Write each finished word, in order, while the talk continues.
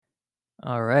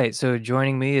All right. So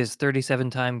joining me is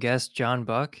 37-time guest John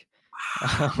Buck.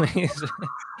 He's-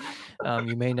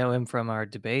 you may know him from our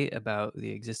debate about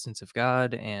the existence of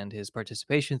God and his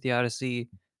participation in theodicy.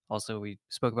 Also, we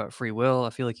spoke about free will. I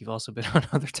feel like you've also been on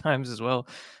other times as well,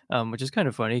 which is kind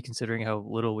of funny considering how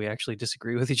little we actually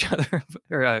disagree with each other,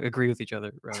 or agree with each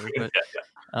other, rather. But Yeah,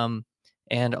 um,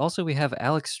 and also we have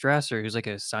Alex Strasser, who's like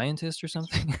a scientist or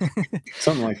something.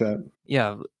 something like that.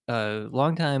 Yeah,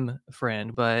 longtime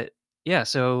friend, but yeah,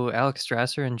 so Alex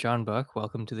Strasser and John Buck,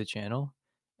 welcome to the channel.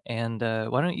 And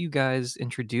why don't you guys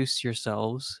introduce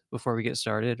yourselves before we get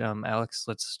started? Alex,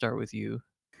 let's start with you.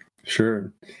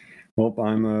 Sure. Well,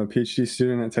 I'm a PhD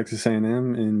student at Texas A&M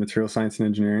in material science and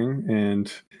engineering,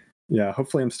 and yeah,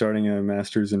 hopefully I'm starting a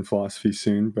master's in philosophy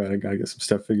soon. But I gotta get some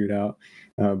stuff figured out.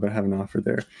 But I have an offer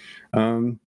there.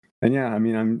 Um, and yeah, I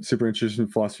mean, I'm super interested in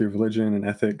philosophy of religion and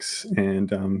ethics,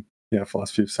 and yeah,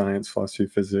 philosophy of science, philosophy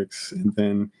of physics, and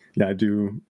then yeah, I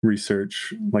do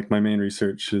research. Like my main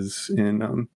research is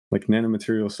in like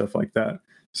nanomaterial stuff like that.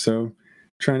 So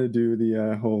trying to do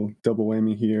the whole double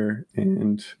whammy here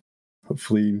and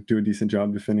hopefully do a decent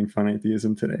job defending finite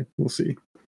theism today. We'll see.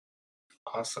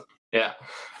 Awesome. Yeah.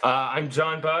 I'm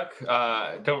John Buck.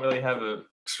 Don't really have a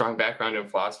strong background in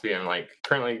philosophy. I'm like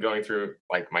currently going through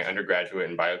like my undergraduate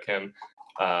in biochem.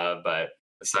 But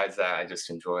besides that, I just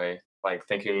enjoy like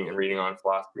thinking and reading on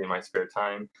philosophy in my spare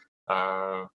time.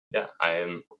 Yeah, I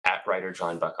am at writer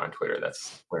John Buck on Twitter.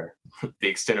 That's where the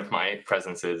extent of my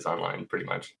presence is online, pretty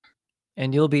much.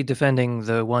 And you'll be defending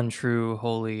the one true,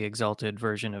 holy, exalted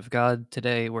version of God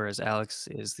today, whereas Alex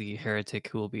is the heretic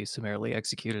who will be summarily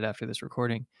executed after this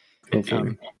recording.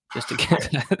 Hopefully. Just to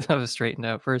get that straightened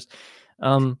out first.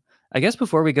 Um, I guess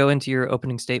before we go into your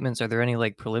opening statements, are there any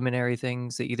like preliminary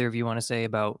things that either of you want to say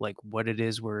about like what it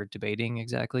is we're debating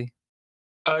exactly?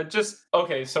 Just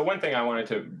okay. So one thing I wanted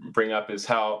to bring up is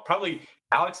how probably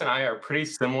Alex and I are pretty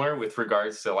similar with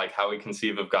regards to like how we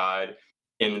conceive of God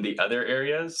in the other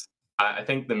areas. I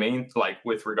think the main like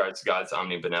with regards to God's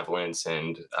omnibenevolence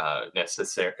and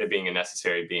necessary being a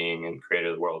necessary being and creator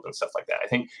of the world and stuff like that. I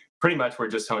think pretty much we're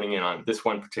just honing in on this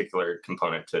one particular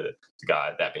component to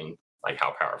God, that being like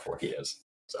how powerful He is.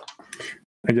 So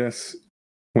I guess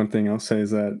one thing I'll say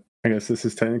is that I guess this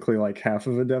is technically like half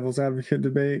of a devil's advocate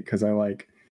debate because I like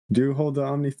do hold to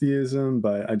omnitheism,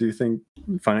 but I do think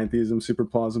finite theism is super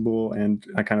plausible, and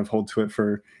I kind of hold to it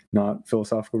for not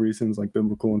philosophical reasons, like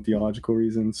biblical and theological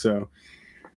reasons. So,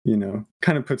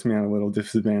 kind of puts me at a little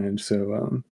disadvantage.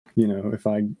 So, if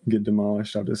I get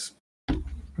demolished, I'll just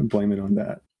blame it on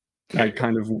that. there I you go.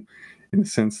 kind of, in a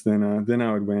sense, then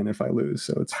I would win if I lose,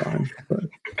 so it's fine. But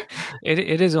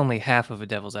It is only half of a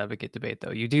devil's advocate debate,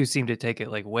 though. You do seem to take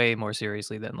it like way more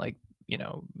seriously than like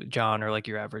John or like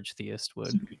your average theist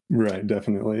would. right,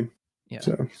 definitely. Yeah.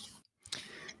 So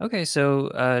Okay,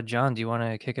 so John, do you want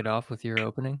to kick it off with your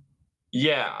opening?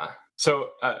 Yeah.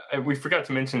 So we forgot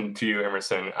to mention to you,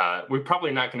 Emerson, we're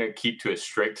probably not going to keep to a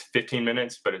strict 15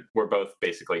 minutes, but we're both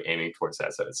basically aiming towards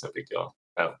that, so it's no big deal.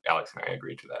 Oh, Alex and I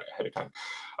agreed to that ahead of time.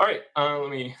 All right, let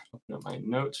me open up my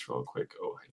notes real quick.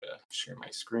 Oh, I have to share my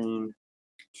screen.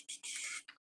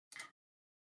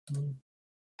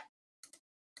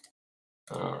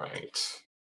 All right.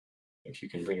 If you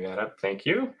can bring that up, thank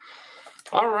you.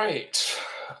 All right.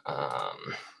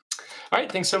 Um, all right,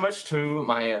 thanks so much to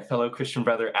my fellow Christian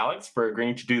brother Alex for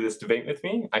agreeing to do this debate with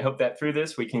me. I hope that through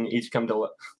this we can each come to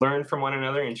learn from one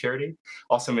another in charity.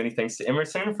 Also, many thanks to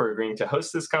Emerson for agreeing to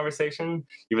host this conversation,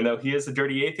 even though he is a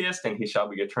dirty atheist and he shall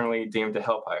be eternally damned to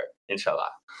hellfire, inshallah.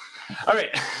 All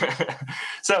right.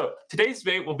 So today's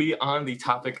debate will be on the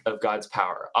topic of God's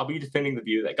power. I'll be defending the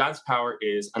view that God's power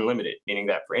is unlimited, meaning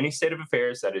that for any state of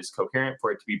affairs that is coherent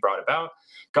for it to be brought about,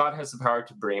 God has the power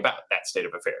to bring about that state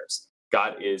of affairs.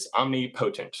 God is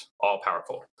omnipotent, all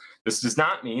powerful. This does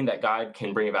not mean that God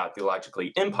can bring about the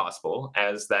logically impossible,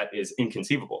 as that is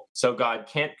inconceivable. So God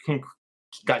can't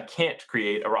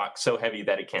create a rock so heavy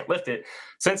that it can't lift it,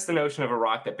 since the notion of a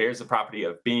rock that bears the property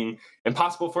of being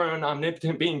impossible for an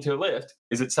omnipotent being to lift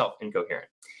is itself incoherent.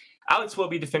 Alex will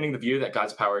be defending the view that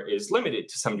God's power is limited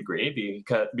to some degree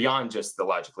beyond just the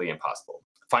logically impossible.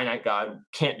 Finite God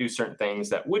can't do certain things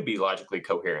that would be logically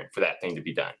coherent for that thing to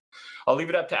be done. I'll leave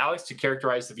it up to Alex to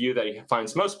characterize the view that he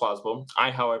finds most plausible.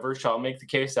 I, however, shall make the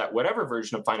case that whatever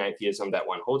version of finite theism that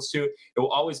one holds to, it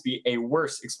will always be a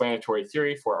worse explanatory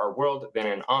theory for our world than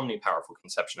an omnipowerful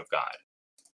conception of God.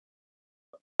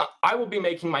 I will be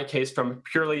making my case from a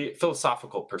purely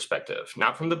philosophical perspective,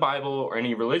 not from the Bible or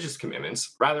any religious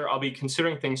commitments. Rather, I'll be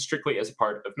considering things strictly as a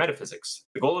part of metaphysics.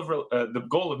 The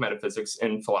goal of metaphysics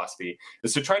in philosophy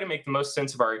is to try to make the most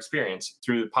sense of our experience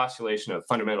through the postulation of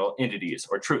fundamental entities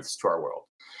or truths to our world.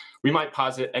 We might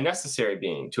posit a necessary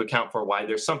being to account for why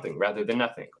there's something rather than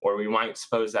nothing, or we might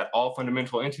suppose that all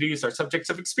fundamental entities are subjects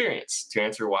of experience to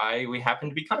answer why we happen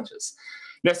to be conscious.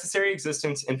 Necessary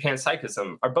existence and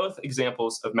panpsychism are both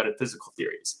examples of metaphysical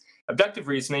theories. Abductive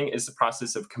reasoning is the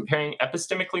process of comparing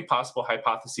epistemically possible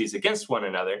hypotheses against one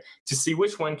another to see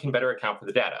which one can better account for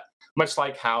the data, much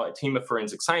like how a team of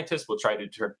forensic scientists will try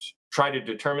to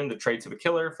determine the traits of a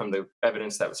killer from the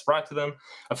evidence that was brought to them.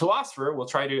 A philosopher will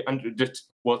try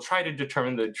to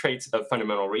determine the traits of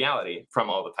fundamental reality from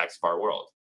all the facts of our world.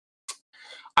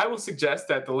 I will suggest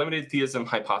that the limited theism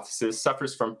hypothesis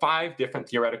suffers from 5 different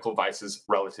theoretical vices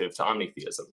relative to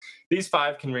omnitheism. These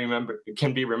 5 can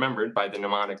be remembered by the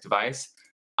mnemonic device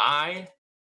I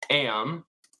am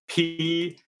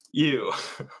P U.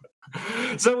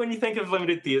 So when you think of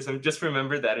limited theism, just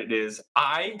remember that it is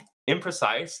I,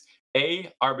 imprecise,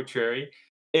 A, arbitrary,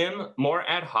 M, more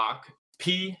ad hoc,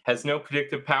 P, has no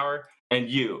predictive power, and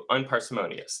U,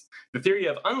 unparsimonious. The theory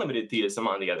of unlimited theism,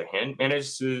 on the other hand,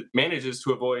 manages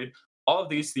to avoid all of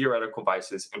these theoretical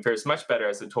vices and fares much better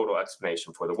as a total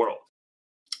explanation for the world.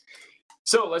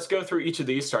 So let's go through each of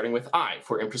these, starting with I,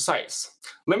 for imprecise.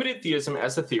 Limited theism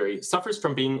as a theory suffers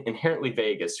from being inherently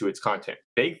vague as to its content.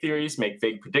 Vague theories make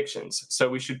vague predictions, so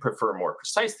we should prefer more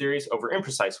precise theories over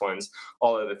imprecise ones,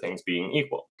 all other things being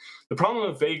equal. The problem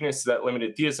of vagueness that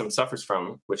limited theism suffers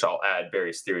from, which I'll add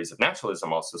various theories of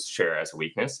naturalism also share as a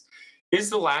weakness, is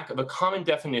the lack of a common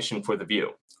definition for the view.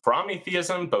 For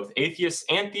omnitheism, both atheists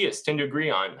and theists tend to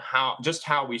agree on how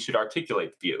we should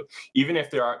articulate the view, even if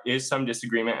there is some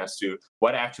disagreement as to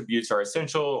what attributes are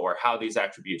essential or how these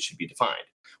attributes should be defined.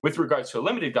 With regards to a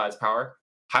limited God's power,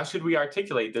 how should we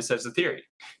articulate this as a theory?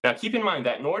 Now, keep in mind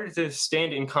that in order to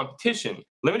stand in competition,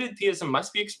 limited theism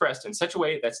must be expressed in such a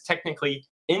way that's technically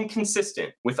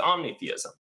inconsistent with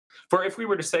omnitheism. For if we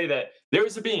were to say that there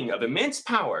is a being of immense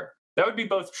power, that would be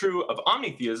both true of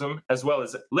omnitheism as well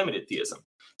as limited theism.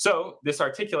 So this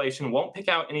articulation won't pick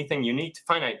out anything unique to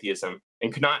finite theism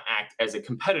and could not act as a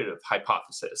competitive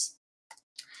hypothesis.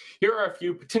 Here are a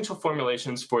few potential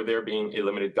formulations for there being a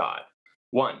limited God.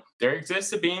 1. There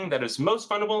exists a being that is most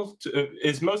fundamental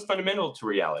to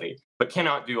reality, but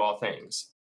cannot do all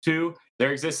things. 2.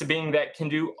 There exists a being that can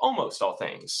do almost all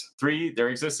things. 3. There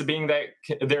exists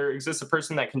a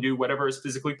person that can do whatever is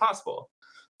physically possible.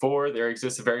 4. There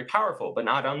exists a very powerful but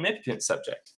not omnipotent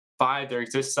subject. 5. There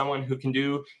exists someone who can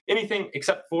do anything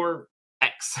except for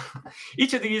X.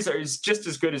 Each of these is just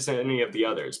as good as any of the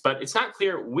others, but it's not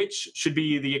clear which should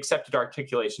be the accepted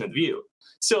articulation of the view.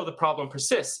 Still, the problem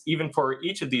persists even for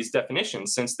each of these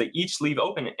definitions, since they each leave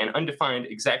open and undefined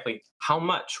exactly how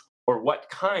much or what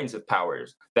kinds of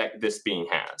powers that this being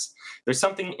has. There's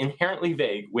something inherently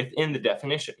vague within the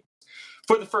definition.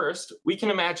 For the first, we can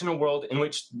imagine a world in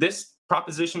which this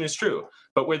proposition is true,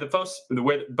 but where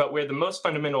the most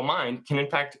fundamental mind can in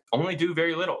fact only do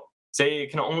very little. Say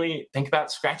it can only think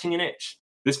about scratching an itch.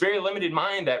 This very limited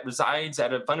mind that resides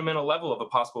at a fundamental level of a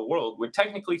possible world would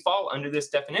technically fall under this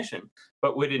definition,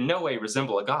 but would in no way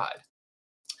resemble a god.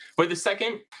 For the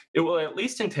second, it will at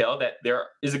least entail that there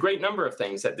is a great number of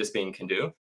things that this being can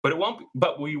do, but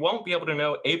we won't be able to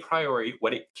know a priori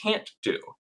what it can't do.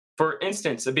 For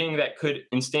instance, a being that could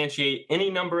instantiate any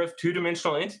number of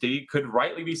two-dimensional entity could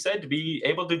rightly be said to be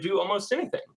able to do almost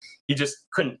anything. He just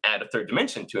couldn't add a third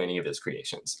dimension to any of his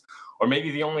creations. Or maybe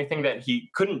the only thing that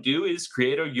he couldn't do is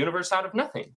create a universe out of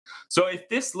nothing. So if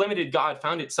this limited God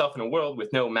found itself in a world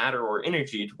with no matter or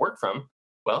energy to work from,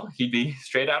 well, he'd be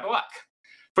straight out of luck.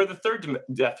 For the third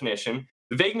definition,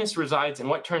 the vagueness resides in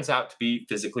what turns out to be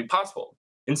physically possible.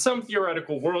 In some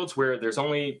theoretical worlds where there's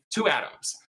only 2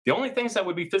 atoms, the only things that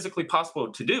would be physically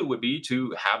possible to do would be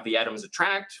to have the atoms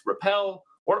attract, repel,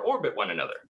 or orbit one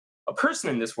another. A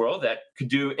person in this world that could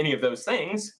do any of those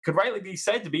things could rightly be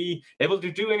said to be able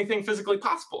to do anything physically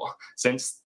possible,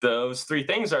 since those 3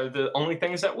 things are the only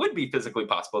things that would be physically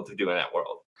possible to do in that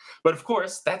world. But of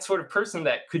course, that sort of person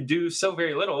that could do so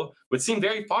very little would seem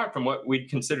very far from what we'd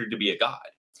consider to be a god.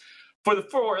 For the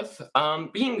fourth,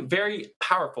 being very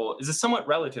powerful is a somewhat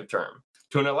relative term.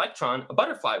 To an electron, a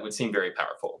butterfly would seem very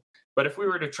powerful. But if we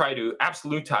were to try to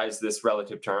absolutize this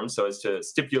relative term so as to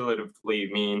stipulatively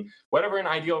mean whatever an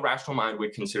ideal rational mind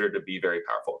would consider to be very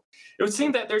powerful, it would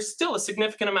seem that there's still a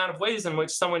significant amount of ways in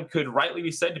which someone could rightly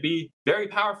be said to be very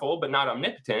powerful but not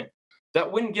omnipotent that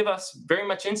wouldn't give us very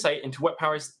much insight into what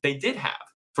powers they did have.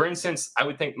 For instance, I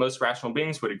would think most rational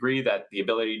beings would agree that the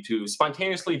ability to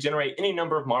spontaneously generate any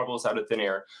number of marbles out of thin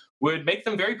air would make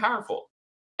them very powerful.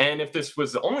 And if this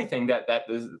was the only thing that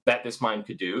this mind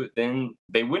could do, then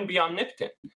they wouldn't be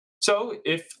omnipotent. So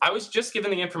if I was just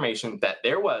given the information that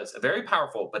there was a very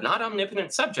powerful but not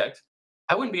omnipotent subject,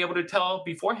 I wouldn't be able to tell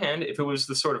beforehand if it was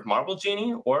the sort of marble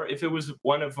genie or if it was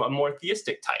one of a more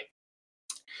theistic type.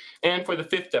 And for the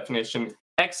fifth definition,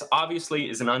 x obviously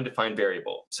is an undefined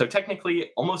variable. So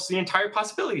technically, almost the entire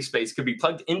possibility space could be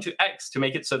plugged into x to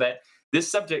make it so that this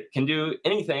subject can do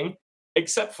anything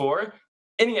except for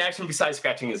any action besides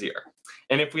scratching his ear.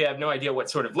 And if we have no idea what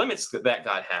sort of limits that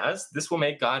God has, this will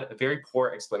make God a very poor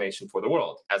explanation for the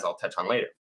world, as I'll touch on later.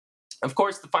 Of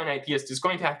course, the finite theist is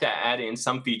going to have to add in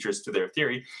some features to their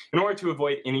theory in order to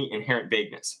avoid any inherent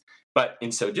vagueness. But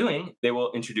in so doing, they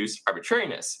will introduce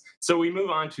arbitrariness. So we move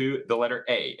on to the letter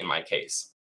A in my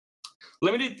case.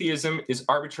 Limited theism is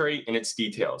arbitrary in its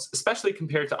details, especially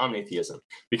compared to omnitheism,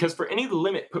 because for any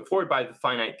limit put forward by the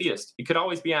finite theist, it could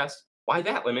always be asked, why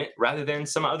that limit rather than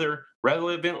some other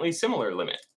relevantly similar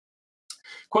limit?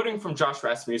 Quoting from Josh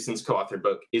Rasmussen's co-authored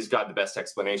book, Is God the Best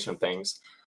Explanation of Things?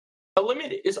 A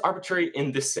limit is arbitrary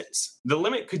in this sense. The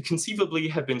limit could conceivably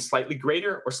have been slightly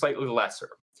greater or slightly lesser.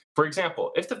 For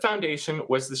example, if the foundation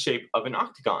was the shape of an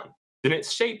octagon, then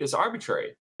its shape is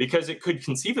arbitrary because it could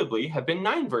conceivably have been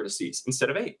 9 vertices instead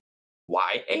of 8.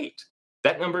 Why 8?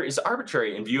 That number is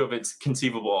arbitrary in view of its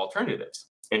conceivable alternatives.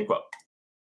 End quote.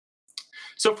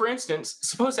 So, for instance,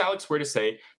 suppose Alex were to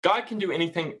say, God can do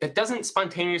anything that doesn't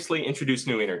spontaneously introduce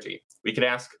new energy. We could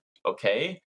ask,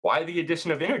 okay, why the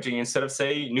addition of energy instead of,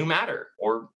 say, new matter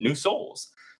or new souls?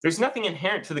 There's nothing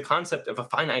inherent to the concept of a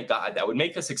finite God that would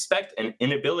make us expect an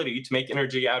inability to make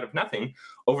energy out of nothing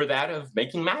over that of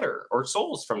making matter or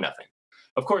souls from nothing.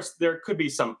 Of course, there could be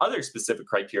some other specific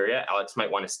criteria Alex might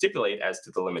want to stipulate as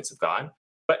to the limits of God,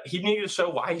 but he'd need to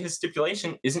show why his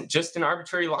stipulation isn't just an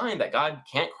arbitrary line that God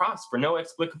can't cross for no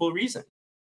explicable reason.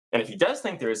 And if he does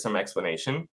think there is some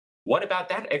explanation, what about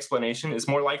that explanation is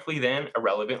more likely than a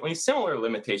relevantly similar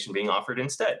limitation being offered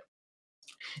instead?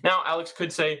 Now, Alex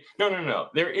could say, no, no, no,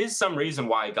 there is some reason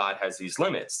why God has these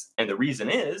limits, and the reason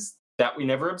is that we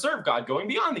never observe God going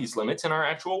beyond these limits in our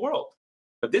actual world.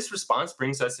 But this response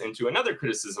brings us into another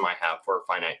criticism I have for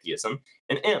finite theism,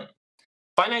 an M.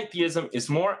 Finite theism is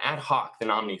more ad hoc than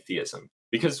omnitheism,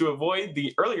 because to avoid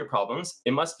the earlier problems,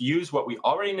 it must use what we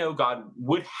already know God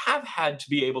would have had to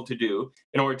be able to do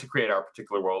in order to create our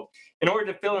particular world, in order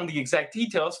to fill in the exact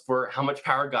details for how much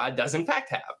power God does in fact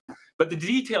have. But the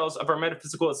details of our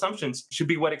metaphysical assumptions should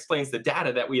be what explains the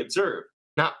data that we observe,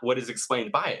 not what is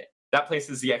explained by it. That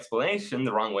places the explanation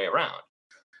the wrong way around.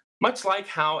 Much like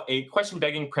how a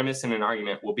question-begging premise in an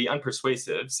argument will be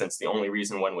unpersuasive, since the only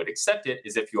reason one would accept it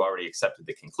is if you already accepted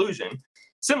the conclusion,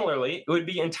 similarly, it would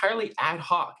be entirely ad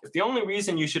hoc if the only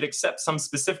reason you should accept some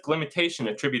specific limitation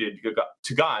attributed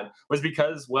to God was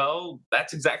because, well,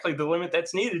 that's exactly the limit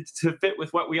that's needed to fit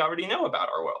with what we already know about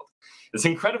our world. It's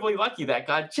incredibly lucky that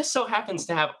God just so happens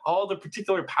to have all the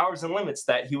particular powers and limits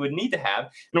that he would need to have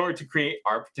in order to create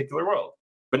our particular world,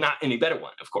 but not any better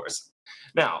one, of course.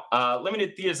 Now,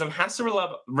 limited theism has to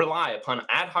rely upon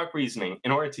ad hoc reasoning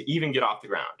in order to even get off the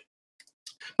ground.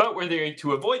 But were they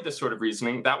to avoid this sort of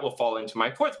reasoning, that will fall into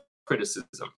my fourth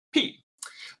criticism, P.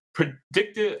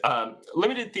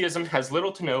 Limited theism has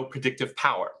little to no predictive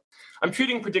power. I'm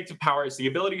treating predictive power as the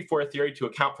ability for a theory to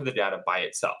account for the data by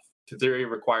itself. If a theory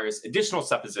requires additional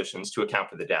suppositions to account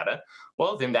for the data,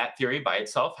 well, then that theory by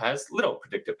itself has little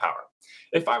predictive power.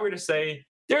 If I were to say,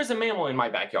 there's a mammal in my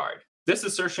backyard, this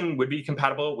assertion would be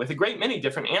compatible with a great many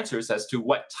different answers as to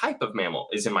what type of mammal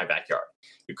is in my backyard.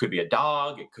 It could be a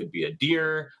dog, it could be a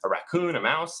deer, a raccoon, a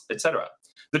mouse, etc.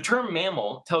 The term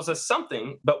mammal tells us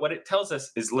something, but what it tells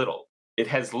us is little. It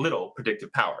has little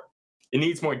predictive power. It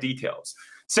needs more details.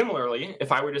 Similarly,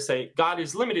 if I were to say God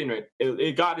is limited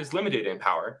in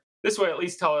power, this would at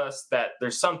least tell us that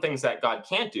there's some things that God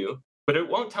can't do, but it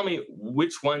won't tell me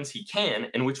which ones he can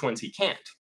and which ones he can't.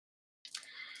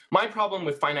 My problem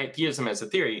with finite theism as a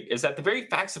theory is that the very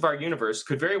facts of our universe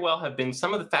could very well have been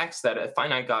some of the facts that a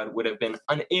finite God would have been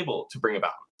unable to bring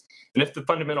about. And if the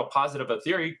fundamental posit of a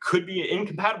theory could be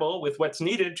incompatible with what's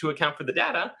needed to account for the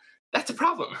data, that's a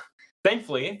problem.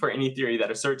 Thankfully, for any theory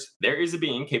that asserts there is a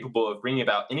being capable of bringing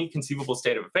about any conceivable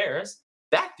state of affairs,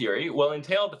 that theory will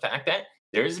entail the fact that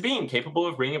there is a being capable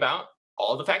of bringing about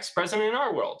all the facts present in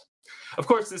our world. Of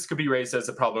course, this could be raised as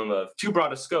a problem of too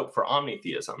broad a scope for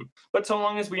omnitheism, but so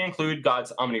long as we include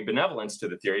God's omnibenevolence to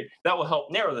the theory, that will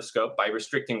help narrow the scope by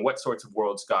restricting what sorts of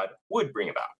worlds God would bring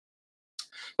about.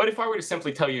 But if I were to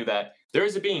simply tell you that there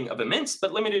is a being of immense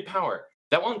but limited power,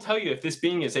 that won't tell you if this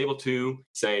being is able to,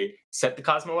 say, set the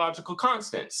cosmological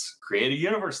constants, create a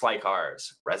universe like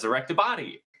ours, resurrect a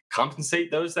body,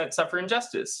 compensate those that suffer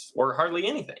injustice, or hardly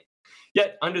anything.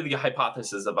 Yet, under the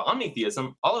hypothesis of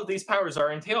omnitheism, all of these powers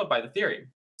are entailed by the theory,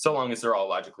 so long as they're all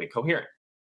logically coherent.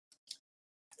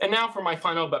 And now for my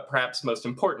final but perhaps most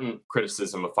important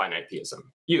criticism of finite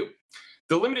theism.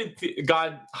 The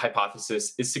God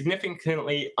hypothesis is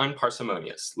significantly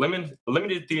unparsimonious.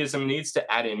 Limited theism needs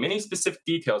to add in many specific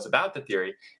details about the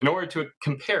theory in order to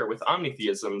compare with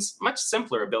omnitheism's much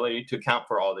simpler ability to account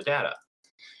for all the data.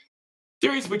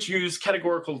 Theories which use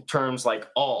categorical terms like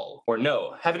all or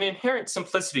no have an inherent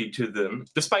simplicity to them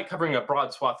despite covering a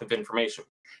broad swath of information.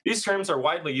 These terms are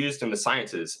widely used in the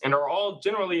sciences and are all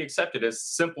generally accepted as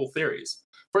simple theories.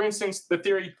 For instance, the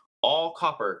theory all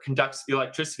copper conducts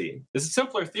electricity is a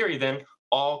simpler theory than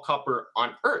all copper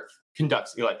on Earth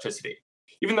conducts electricity.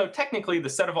 Even though technically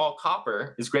the set of all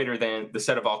copper is greater than the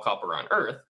set of all copper on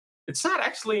Earth, it's not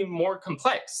actually more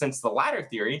complex since the latter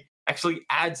theory actually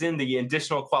adds in the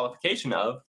additional qualification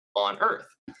of on Earth.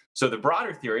 So the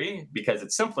broader theory, because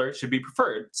it's simpler, should be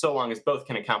preferred so long as both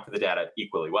can account for the data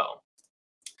equally well.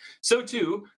 So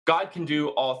too, God can do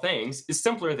all things is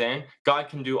simpler than God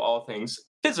can do all things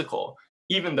physical,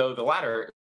 even though the latter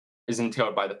is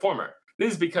entailed by the former.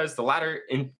 This is because the latter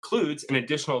includes an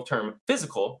additional term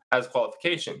physical as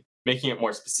qualification, making it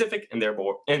more specific and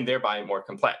thereby more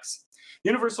complex.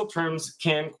 Universal terms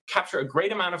can capture a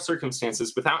great amount of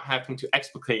circumstances without having to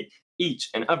explicate each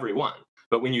and every one.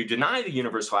 But when you deny the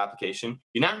universal application,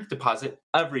 you now have to posit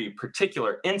every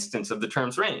particular instance of the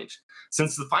term's range.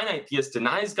 Since the finite theist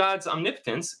denies God's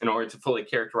omnipotence in order to fully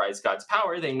characterize God's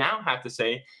power, they now have to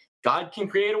say God can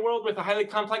create a world with a highly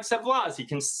complex set of laws. He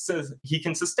can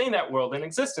sustain that world in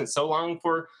existence so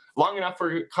long enough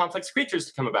for complex creatures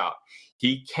to come about.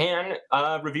 He can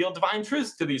reveal divine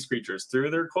truths to these creatures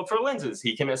through their cultural lenses.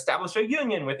 He can establish a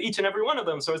union with each and every one of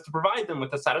them so as to provide them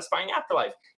with a satisfying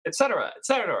afterlife, etc.,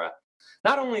 etc.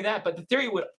 Not only that, but the theory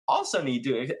would also need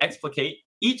to explicate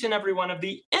each and every one of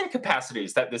the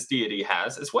incapacities that this deity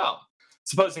has as well,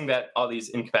 supposing that all these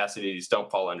incapacities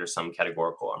don't fall under some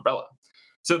categorical umbrella.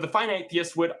 So the finite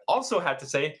theist would also have to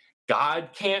say, God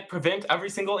can't prevent every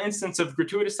single instance of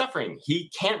gratuitous suffering.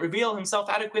 He can't reveal himself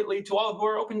adequately to all who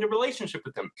are open to relationship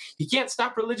with him. He can't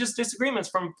stop religious disagreements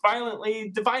from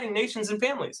violently dividing nations and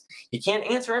families. He can't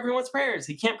answer everyone's prayers.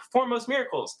 He can't perform most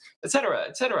miracles, etc.,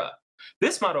 etc.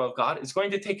 This model of God is going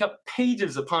to take up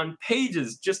pages upon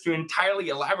pages just to entirely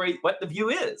elaborate what the view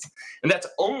is. And that's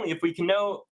only if we can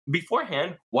know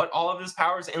beforehand what all of his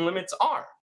powers and limits are.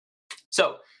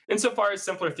 So, insofar as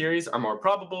simpler theories are more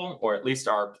probable, or at least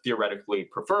are theoretically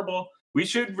preferable, we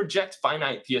should reject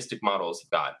finite theistic models of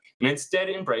God and instead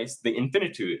embrace the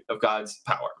infinitude of God's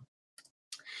power.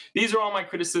 These are all my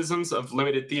criticisms of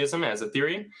limited theism as a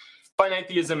theory. Finite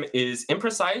theism is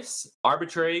imprecise,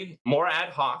 arbitrary, more ad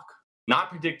hoc, not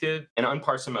predictive, and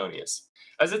unparsimonious.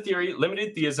 As a theory,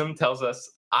 limited theism tells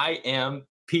us, I am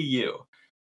PU.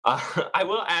 I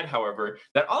will add, however,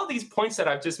 that all of these points that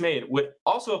I've just made would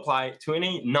also apply to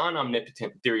any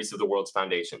non-omnipotent theories of the world's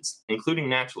foundations, including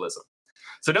naturalism.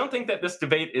 So don't think that this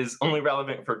debate is only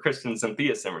relevant for Christians and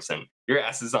theists, Emerson. Your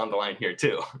ass is on the line here,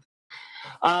 too.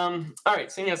 All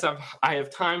right, seeing as I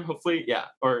have time, hopefully, yeah.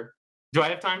 Or do I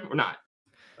have time or not?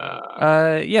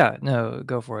 Yeah, no,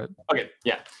 go for it. Okay,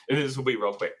 yeah, this will be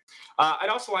real quick. I'd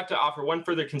also like to offer one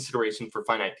further consideration for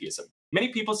finite theism. Many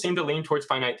people seem to lean towards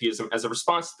finite theism as a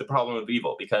response to the problem of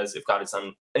evil, because if God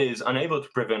is unable to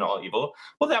prevent all evil,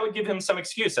 well, that would give him some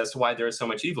excuse as to why there is so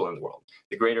much evil in the world.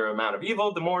 The greater amount of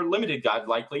evil, the more limited God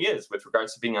likely is with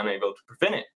regards to being unable to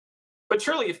prevent it. But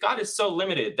surely, if God is so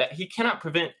limited that he cannot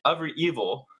prevent every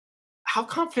evil, how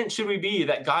confident should we be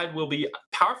that God will be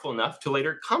powerful enough to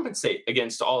later compensate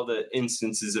against all the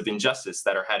instances of injustice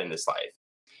that are had in this life?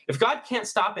 If God can't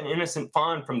stop an innocent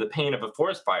fawn from the pain of a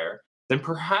forest fire, then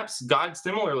perhaps God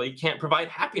similarly can't provide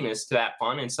happiness to that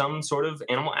fawn in some sort of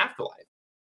animal afterlife.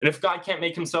 And if God can't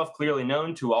make himself clearly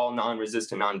known to all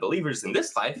non-resistant non-believers in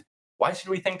this life, why should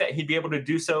we think that he'd be able to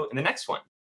do so in the next one?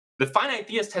 The finite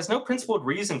theist has no principled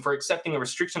reason for accepting a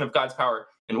restriction of God's power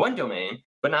in one domain,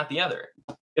 but not the other.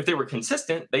 If they were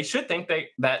consistent, they should think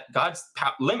that God's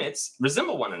limits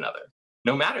resemble one another,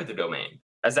 no matter the domain,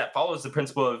 as that follows the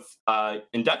principle of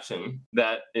induction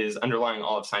that is underlying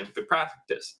all of scientific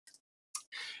practice.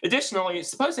 Additionally,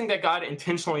 supposing that God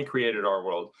intentionally created our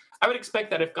world, I would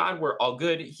expect that if God were all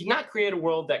good, he'd not create a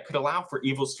world that could allow for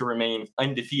evils to remain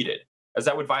undefeated, as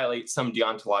that would violate some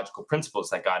deontological principles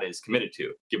that God is committed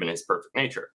to, given his perfect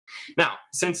nature. Now,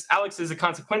 since Alex is a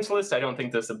consequentialist, I don't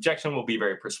think this objection will be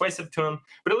very persuasive to him,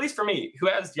 but at least for me, who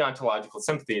has deontological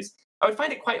sympathies, I would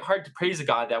find it quite hard to praise a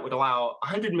God that would allow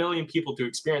 100 million people to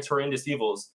experience horrendous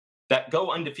evils that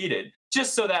go undefeated,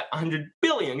 just so that 100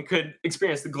 billion could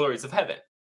experience the glories of heaven.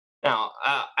 Now,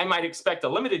 I might expect a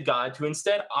limited God to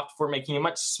instead opt for making a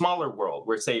much smaller world,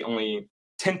 where, say, only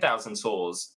 10,000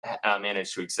 souls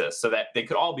managed to exist, so that they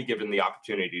could all be given the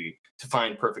opportunity to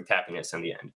find perfect happiness in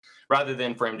the end, rather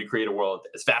than for him to create a world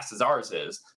as vast as ours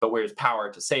is, but where his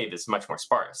power to save is much more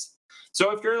sparse.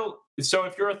 So if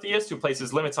you're a theist who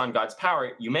places limits on God's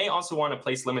power, you may also want to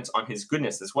place limits on his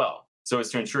goodness as well, so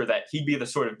as to ensure that he'd be the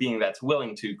sort of being that's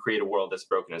willing to create a world as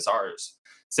broken as ours,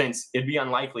 since it'd be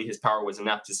unlikely his power was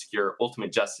enough to secure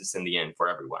ultimate justice in the end for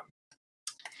everyone.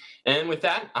 And with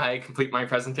that, I complete my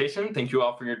presentation. Thank you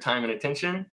all for your time and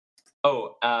attention.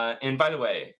 Oh, and by the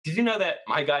way, did you know that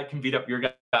my God can beat up your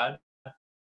God?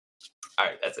 All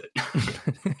right, that's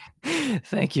it.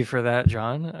 Thank you for that,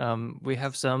 John. We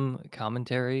have some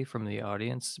commentary from the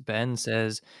audience. Ben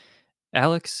says,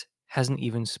 Alex hasn't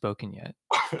even spoken yet.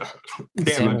 Damn, I'm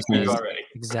Samuel speaking says, already.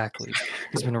 exactly.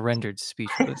 He's been rendered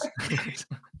speechless.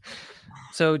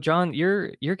 So, John,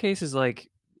 your case is like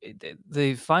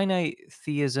the finite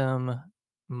theism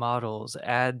models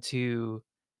add to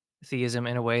theism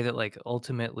in a way that like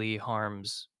ultimately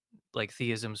harms like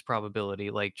theism's probability.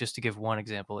 Like just to give one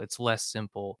example, it's less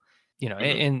simple,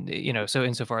 Mhm. so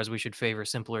insofar as we should favor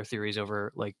simpler theories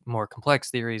over like more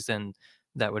complex theories, then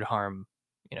that would harm,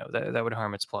 that would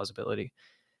harm its plausibility.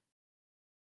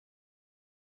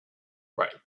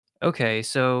 Right. Okay,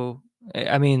 so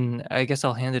I mean, I guess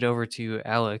I'll hand it over to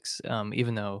Alex,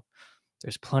 even though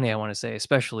there's plenty I want to say,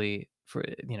 especially for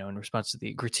in response to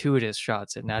the gratuitous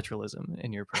shots at naturalism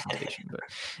in your presentation. But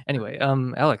anyway,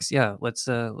 Alex, yeah, let's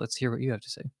hear what you have to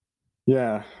say.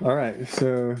 Yeah. All right.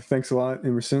 So thanks a lot,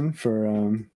 Emerson, for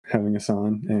having us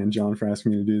on, and John for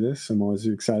asking me to do this. I'm always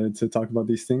excited to talk about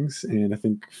these things, and I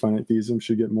think finite theism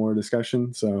should get more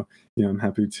discussion. So I'm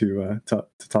happy to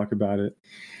talk about it.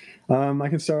 I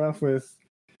can start off with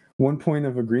one point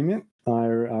of agreement.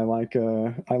 I like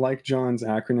John's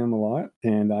acronym a lot,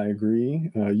 and I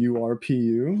agree.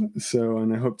 URPU. So,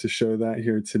 and I hope to show that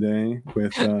here today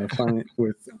with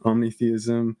with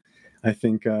omnitheism. I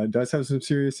think does have some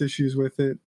serious issues with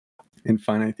it, and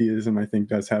finite theism I think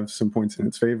does have some points in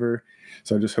its favor.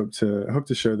 So I just hope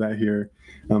to show that here.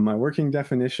 My working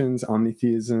definitions: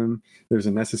 omnitheism, there's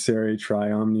a necessary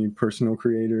tri-omni personal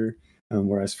creator,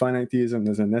 whereas finite theism,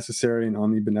 there's a necessary and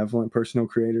omnibenevolent personal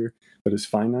creator, but is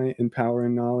finite in power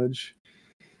and knowledge.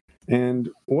 And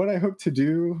what I hope to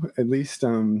do, at least,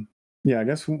 yeah, I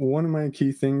guess one of my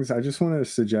key things, I just want to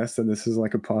suggest that this is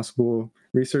like a possible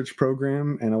research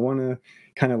program, and I want to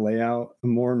kind of lay out a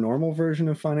more normal version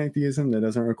of finite theism that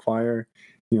doesn't require,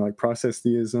 like process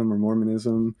theism or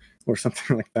Mormonism or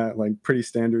something like that, like pretty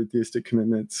standard theistic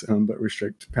commitments, but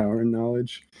restrict power and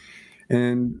knowledge.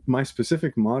 And my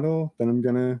specific model that I'm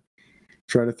going to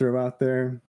try to throw out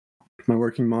there, my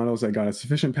working model is that God has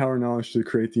sufficient power and knowledge to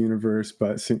create the universe,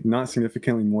 but not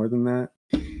significantly more than that,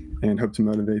 and hope to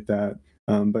motivate that.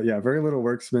 But yeah, very little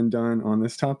work's been done on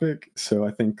this topic. So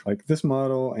I think like this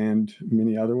model and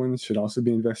many other ones should also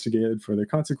be investigated for their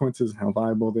consequences, how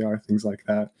viable they are, things like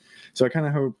that. So I kind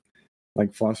of hope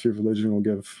like philosophy of religion will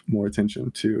give more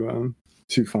attention to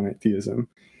finite theism.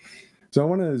 So I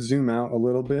want to zoom out a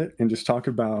little bit and just talk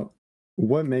about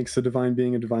what makes a divine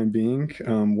being a divine being.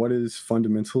 What is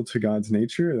fundamental to God's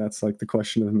nature? That's like the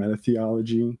question of meta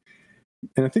theology.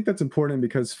 And I think that's important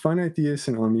because finite theists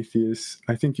and omnitheists,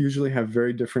 I think, usually have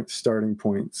very different starting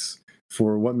points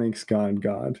for what makes God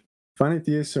God. Finite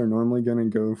theists are normally going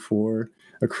to go for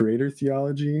a creator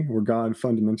theology, where God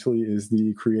fundamentally is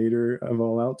the creator of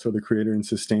all else, or the creator and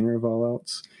sustainer of all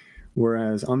else.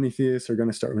 Whereas omnitheists are going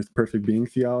to start with perfect being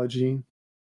theology.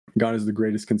 God is the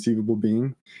greatest conceivable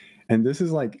being. And this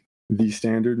is like the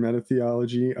standard meta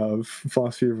theology of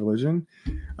philosophy of religion.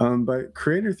 But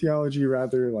creator theology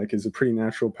rather like is a pretty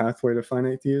natural pathway to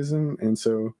finite theism, and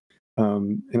so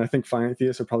and I think finite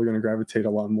theists are probably going to gravitate a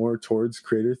lot more towards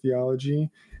creator theology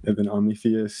than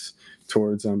omnitheists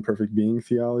towards perfect being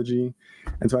theology.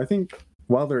 And so I think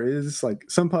while there is like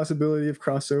some possibility of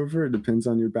crossover, it depends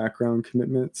on your background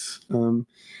commitments.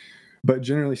 But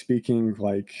generally speaking,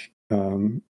 like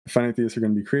finite theists are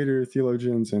going to be creator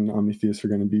theologians, and omnitheists are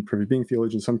going to be perfect being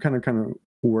theologians. So I'm kind of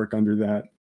work under that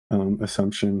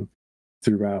assumption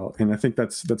throughout, and I think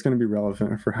that's going to be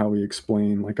relevant for how we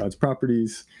explain like God's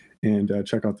properties. And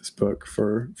check out this book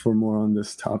for more on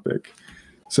this topic.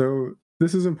 So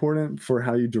this is important for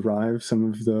how you derive some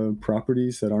of the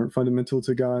properties that aren't fundamental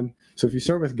to God. So if you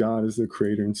start with God as the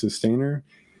creator and sustainer,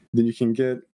 then you can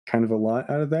get kind of a lot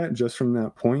out of that just from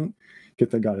that point.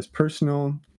 Get that God is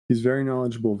personal. He's very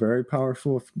knowledgeable, very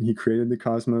powerful. If he created the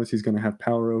cosmos, he's going to have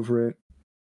power over it.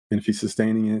 And if he's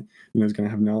sustaining it, he's going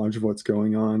to have knowledge of what's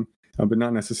going on, but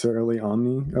not necessarily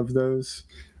omni of those.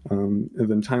 And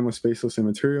then timeless, spaceless,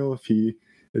 immaterial. If he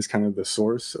is kind of the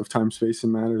source of time, space,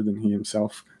 and matter, then he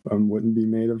himself wouldn't be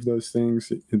made of those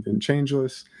things. And then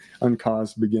changeless,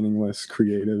 uncaused, beginningless,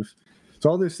 creative. So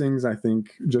all those things, I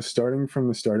think, just starting from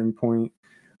the starting point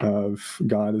of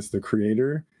God as the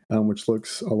creator, which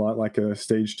looks a lot like a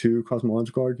stage 2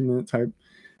 cosmological argument type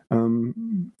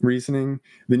reasoning,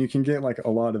 then you can get like a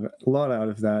lot out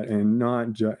of that, and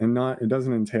not it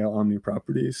doesn't entail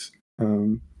omni-properties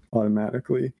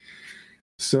automatically.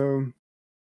 So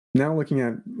now looking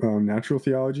at natural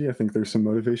theology, I think there's some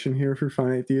motivation here for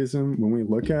finite theism. When we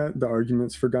look at the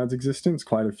arguments for God's existence,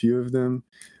 quite a few of them,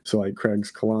 so like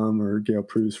Craig's Kalam or Gale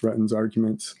Proust Rutten's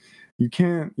arguments, you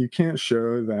can't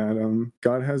show that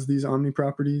God has these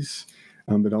omni-properties,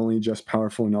 but only just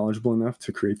powerful and knowledgeable enough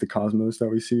to create the cosmos that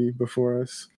we see before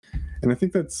us. And I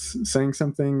think that's saying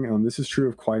something. This is true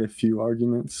of quite a few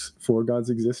arguments for God's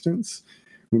existence.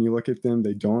 When you look at them,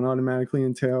 they don't automatically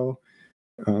entail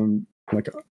like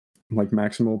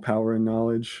maximal power and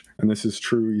knowledge, and this is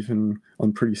true even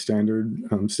on pretty standard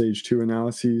stage 2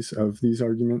 analyses of these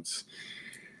arguments.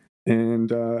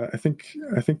 And I think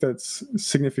that's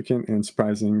significant and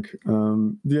surprising.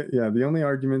 The only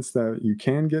arguments that you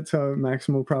can get to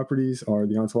maximal properties are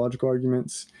the ontological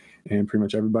arguments, and pretty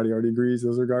much everybody already agrees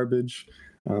those are garbage,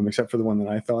 except for the one that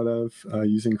I thought of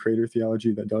using creator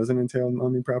theology that doesn't entail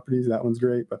omni-properties. That one's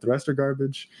great, but the rest are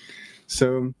garbage.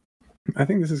 So I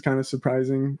think this is kind of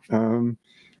surprising,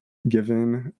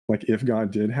 given like if God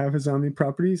did have his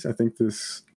omni-properties. I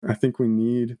think we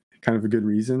need kind of a good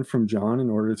reason from John in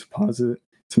order to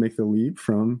make the leap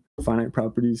from finite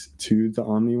properties to the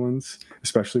omni ones,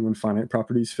 especially when finite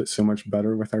properties fit so much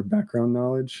better with our background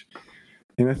knowledge.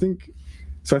 And I think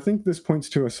this points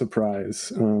to a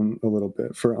surprise a little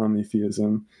bit for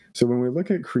omnitheism. So when we look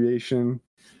at creation,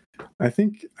 I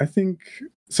think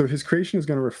so his creation is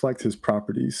going to reflect his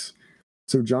properties.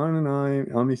 So John and I,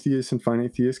 omnitheists and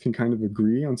finite theists, can kind of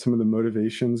agree on some of the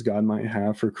motivations God might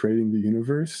have for creating the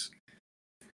universe.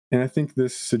 And I think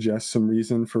this suggests some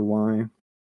reason for why.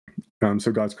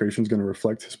 So God's creation is going to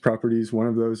reflect his properties. One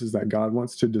of those is that God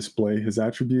wants to display his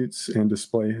attributes and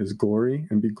display his glory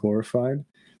and be glorified,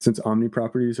 since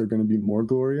omni-properties are going to be more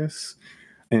glorious.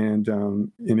 And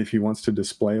if he wants to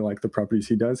display like the properties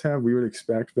he does have, we would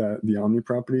expect that the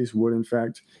omni-properties would in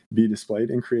fact be displayed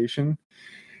in creation.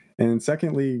 And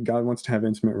secondly, God wants to have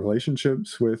intimate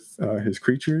relationships with his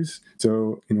creatures.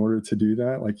 So in order to do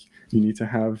that, like, you need to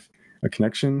have a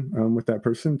connection with that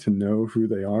person to know who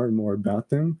they are and more about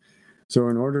them. So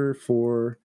in order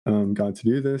for God to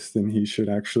do this, then he should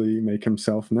actually make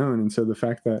himself known. And so the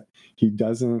fact that he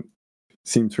doesn't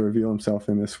seem to reveal himself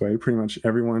in this way, pretty much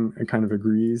everyone kind of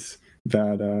agrees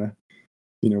that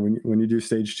when you do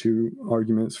stage 2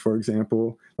 arguments, for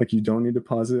example, like, you don't need to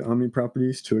posit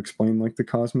omni-properties to explain like the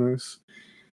cosmos.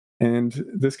 And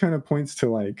this kind of points to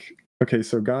like, okay,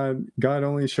 so God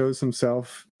only shows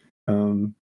himself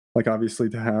like obviously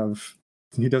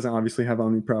he doesn't obviously have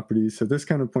omni-properties. So this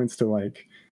kind of points to like,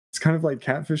 it's kind of like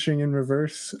catfishing in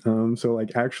reverse. So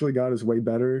like actually God is way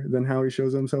better than how he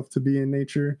shows himself to be in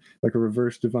nature, like a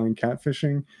reverse divine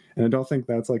catfishing. And I don't think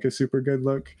that's like a super good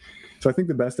look. So I think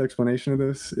the best explanation of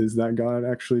this is that God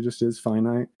actually just is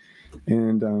finite.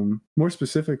 And more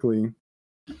specifically,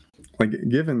 like,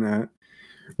 given that,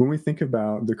 when we think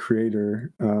about the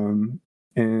creator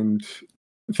and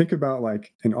think about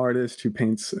like an artist who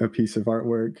paints a piece of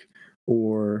artwork,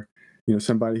 or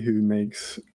somebody who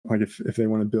makes, like, if they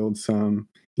want to build some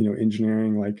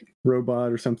engineering like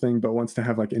robot or something, but wants to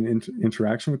have like an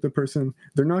interaction with the person,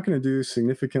 they're not going to do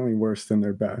significantly worse than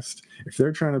their best. If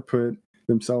they're trying to put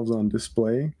themselves on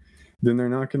display, then they're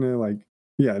not going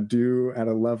to do at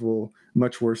a level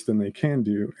much worse than they can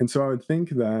do. And so I would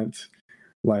think that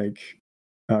like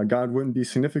God wouldn't be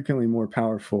significantly more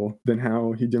powerful than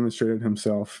how he demonstrated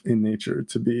himself in nature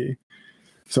to be.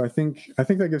 So I think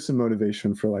that gives some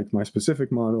motivation for like my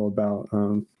specific model about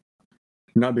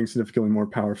not being significantly more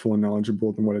powerful and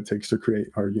knowledgeable than what it takes to create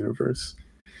our universe.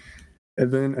 And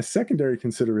then a second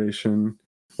consideration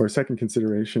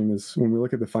is when we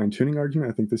look at the fine-tuning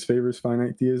argument. I think this favors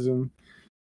finite theism.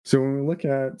 So when we look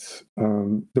at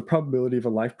the probability of a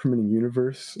life-permitting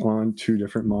universe on 2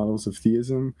 different models of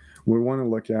theism, we want to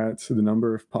look at the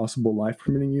number of possible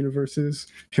life-permitting universes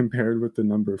compared with the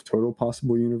number of total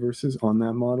possible universes on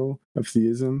that model of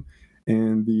theism.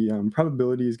 And the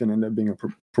probability is going to end up being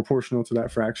proportional to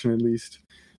that fraction, at least.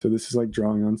 So this is like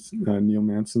drawing on Neil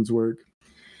Manson's work.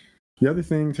 The other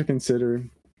thing to consider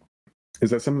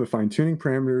is that some of the fine-tuning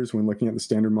parameters when looking at the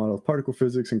standard model of particle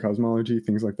physics and cosmology,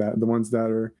 things like that, the ones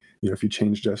that are, if you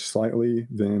change just slightly,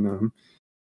 then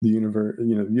the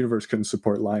universe couldn't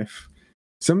support life.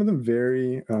 Some of them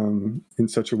vary in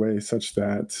such a way such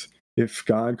that if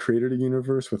God created a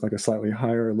universe with like a slightly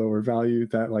higher or lower value,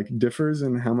 that like differs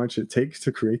in how much it takes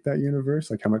to create that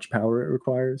universe, like how much power it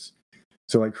requires.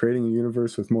 So like creating a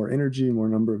universe with more energy, more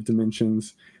number of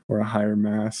dimensions, or a higher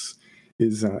mass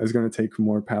is going to take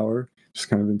more power, just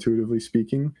kind of intuitively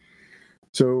speaking.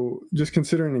 So just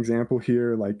consider an example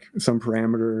here, like some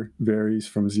parameter varies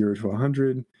from 0 to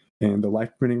 100, and the life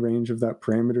permitting range of that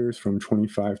parameter is from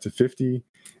 25 to 50.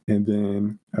 And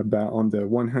then about on the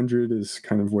 100 is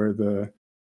kind of where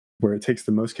it takes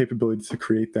the most capability to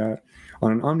create that.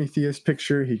 On an omnitheist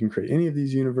picture, he can create any of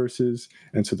these universes,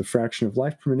 and so the fraction of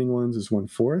life permitting ones is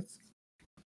 1/4.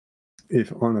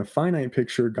 If on a finite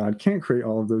picture, God can't create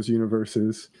all of those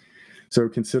universes, so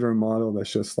consider a model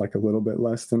that's just like a little bit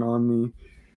less than omni,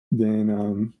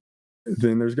 then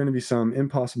there's going to be some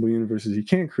impossible universes you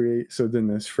can't create. So then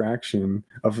this fraction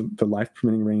of the life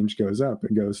permitting range goes up.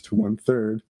 It goes to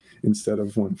 1/3 instead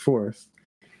of 1/4.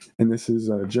 And this is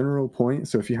a general point.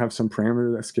 So if you have some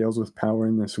parameter that scales with power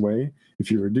in this way,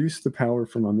 if you reduce the power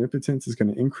from omnipotence, it's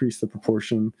going to increase the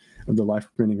proportion of the life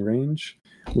permitting range,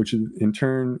 which in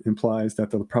turn implies that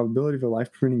the probability of a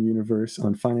life permitting universe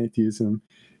on finite theism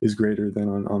is greater than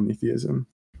on omnitheism.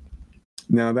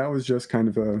 Now, that was just kind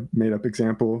of a made up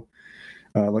example.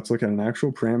 Let's look at an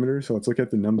actual parameter. So let's look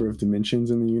at the number of dimensions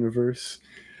in the universe.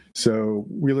 So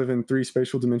we live in 3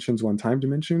 spatial dimensions, 1 time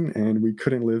dimension, and we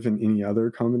couldn't live in any other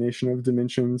combination of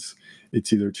dimensions.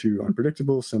 It's either too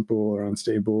unpredictable, simple, or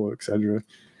unstable, etc.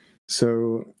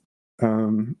 So,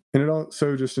 and it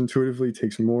also just intuitively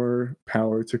takes more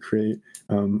power to create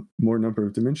more number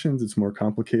of dimensions. It's more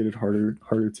complicated,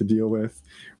 harder to deal with.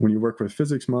 When you work with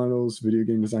physics models, video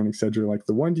game design, etc., like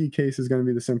the 1D case is going to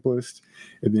be the simplest,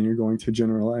 and then you're going to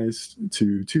generalize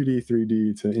to 2D,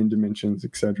 3D, to n dimensions,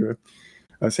 etc.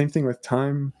 Same thing with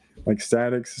time, like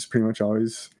statics is pretty much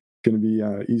always going to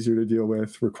be easier to deal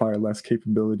with, require less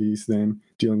capabilities than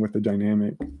dealing with the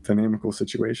dynamical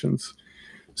situations.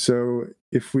 So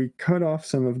if we cut off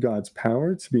some of God's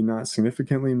power to be not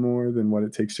significantly more than what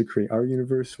it takes to create our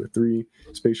universe with 3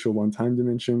 spatial, 1 time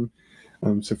dimension,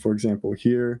 so for example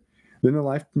here, then the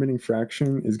life permitting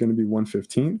fraction is going to be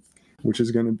 1/15th, which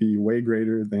is going to be way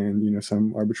greater than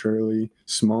some arbitrarily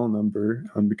small number,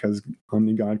 because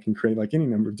Omni God can create like any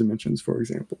number of dimensions, for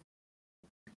example.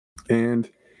 And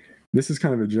this is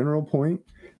kind of a general point.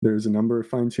 There's a number of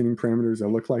fine-tuning parameters that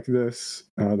look like this.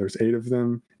 There's 8 of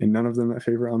them, and none of them that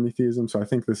favor omnitheism. So I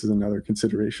think this is another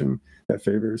consideration that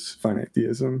favors finite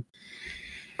theism,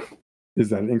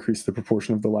 is that it increases the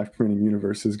proportion of the life-permitting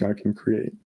universes God can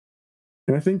create.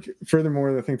 And I think,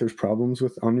 furthermore, I think there's problems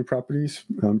with omni properties,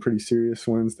 pretty serious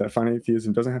ones that finite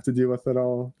theism doesn't have to deal with at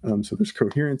all. So there's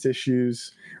coherence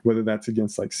issues, whether that's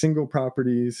against like single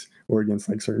properties or against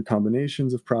like certain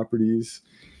combinations of properties.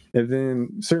 And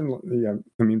then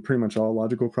pretty much all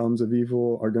logical problems of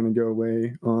evil are going to go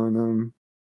away on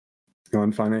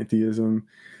finite theism,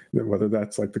 whether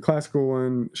that's like the classical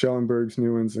one, Schellenberg's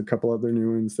new ones, a couple other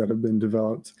new ones that have been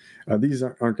developed. These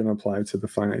aren't going to apply to the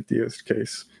finite theist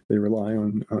case. They rely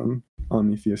on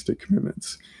omnitheistic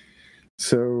commitments.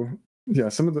 So yeah,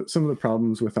 some of the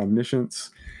problems with omniscience.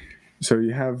 So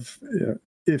you have,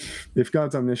 if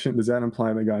God's omniscient, does that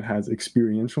imply that God has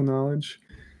experiential knowledge?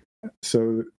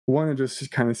 So one, it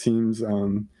just kind of seems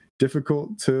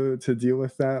difficult to deal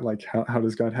with that. Like how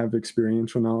does God have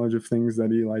experiential knowledge of things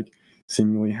that he like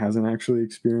seemingly hasn't actually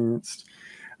experienced?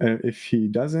 If he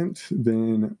doesn't,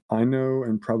 then I know,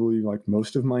 and probably like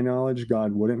most of my knowledge,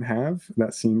 God wouldn't have.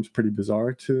 That seems pretty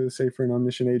bizarre to say for an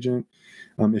omniscient agent.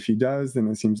 If he does, then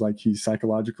it seems like he's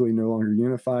psychologically no longer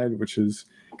unified, which is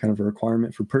kind of a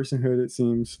requirement for personhood, it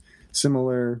seems.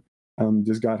 Similar,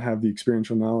 does God have the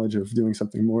experiential knowledge of doing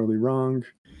something morally wrong?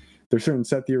 There's certain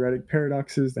set theoretic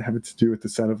paradoxes that have to do with the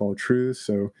set of all truths.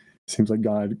 So it seems like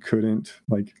God couldn't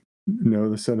like know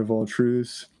the set of all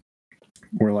truths,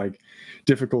 or like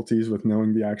difficulties with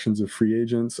knowing the actions of free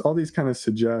agents. All these kind of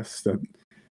suggest that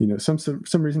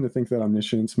some reason to think that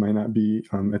omniscience might not be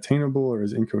attainable or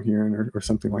is incoherent or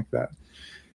something like that.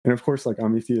 And of course, like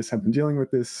omnitheists have been dealing with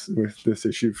this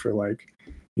issue for like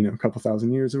a couple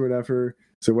thousand years or whatever.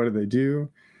 So what do?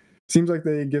 Seems like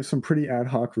they give some pretty ad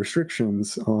hoc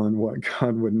restrictions on what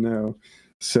God would know.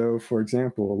 So, for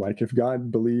example, like if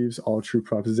God believes all true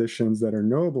propositions that are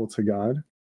knowable to God,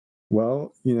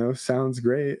 well, sounds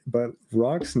great, but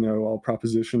rocks know all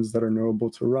propositions that are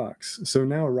knowable to rocks. So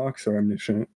now rocks are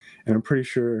omniscient, and I'm pretty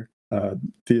sure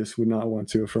theists would not want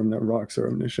to affirm that rocks are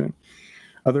omniscient.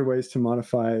 Other ways to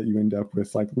modify it, you end up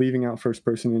with like leaving out first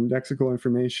person indexical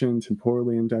information,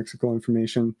 temporally indexical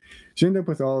information. So you end up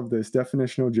with all of this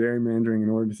definitional gerrymandering in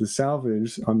order to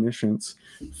salvage omniscience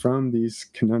from these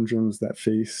conundrums that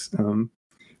face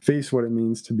what it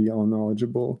means to be all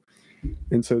knowledgeable.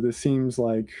 And so this seems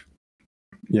like,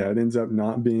 yeah, it ends up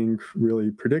not being really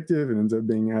predictive. It ends up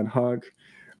being ad hoc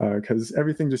because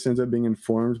everything just ends up being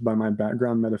informed by my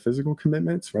background metaphysical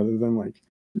commitments rather than like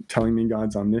telling me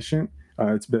God's omniscient.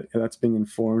 That's being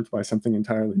informed by something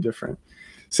entirely different.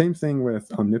 Same thing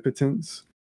with omnipotence.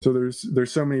 So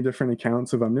there's so many different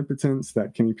accounts of omnipotence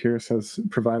that Kenny Pierce has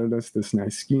provided us this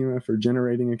nice schema for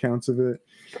generating accounts of it.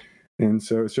 And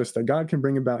so it's just that God can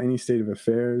bring about any state of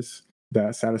affairs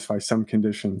that satisfy some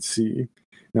condition C.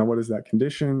 Now, what is that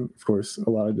condition? Of course, a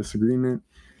lot of disagreement.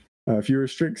 If you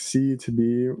restrict C to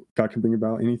be, God can bring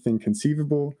about anything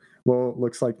conceivable. Well, it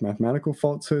looks like mathematical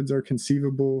falsehoods are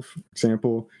conceivable. For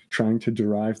example, trying to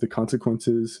derive the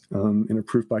consequences in a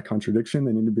proof by contradiction,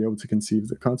 they need to be able to conceive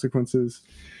the consequences.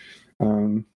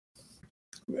 Um,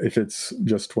 if it's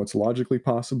just what's logically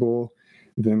possible,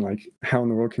 then like how in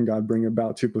the world can God bring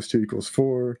about 2 + 2 =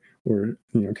 4? Or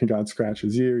can God scratch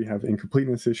his ear? You have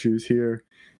incompleteness issues here.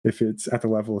 If it's at the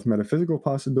level of metaphysical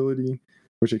possibility,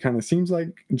 which it kind of seems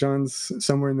like John's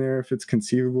somewhere in there, if it's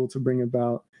conceivable to bring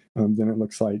about, then it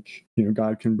looks like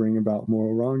God can bring about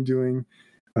moral wrongdoing,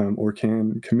 or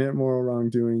can commit moral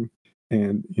wrongdoing,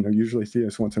 and usually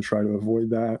theists want to try to avoid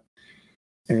that.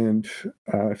 And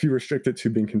if you restrict it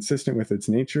to being consistent with its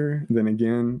nature, then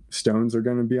again, stones are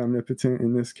going to be omnipotent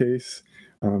in this case,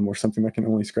 or something that can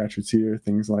only scratch its ear,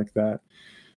 things like that.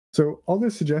 So all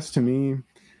this suggests to me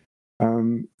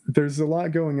there's a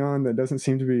lot going on that doesn't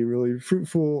seem to be really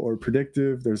fruitful or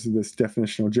predictive. There's this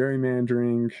definitional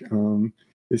gerrymandering.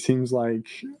 It seems like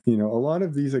a lot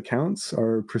of these accounts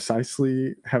are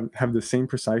precisely have the same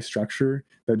precise structure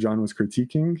that John was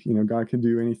critiquing. God can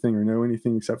do anything or know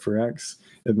anything except for X,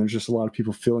 and there's just a lot of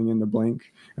people filling in the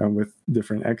blank with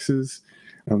different X's.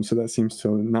 So that seems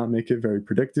to not make it very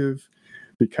predictive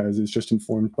because it's just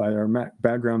informed by our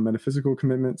background metaphysical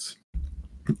commitments.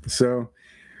 So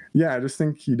yeah, I just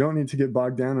think you don't need to get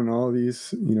bogged down in all of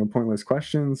these, pointless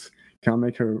questions. Can't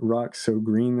make a rock so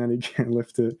green that he can't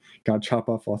lift it. God chop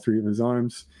off all 3 of his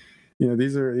arms.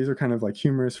 These are kind of like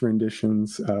humorous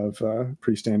renditions of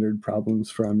pretty standard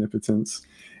problems for omnipotence.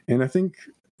 And I think,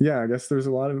 yeah, I guess there's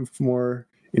a lot of more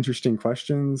interesting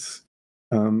questions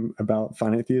about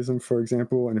finite theism, for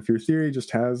example. And if your theory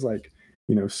just has like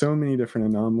so many different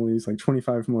anomalies, like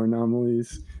 25 more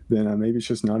anomalies, then maybe it's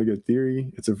just not a good theory.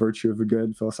 It's a virtue of a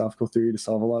good philosophical theory to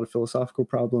solve a lot of philosophical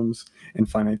problems. And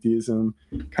finite theism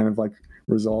kind of like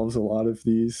resolves a lot of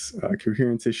these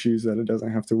coherence issues that it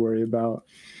doesn't have to worry about.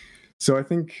 So I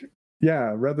think,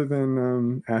 yeah, rather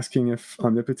than asking if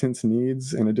omnipotence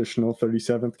needs an additional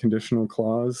 37th conditional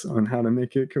clause on how to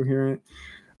make it coherent,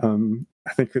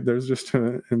 I think that there's just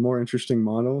a more interesting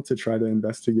model to try to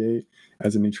investigate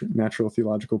as a natural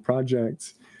theological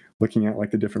project, looking at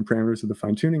like the different parameters of the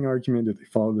fine-tuning argument. Did they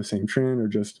follow the same trend, or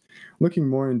just looking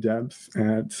more in depth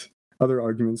at other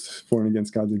arguments for and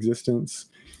against God's existence?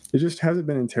 It just hasn't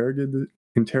been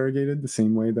interrogated the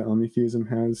same way that omnitheism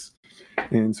has,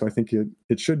 and so I think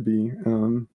it should be.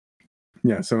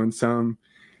 Yeah. So in some,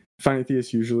 finite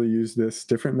theists usually use this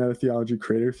different meta theology,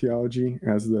 creator theology,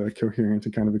 as the coherent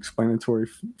and kind of explanatory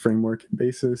framework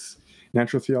basis.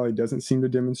 Natural theology doesn't seem to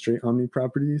demonstrate omni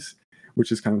properties,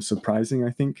 which is kind of surprising,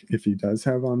 I think, if he does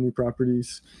have omni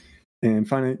properties. And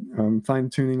fine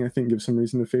tuning, I think, gives some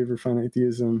reason to favor finite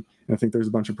theism. And I think there's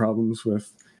a bunch of problems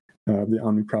with the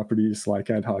omni properties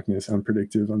like ad hocness,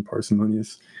 unpredictive,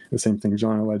 unparsimonious. The same thing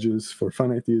John alleges for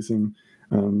finite theism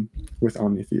with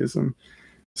omnitheism.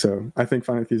 So I think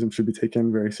finite theism should be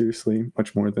taken very seriously,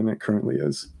 much more than it currently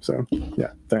is. So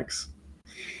yeah, thanks.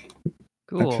 That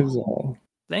Cool. is all.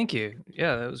 Thank you.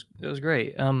 Yeah, that was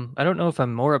great. I don't know if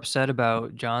I'm more upset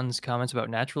about John's comments about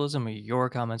naturalism or your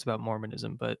comments about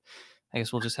Mormonism, but I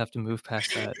guess we'll just have to move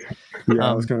past that.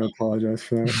 Yeah, I was Um, going to apologize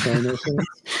for that. Sorry, no offense.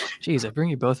 Geez, I bring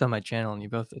you both on my channel and you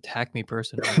both attack me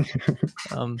personally.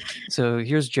 So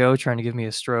here's Joe trying to give me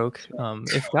a stroke.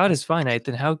 If God is finite,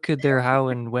 then how could there, how,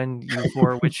 and when you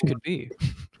for which could be?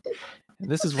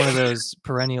 This is one of those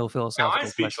perennial Now I'm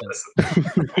philosophical questions.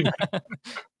 speechless.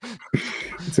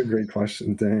 It's a great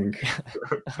question. Dang.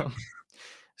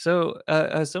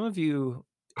 Um, some of you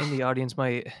in the audience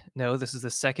might know this is the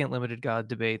second limited God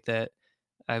debate that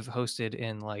I've hosted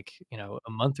in like,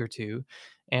 a month or two.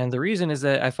 And the reason is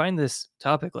that I find this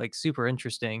topic like super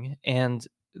interesting. And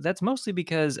that's mostly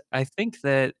because I think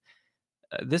that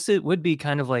would be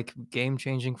kind of like game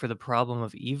changing for the problem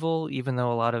of evil, even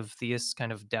though a lot of theists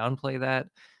kind of downplay that.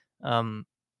 Um,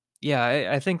 yeah,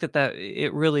 I think that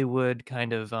it really would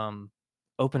kind of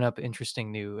open up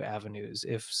interesting new avenues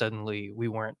if suddenly we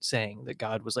weren't saying that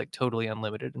God was like totally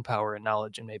unlimited in power and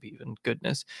knowledge and maybe even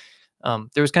goodness.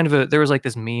 There was like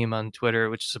this meme on Twitter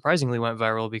which surprisingly went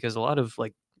viral because a lot of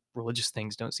like religious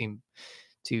things don't seem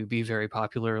to be very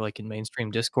popular like in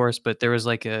mainstream discourse, but there was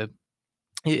like it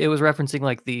was referencing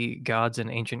like the gods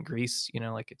in ancient Greece,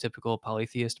 like a typical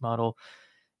polytheist model.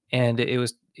 And it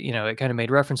was, it kind of made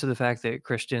reference to the fact that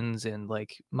Christians and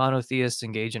like monotheists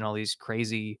engage in all these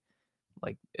crazy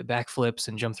like backflips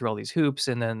and jump through all these hoops.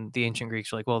 And then the ancient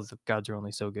Greeks are like, well, the gods are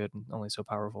only so good and only so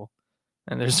powerful.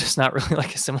 And there's just not really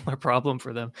like a similar problem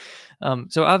for them.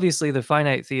 So obviously, the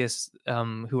finite theists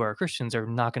who are Christians are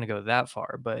not going to go that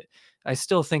far, but I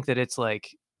still think that it's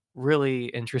like really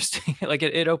interesting. Like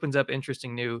it opens up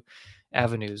interesting new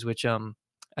avenues, which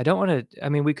I don't want to. I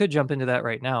mean, we could jump into that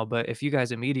right now, but if you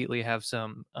guys immediately have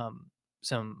some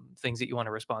things that you want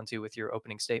to respond to with your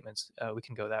opening statements, we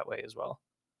can go that way as well.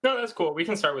 No, that's cool. We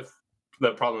can start with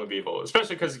the problem of evil,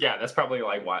 especially because yeah, that's probably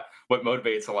like what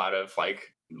motivates a lot of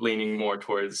like leaning more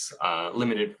towards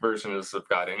limited versions of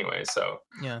God anyway. So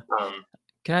Yeah. um,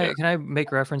 Can yeah. I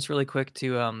make reference really quick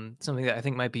to something that I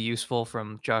think might be useful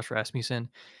from Josh Rasmussen?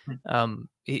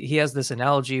 He has this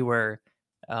analogy where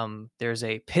there's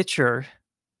a pitcher,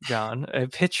 John, a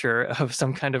pitcher of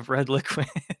some kind of red liquid.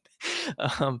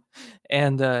 um,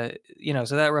 and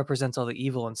so that represents all the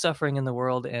evil and suffering in the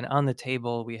world. And on the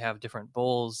table, we have different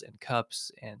bowls and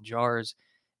cups and jars,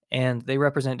 and they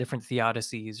represent different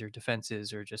theodicies or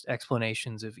defenses or just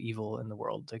explanations of evil in the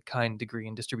world, the kind, degree,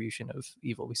 and distribution of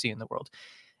evil we see in the world.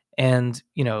 And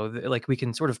like we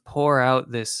can sort of pour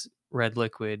out this red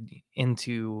liquid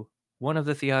into one of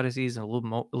the theodicies and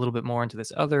a little bit more into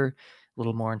this other, a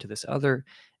little more into this other.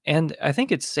 And I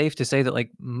think it's safe to say that like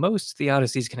most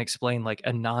theodicies can explain like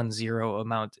a non-zero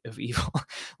amount of evil.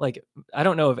 Like I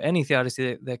don't know of any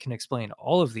theodicy that can explain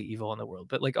all of the evil in the world,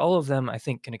 but like all of them I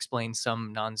think can explain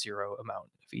some non-zero amount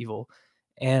of evil.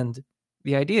 And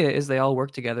the idea is they all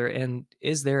work together, and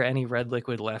is there any red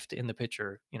liquid left in the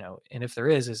pitcher? And if there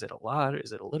is it a lot?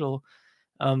 Is it a little?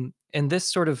 And this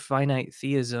sort of finite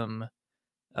theism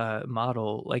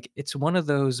model, like it's one of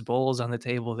those bowls on the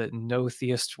table that no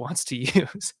theist wants to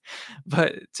use.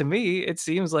 But to me, it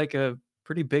seems like a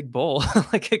pretty big bowl.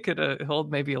 Like it could hold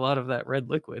maybe a lot of that red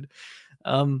liquid.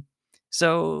 Um,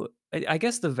 so I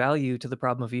guess the value to the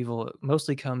problem of evil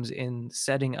mostly comes in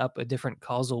setting up a different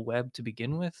causal web to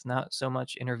begin with, not so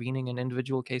much intervening in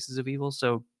individual cases of evil.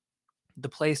 So the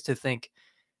place to think,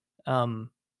 um,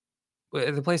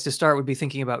 the place to start would be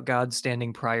thinking about God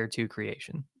standing prior to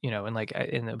creation, and like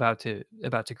and about to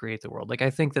create the world. Like I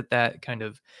think that kind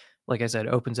of, like I said,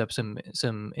 opens up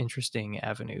some interesting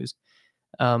avenues.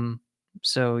 Um,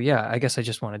 so yeah, I guess I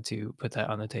just wanted to put that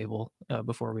on the table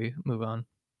before we move on.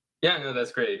 Yeah, no,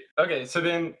 that's great. Okay, so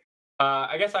then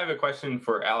I guess I have a question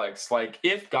for Alex. Like,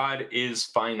 if God is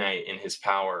finite in his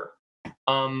power,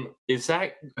 is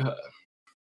that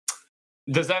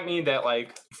does that mean that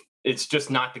like it's just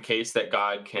not the case that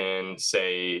God can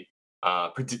say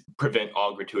prevent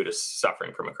all gratuitous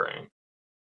suffering from occurring?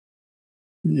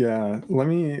 Yeah, let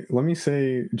me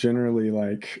say generally,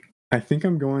 like, I think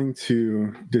I'm going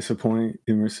to disappoint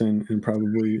Emerson and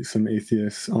probably some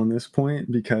atheists on this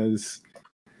point because,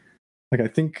 like, I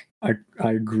think I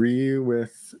agree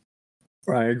with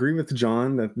or I agree with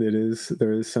John that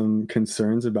there is some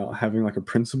concerns about having like a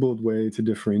principled way to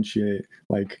differentiate,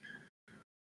 like,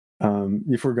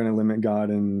 if we're going to limit God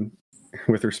and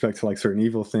with respect to like certain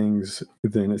evil things,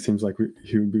 then it seems like we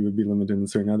would be limited in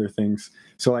certain other things.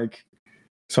 So like,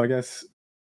 so I guess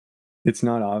it's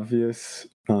not obvious.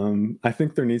 I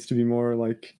think there needs to be more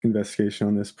like investigation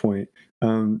on this point.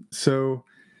 So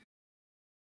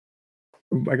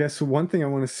I guess one thing I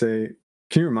want to say.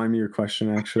 Can you remind me your question?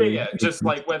 Yeah, Actually, yeah. Just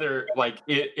like whether like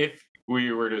if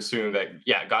we were to assume that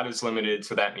yeah, God is limited,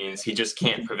 so that means he just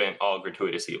can't prevent all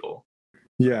gratuitous evil.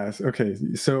 yes. Okay.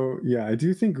 So yeah, I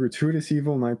do think gratuitous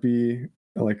evil might be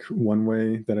like one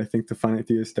way that I think the finite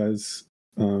theist does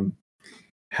um,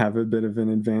 have a bit of an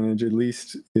advantage, at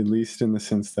least in the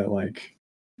sense that like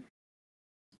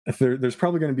if there's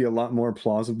probably going to be a lot more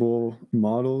plausible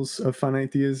models of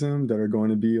finite theism that are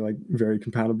going to be like very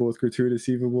compatible with gratuitous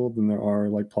evil than there are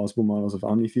like plausible models of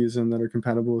omnitheism that are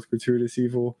compatible with gratuitous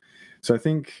evil. So I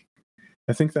think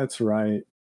that's right.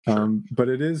 Sure. But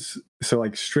it is so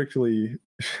like strictly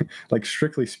like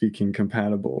strictly speaking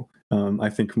compatible. I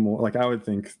think more like I would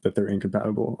think that they're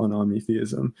incompatible on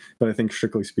omnitheism, but I think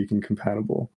strictly speaking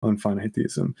compatible on finite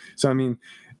theism. So I mean,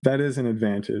 that is an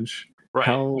advantage. Right.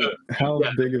 How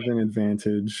Yeah. big of an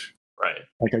advantage, Right.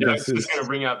 like, I Yeah, I guess was just is going to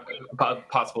bring up a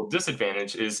possible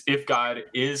disadvantage is if God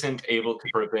isn't able to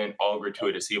prevent all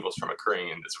gratuitous evils from occurring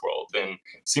in this world, then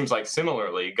it seems like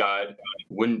similarly, God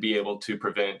wouldn't be able to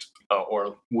prevent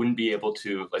or wouldn't be able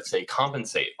to, let's say,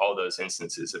 compensate all those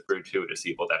instances of gratuitous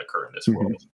evil that occur in this Mhm.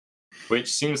 world,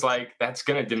 which seems like that's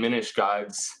going to diminish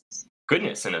God's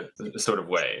goodness in a sort of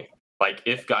way. Like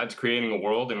if God's creating a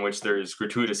world in which there's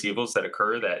gratuitous evils that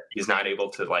occur that he's not able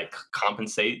to like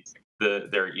compensate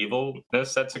their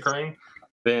evilness that's occurring,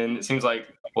 then it seems like,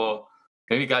 well,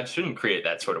 maybe God shouldn't create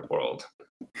that sort of world.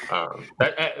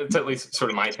 That's at least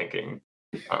sort of my thinking.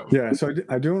 Yeah, so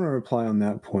I do wanna reply on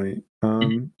that point.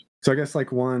 So I guess,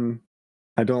 like, one,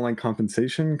 I don't like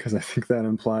compensation because I think that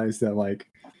implies that, like,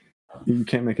 you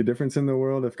can't make a difference in the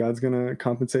world if God's gonna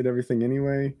compensate everything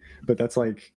anyway. But that's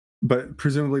like, but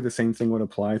presumably the same thing would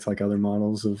apply to like other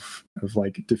models of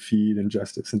like defeat and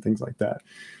justice and things like that.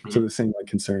 So Mhm. the same like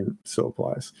concern still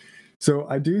applies. So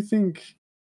I do think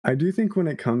when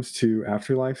it comes to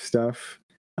afterlife stuff,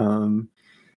 um,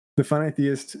 the finite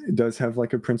theist does have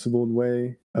like a principled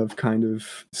way of kind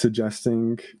of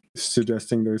suggesting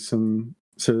there's some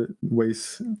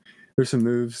ways, there's some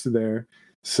moves there.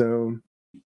 So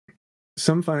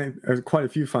quite a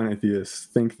few finite theists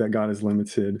think that God is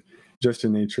limited just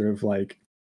in nature of like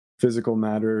physical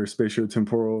matter or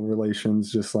spatiotemporal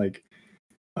relations, just like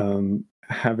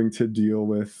having to deal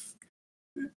with,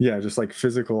 yeah, just like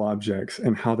physical objects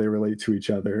and how they relate to each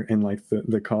other and like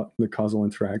the causal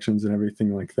interactions and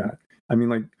everything like that. I mean,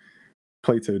 like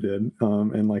Plato did,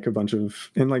 and like a bunch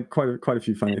of, and like quite a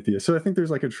few finite theists. So I think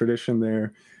there's like a tradition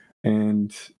there,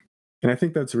 and I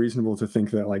think that's reasonable to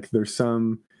think that like there's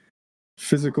some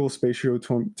physical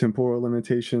spatio-temporal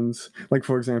limitations. Like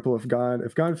for example, if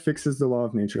God fixes the law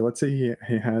of nature, let's say he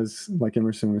has, like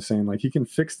Emerson was saying, like he can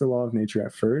fix the law of nature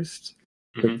at first,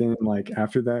 but Mhm. then like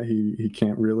after that he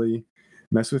can't really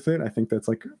mess with it. I think that's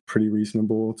like pretty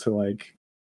reasonable to like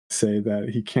say that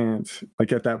he can't,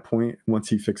 like at that point once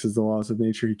he fixes the laws of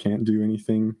nature he can't do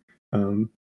anything um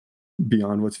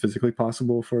beyond what's physically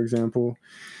possible, for example.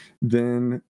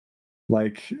 Then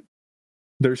like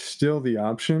there's still the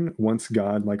option once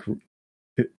God like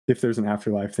if there's an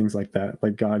afterlife, things like that,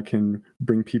 like God can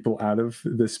bring people out of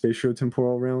the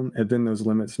spatio-temporal realm, and then those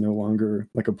limits no longer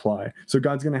like apply. So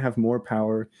God's going to have more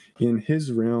power in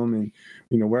His realm,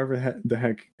 and wherever the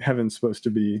heck heaven's supposed to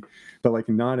be, but like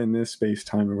not in this space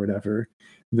time or whatever.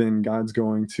 Then God's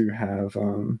going to have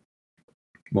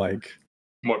like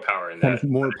More power in kind that. of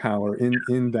more power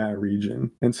in that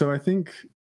region, and so I think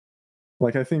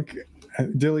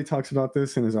Dilly talks about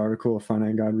this in his article, "A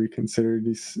Finite God Reconsidered."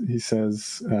 He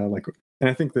says, like, and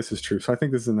I think this is true. So I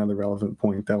think this is another relevant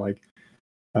point that, like,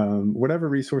 whatever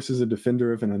resources a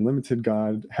defender of an unlimited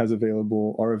God has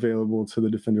available are available to the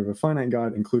defender of a finite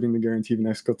God, including the guarantee of an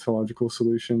eschatological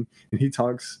solution. And he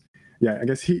talks, yeah, I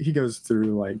guess he goes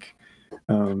through like,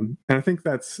 and I think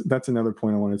that's another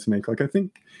point I wanted to make. Like, I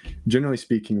think generally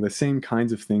speaking, the same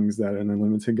kinds of things that an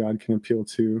unlimited God can appeal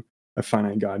to, a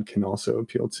finite God can also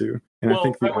appeal to. And I Well,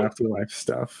 think the afterlife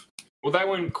stuff that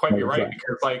wouldn't quite be part of right that.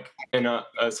 because, like, in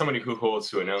somebody who holds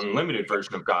to an unlimited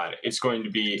version of God, it's going to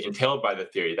be entailed by the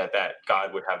theory that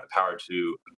God would have the power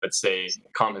to, let's say,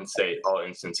 compensate all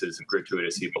instances of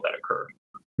gratuitous evil that occur.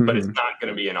 But it's Hmm. not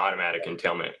going to be an automatic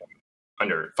entailment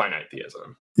under finite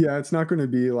theism. Yeah, it's not going to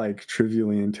be like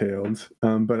trivially entailed.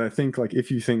 But I think like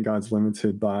if you think God's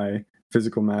limited by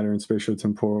physical matter and spatial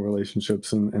temporal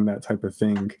relationships and that type of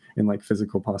thing and like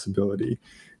physical possibility,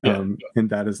 Yeah, and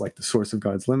that is like the source of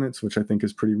God's limits, which I think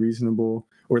is pretty reasonable,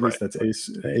 or at right. least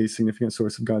that's a significant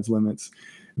source of God's limits,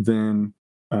 then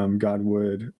God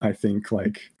would, I think,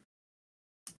 like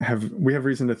we have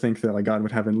reason to think that like God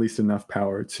would have at least enough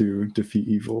power to defeat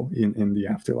evil in the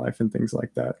afterlife and things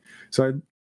like that. So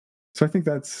I think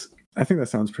that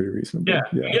sounds pretty Yeah, reasonable.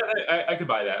 Yeah. yeah, I could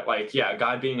buy that. Like, yeah,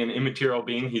 God being an immaterial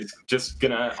being, he's just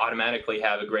gonna automatically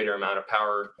have a greater amount of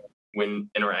power when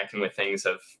interacting with things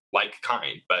of like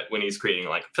kind. But when he's creating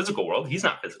like a physical world, he's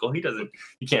not physical. He can't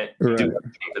do Right.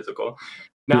 anything physical.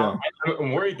 Now, Yeah.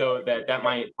 I'm worried though that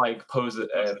might like pose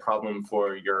a problem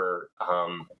for your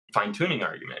fine tuning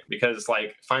argument because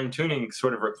like fine tuning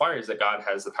sort of requires that God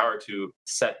has the power to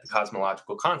set the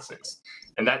cosmological constants,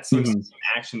 and that seems to Hmm. be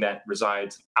an action that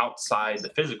resides outside the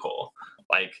physical.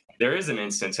 Like there is an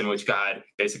instance in which God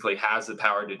basically has the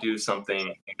power to do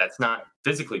something that's not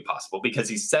physically possible because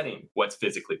he's setting what's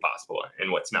physically possible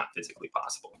and what's not physically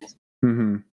possible.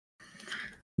 Hmm.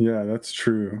 Yeah, that's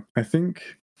true. I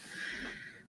think.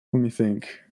 Let me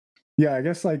think. Yeah, I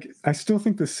guess like I still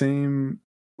think the same.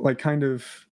 Like, kind of,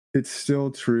 it's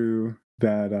still true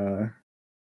that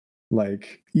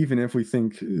like even if we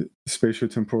think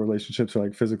spatiotemporal relationships or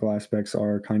like physical aspects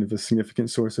are kind of a significant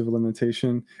source of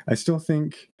limitation, I still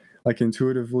think like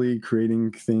intuitively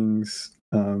creating things,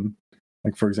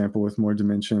 like for example with more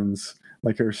dimensions,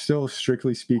 like are still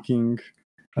strictly speaking,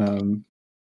 um,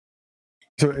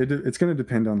 so it's going to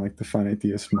depend on like the finite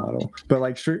theist model, but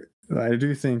like I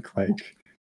do think like,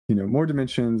 you know, more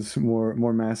dimensions, more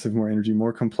massive, more energy,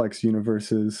 more complex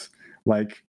universes,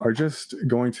 like are just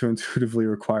going to intuitively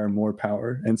require more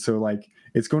power, and so like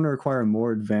it's going to require a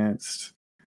more advanced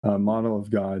model of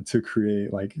God to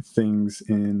create like things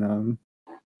in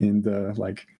the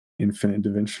like infinite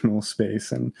dimensional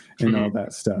space and all Mhm.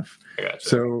 that stuff. I gotcha.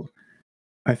 So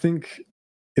I think,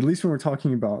 at least when we're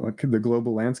talking about like the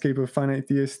global landscape of finite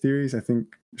theist theories, I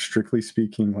think strictly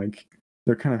speaking, like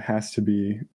there kind of has to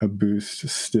be a boost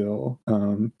still,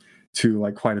 to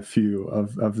like quite a few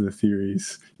of the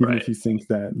theories, even Right. if you think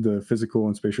that the physical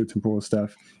and spatial temporal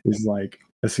stuff is like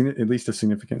at least a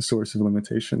significant source of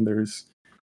limitation.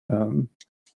 Um,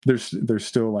 there's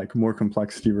still like more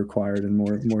complexity required and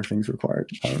more things required.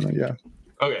 I don't know. Yeah.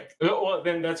 Okay. Well,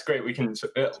 then that's great. We can,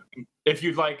 if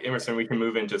you'd like, Emerson, we can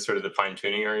move into sort of the fine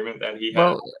tuning argument that he had.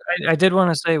 Well, I did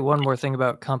wanna say one more thing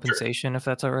about Sure. compensation, if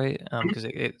that's alright, Mhm. 'cause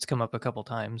it's come up a couple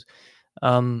times.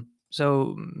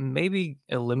 So maybe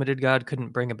a limited God couldn't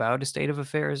bring about a state of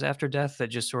affairs after death that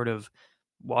just sort of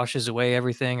washes away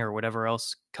everything or whatever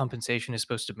else compensation is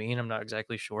supposed to mean. I'm not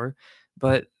exactly sure.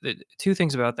 But two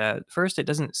things about that. First, it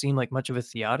doesn't seem like much of a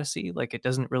theodicy. Like it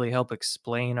doesn't really help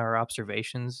explain our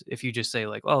observations if you just say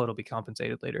like, "Oh, it'll be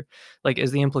compensated later." Like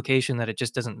is the implication that it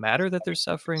just doesn't matter that there's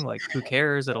suffering? Like who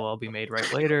cares? It'll all be made right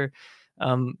later.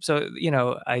 So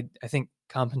I think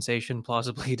compensation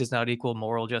plausibly does not equal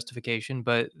moral justification,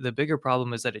 but the bigger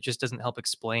problem is that it just doesn't help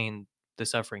explain the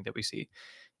suffering that we see.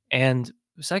 And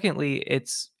secondly,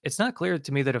 it's not clear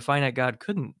to me that a finite God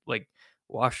couldn't like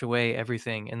wash away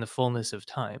everything in the fullness of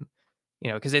time.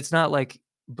 Because it's not like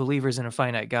believers in a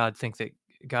finite God think that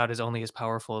God is only as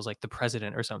powerful as like the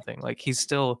president or something. Like he's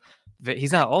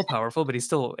not all powerful, but he's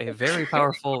still a very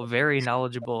powerful, very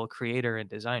knowledgeable creator and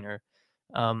designer.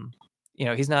 Um,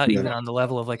 he's not Yeah. even on the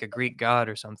level of like a Greek god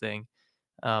or something.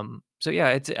 So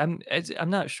yeah, I'm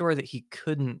not sure that he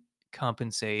couldn't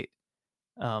compensate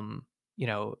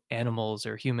animals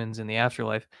or humans in the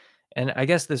afterlife. And I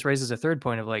guess this raises a third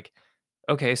point of like,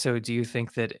 okay, so do you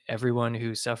think that everyone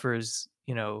who suffers,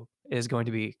 is going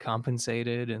to be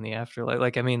compensated in the afterlife?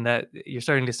 Like, I mean, that you're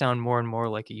starting to sound more and more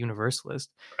like a universalist,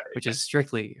 which is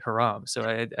strictly haram. So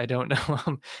I don't know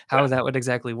Yeah. how that would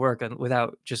exactly work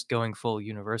without just going full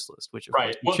universalist, which of course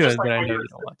Right. we Well, just should, like but I what know you you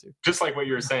don't want to. just like what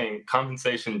you were saying,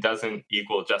 compensation doesn't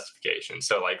equal justification.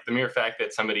 So, like the mere fact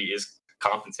that somebody is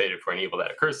compensated for an evil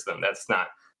that occurs to them, that's not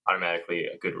automatically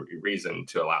a good reason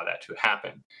to allow that to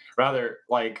happen. Rather,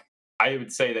 like I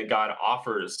would say that God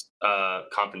offers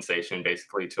compensation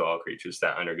basically to all creatures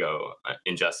that undergo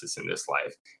injustice in this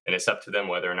life, and it's up to them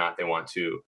whether or not they want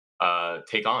to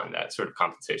take on that sort of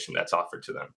compensation that's offered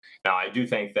to them. Now, I do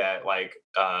think that, like,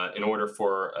 in order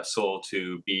for a soul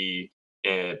to be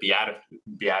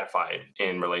beatified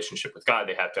in relationship with God,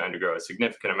 they have to undergo a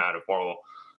significant amount of moral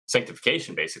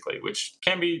sanctification, basically, which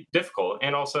can be difficult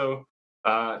and also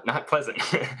not pleasant.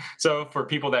 So, for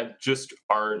people that just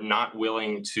are not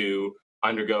willing to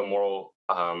undergo moral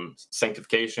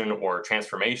sanctification or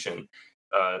transformation,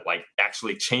 like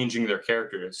actually changing their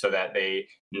character so that they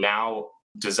now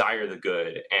desire the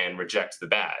good and reject the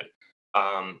bad.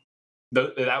 Um,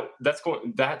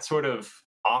 that sort of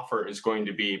offer is going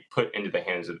to be put into the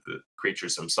hands of the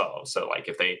creatures themselves. So, like,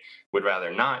 if they would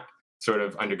rather not sort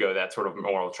of undergo that sort of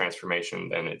moral transformation,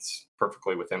 then it's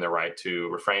perfectly within their right to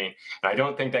refrain. And I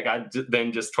don't think that God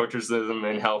then just tortures them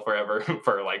in hell forever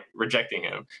for like rejecting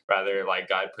Him. Rather, like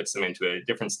God puts them into a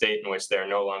different state in which they're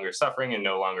no longer suffering and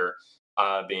no longer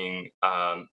being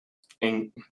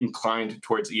inclined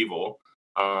towards evil.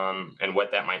 And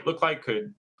what that might look like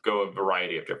could go a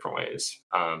variety of different ways.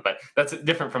 But that's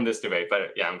different from this debate.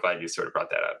 But yeah, I'm glad you sort of brought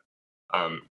that up.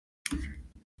 Um,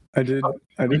 I did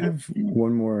have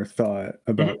one more thought mhm.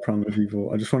 about Problem of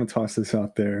Evil. I just want to toss this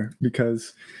out there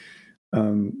because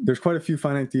there's quite a few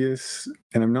finite theists,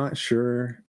 and I'm not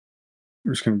sure.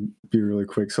 I'm just going to be really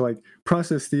quick. So, like,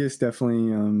 process theists definitely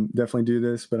do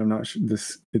this, but I'm not sure.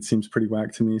 It seems pretty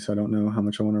whack to me, so I don't know how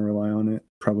much I want to rely on it.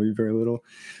 Probably very little.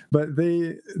 But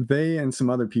they and some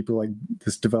other people like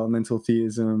this developmental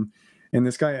theism, and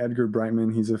this guy Edgar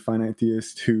Brightman, he's a finite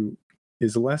theist who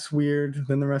is less weird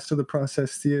than the rest of the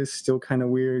process theists. Still kind of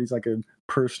weird. He's like a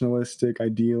personalistic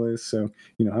idealist, so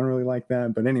I don't really like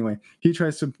that. But anyway, he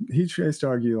tries to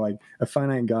argue like a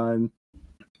finite God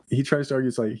he tries to argue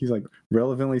it's like he's like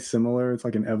relevantly similar. It's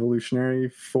like an evolutionary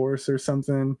force or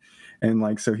something, and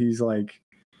like so he's like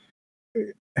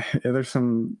there's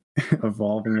some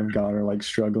evolving of God or like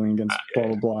struggling against blah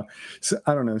blah blah. So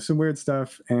I don't know, some weird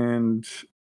stuff, and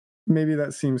maybe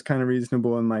that seems kind of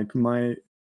reasonable and like might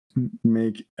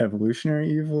make evolutionary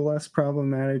evil less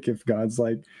problematic if God's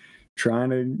like trying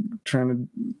to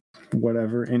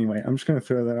whatever. Anyway, I'm just gonna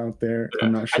throw that out there. Yeah.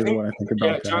 I'm not I sure think, what I think yeah,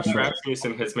 about that, Josh but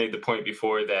Rasmussen has made the point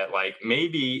before that, like,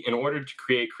 maybe in order to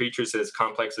create creatures as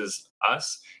complex as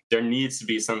us, there needs to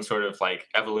be some sort of like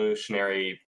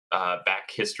evolutionary back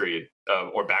history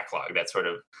or backlog that sort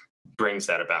of brings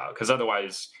that about. Because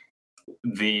otherwise,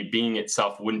 the being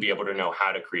itself wouldn't be able to know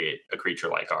how to create a creature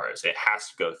like ours. It has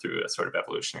to go through a sort of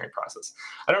evolutionary process.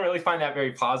 I don't really find that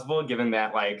very plausible, given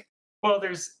that, like, well,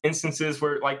 there's instances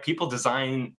where like people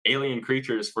design alien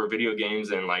creatures for video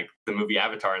games and like the movie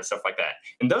Avatar and stuff like that.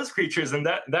 And those creatures in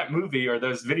that movie or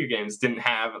those video games didn't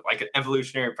have like an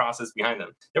evolutionary process behind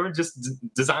them. They were just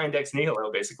designed ex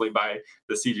nihilo, basically, by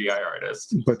the CGI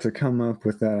artist. to come up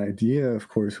with that idea, of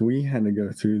course, we had to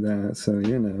go through that. So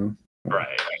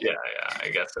Right. Yeah, yeah, I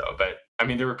guess so. But I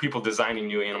mean, there were people designing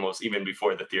new animals even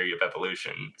before the theory of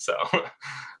evolution. So,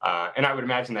 and I would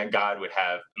imagine that God would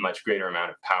have a much greater amount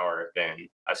of power than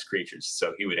us creatures,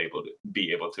 so he would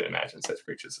be able to imagine such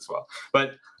creatures as well.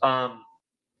 But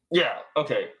yeah,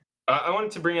 okay. I wanted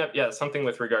to bring up something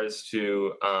with regards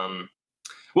to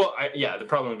the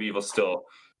problem of evil still.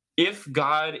 If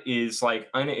God is like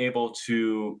unable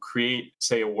to create,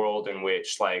 say, a world in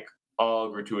which like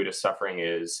all gratuitous suffering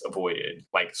is avoided,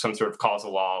 like some sort of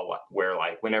causal law where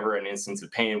like whenever an instance of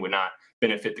pain would not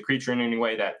benefit the creature in any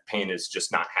way, that pain is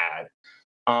just not had.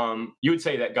 You would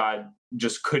say that God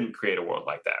just couldn't create a world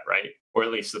like that, right? Or at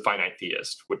least the finite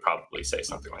theist would probably say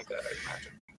something like that, I'd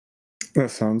imagine. that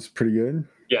sounds pretty good.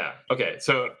 Yeah. Okay.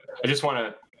 So I just want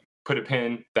to put a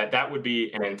pin that would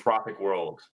be an anthropic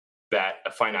world that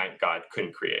a finite God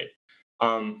couldn't create.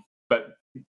 But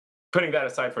putting that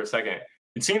aside for a second,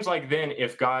 it seems like then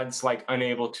if God's like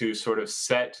unable to sort of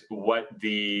set what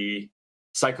the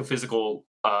psychophysical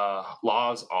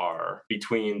laws are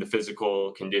between the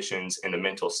physical conditions and the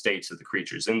mental states of the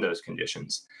creatures in those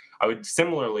conditions, I would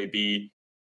similarly be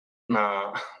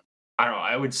I don't know.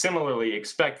 I would similarly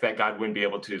expect that God wouldn't be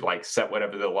able to like set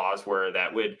whatever the laws were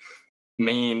that would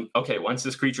mean, okay, once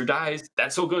this creature dies,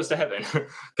 that soul goes to heaven,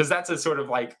 because that's a sort of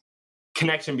like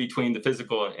connection between the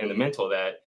physical and the mental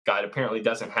that God apparently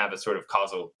doesn't have a sort of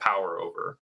causal power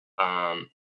over. Now,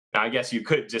 I guess you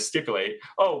could just stipulate,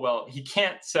 oh well, he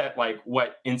can't set like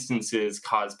what instances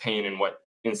cause pain and what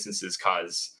instances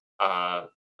cause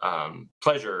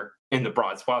pleasure in the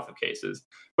broad swath of cases,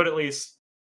 but at least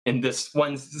in this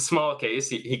one small case,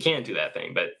 he can do that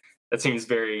thing. But that seems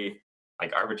very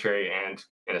like arbitrary and,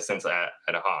 in a sense, ad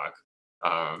hoc.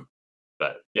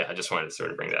 But yeah, I just wanted to sort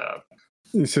of bring that up.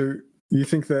 So you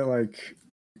think that like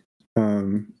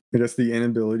I guess the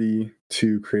inability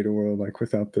to create a world like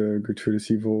without the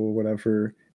gratuitous evil,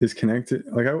 whatever, is connected.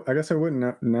 Like I guess I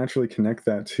wouldn't naturally connect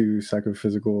that to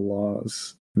psychophysical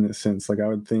laws in this sense. Like I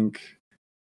would think,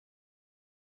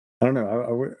 I don't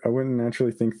know, I wouldn't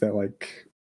naturally think that like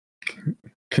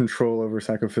control over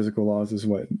psychophysical laws is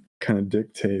what kind of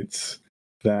dictates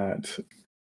that.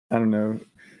 I don't know.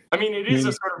 I mean, it I is a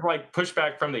mean, sort of like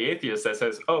pushback from the atheist that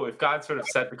says, "Oh, if God sort of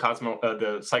set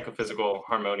the psychophysical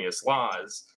harmonious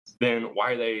laws, then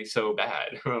why are they so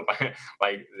bad?"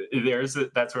 Like there's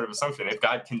that sort of assumption. If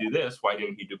God can do this, why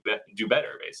didn't He do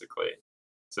better? Basically,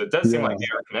 so it does seem yeah, like they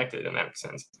are connected in that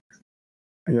sense.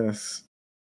 yes.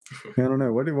 I don't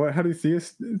know. How do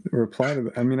theists reply to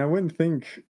that? I mean, I wouldn't think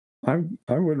I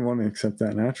wouldn't want to accept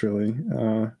that naturally.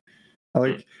 I Hmm.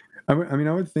 like I mean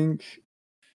I would think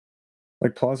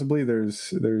like plausibly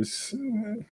there's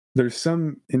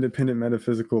some independent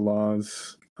metaphysical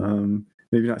laws,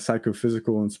 maybe not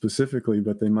psychophysical and specifically,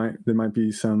 but there might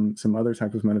be some other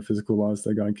type of metaphysical laws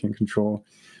that God can control,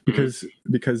 Hmm.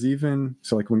 because even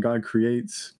so, like when God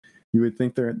creates, you would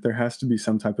think there has to be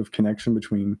some type of connection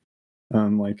between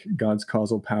like God's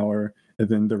causal power and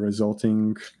then the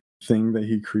resulting thing that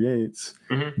He creates.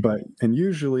 Hmm. And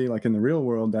usually, like in the real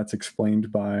world, that's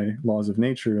explained by laws of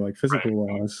nature, like Right. physical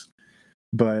laws,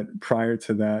 but prior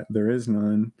to that there is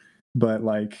none. But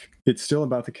like it's still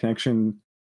about the connection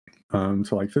to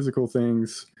like physical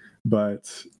things,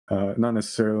 but not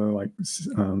necessarily like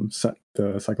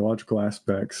the psychological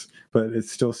aspects. But it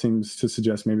still seems to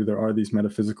suggest maybe there are these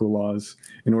metaphysical laws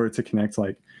in order to connect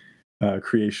like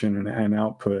creation and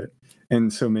output.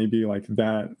 And so maybe like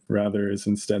that rather is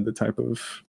instead the type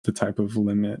of the type of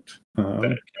limit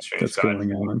That constrains that's God.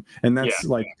 going on, and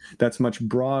Yeah. that's much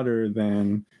broader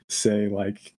than say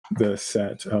like the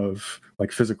set of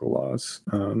like physical laws,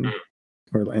 Mm,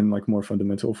 or and like more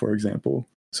fundamental, for example.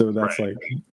 So that's right.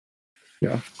 like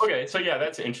yeah. Okay, so yeah,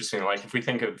 that's interesting. Like if we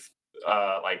think of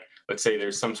like let's say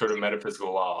there's some sort of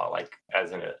metaphysical law, like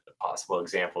as a possible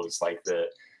example, it's like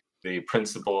the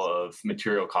principle of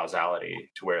material causality,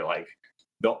 to where like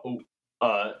the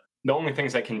uh, the only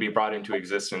things that can be brought into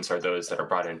existence are those that are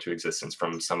brought into existence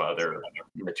from some other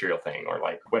material thing, or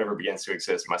like whatever begins to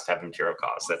exist must have a material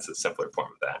cause. That's a simpler form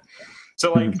of that.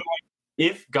 So like Mhm.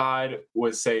 if God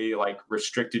was say like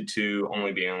restricted to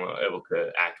only being able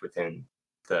to act within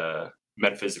the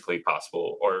metaphysically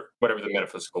possible or whatever the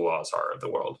metaphysical laws are of the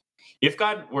world, if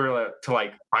God were to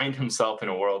like find himself in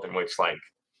a world in which like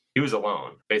he was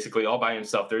alone, basically all by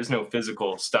himself, there's no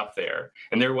physical stuff there,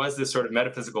 and there was this sort of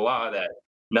metaphysical law that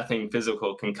nothing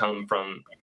physical can come from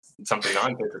something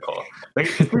non-physical, like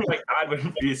it seems like God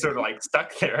would be sort of like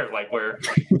stuck there, like where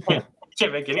he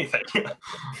can't make anything.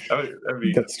 That would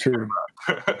be That's true.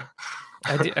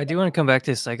 I do want to come back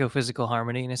to psychophysical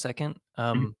harmony in a second.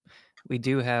 Mhm, We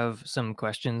do have some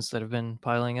questions that have been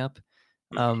piling up.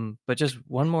 mhm, But just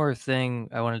one more thing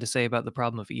I wanted to say about the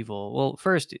problem of evil. Well,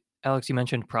 first, Alex, you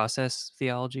mentioned process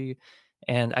theology,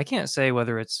 and I can't say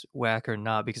whether it's whack or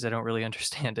not because I don't really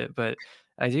understand it. But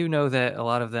I do know that a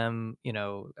lot of them,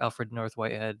 Alfred North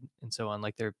Whitehead and so on,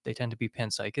 like they tend to be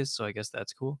panpsychists, so I guess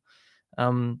that's cool.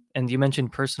 And you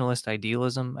mentioned personalist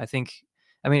idealism.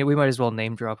 I mean, we might as well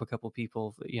name drop a couple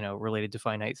people, related to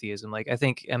finite theism. Like, I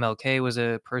think MLK was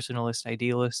a personalist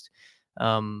idealist.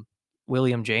 Um,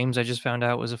 William James, I just found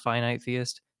out, was a finite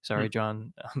theist. mhm. Sorry,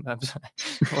 John. I'm sorry.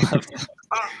 We'll have to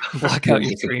block Yeah, out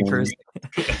your screen disappointing.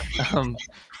 first. um,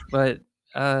 but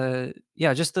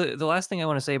yeah, just the last thing I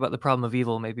want to say about the problem of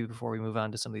evil, maybe before we move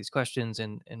on to some of these questions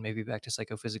and maybe back to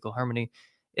psychophysical harmony,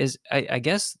 is I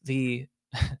guess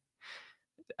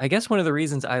I guess one of the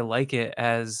reasons I like it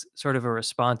as sort of a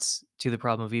response to the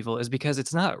problem of evil is because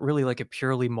it's not really like a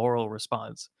purely moral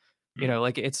response. Mm.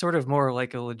 Like it's sort of more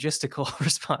like a logistical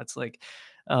response. Like,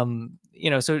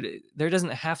 there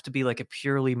doesn't have to be like a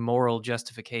purely moral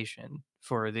justification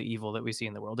for the evil that we see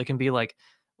in the world. It can be like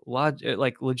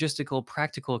like logistical,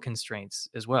 practical constraints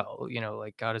as well.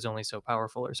 Like God is only so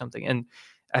powerful or something. And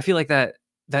I feel like that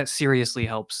seriously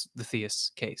helps the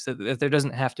theist's case. That there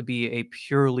doesn't have to be a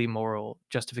purely moral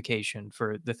justification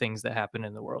for the things that happen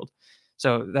in the world.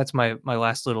 So that's my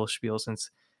last little spiel. Since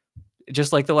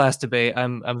just like the last debate,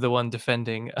 I'm the one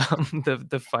defending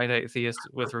the finite theist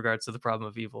with regards to the problem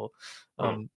of evil. Mm.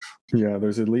 Um, Yeah,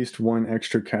 there's at least one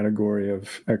extra category of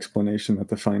explanation that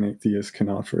the finite theist can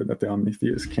offer that the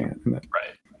omnitheist can't, and that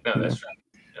Right. No, you that's know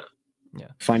true. Yeah.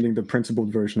 yeah. finding the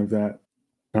principled version of that.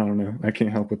 I don't know. I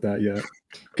can't help with that yet.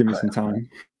 Give me Right. some time.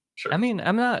 I Sure. mean,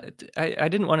 I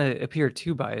didn't want to appear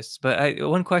too biased, but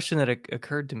one question that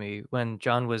occurred to me when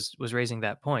John was raising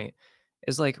that point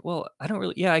is like, well, I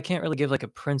can't really give like a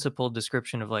principled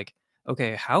description of like,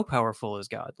 okay, how powerful is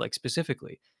God, like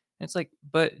specifically? And it's like,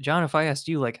 but John, if I asked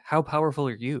you, like, how powerful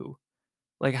are you?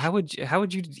 Like, how would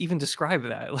you even describe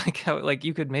that? Like, how like,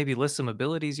 you could maybe list some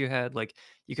abilities you had, like,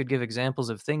 you could give examples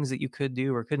of things that you could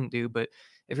do or couldn't do, but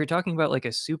if you're talking about, like,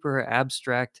 a super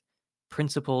abstract,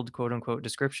 principled, quote, unquote,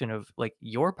 description of, like,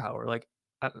 your power, like,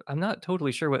 I'm not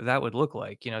totally sure what that would look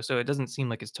like, so it doesn't seem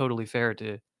like it's totally fair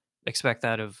to expect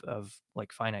that of,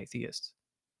 like, finite theists.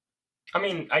 I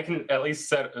mean, I can at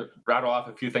least rattle off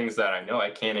a few things that I know I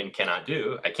can and cannot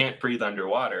do. I can't breathe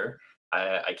underwater.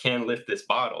 I can lift this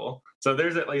bottle. So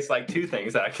there's at least like two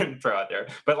things that I can throw out there.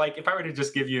 But like, if I were to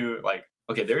just give you like,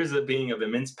 okay, there is a being of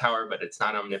immense power, but it's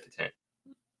not omnipotent.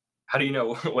 How do you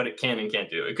know what it can and can't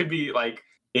do? It could be like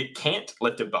it can't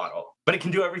lift a bottle, but it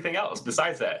can do everything else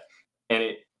besides that, and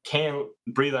it can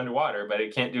breathe underwater, but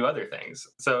it can't do other things.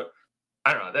 So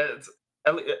I don't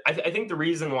know. I think the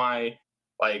reason why,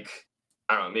 like,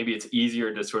 I don't know, maybe it's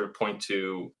easier to sort of point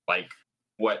to like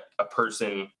what a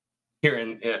person here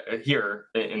in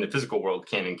the physical world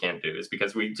can and can't do is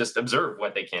because we just observe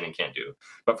what they can and can't do.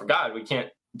 But for God, we can't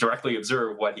directly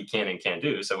observe what He can and can't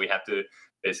do, so we have to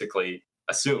basically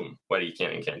assume what He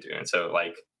can and can't do. And so,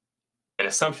 like, an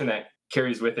assumption that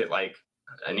carries with it like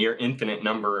a near infinite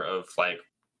number of like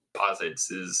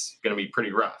posits is going to be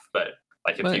pretty rough. But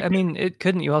like, if But, you I mean, it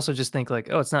couldn't you also just think like,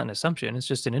 "Oh, it's not an assumption, it's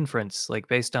just an inference, like,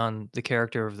 based on the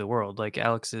character of the world." Like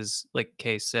Alex's, like,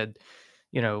 case said,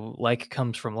 like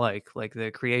comes from like,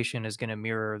 the creation is gonna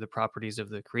mirror the properties of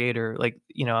the creator. Like,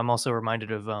 I'm also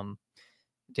reminded of,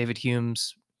 David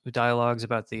Hume's dialogues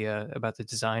about the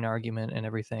design argument and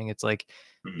everything. It's like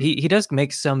Mhm. he does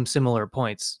make some similar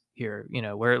points here,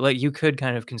 where like you could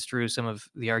kind of construe some of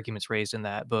the arguments raised in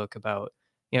that book about,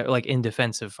 like in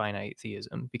defense of finite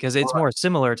theism, because it's more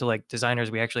similar to like designers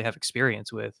we actually have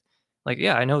experience with. Like,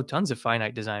 yeah, I know tons of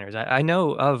finite designers. I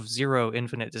know of zero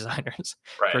infinite designers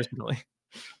Right. personally.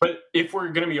 But if we're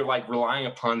going to be like relying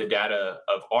upon the data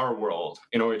of our world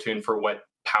in order to infer what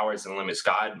powers and limits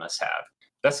God must have,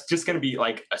 that's just going to be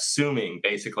like assuming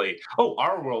basically, oh,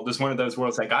 our world is one of those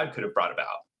worlds that God could have brought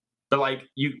about. But like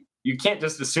you can't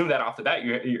just assume that off the bat.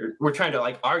 We're trying to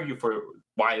like argue for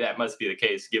why that must be the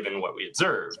case given what we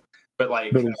observe. But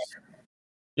like, But it's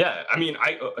yeah, I mean,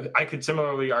 I could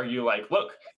similarly argue like,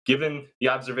 look, given the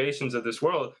observations of this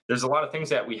world, there's a lot of things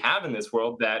that we have in this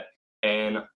world that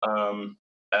an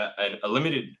a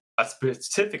limited, a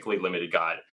specifically limited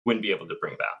God wouldn't be able to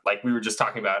bring about. Like we were just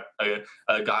talking about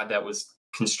a God that was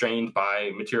constrained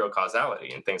by material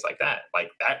causality and things like that. Like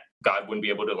that God wouldn't be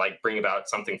able to like bring about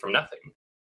something from nothing.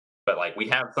 But like we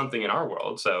have something in our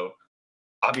world, so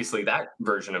obviously that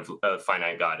version of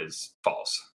finite God is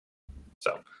false.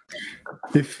 So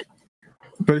if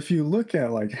but if you look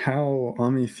at like how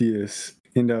omnitheists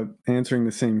end up answering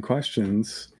the same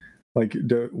questions, like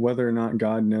whether or not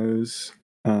God knows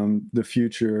the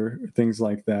future, things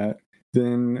like that,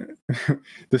 then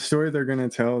the story they're going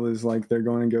to tell is like they're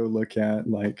going to go look at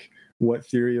like what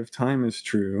theory of time is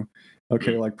true.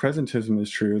 Okay, like presentism is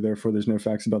true, therefore there's no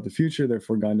facts about the future,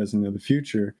 therefore God doesn't know the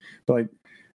future. But like,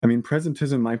 I mean,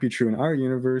 presentism might be true in our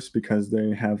universe because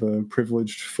they have a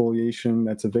privileged foliation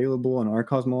that's available in our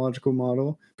cosmological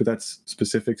model, but that's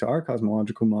specific to our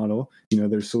cosmological model.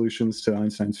 There's solutions to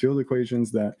Einstein's field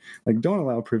equations that like don't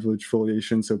allow privileged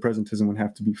foliation, so presentism would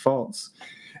have to be false.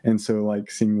 And so like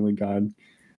seemingly God,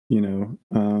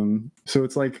 so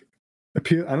it's like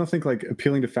I don't think like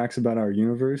appealing to facts about our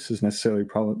universe is necessarily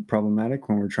problematic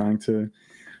when we're trying to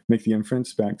make the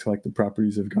inference back to like the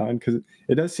properties of God, because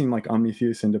it does seem like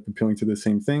omnitheists end up appealing to the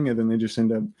same thing, and then they just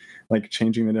end up like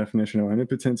changing the definition of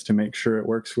omnipotence to make sure it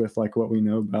works with like what we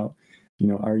know about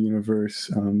our universe.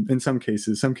 In some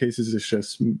cases it's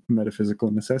just metaphysical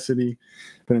necessity,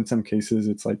 but in some cases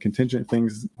it's like contingent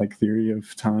things like theory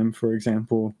of time, for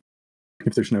example,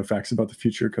 if there's no facts about the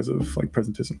future because of like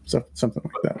presentism, stuff, something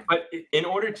like that. But in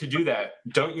order to do that,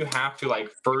 don't you have to like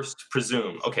first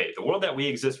presume, okay, the world that we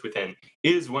exist within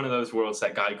is one of those worlds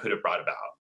that God could have brought about.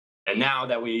 And now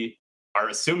that we are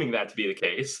assuming that to be the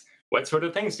case, what sort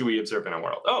of things do we observe in our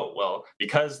world? Oh, well,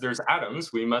 because there's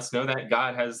atoms, we must know that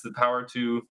God has the power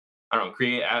to, I don't know,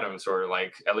 create atoms or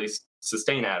like at least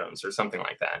sustain atoms or something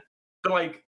like that. But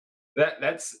like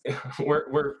that's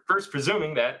we're first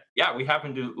presuming that yeah, we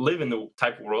happen to live in the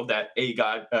type of world that a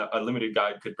God, a limited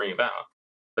God, could bring about.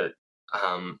 But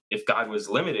if God was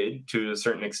limited to a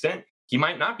certain extent, he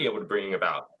might not be able to bring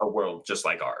about a world just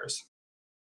like ours.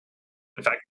 In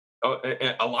fact,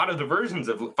 a lot of the versions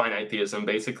of finite theism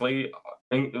basically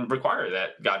require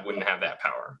that God wouldn't have that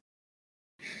power.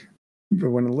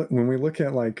 But when we look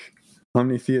at like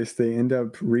omnitheists, they end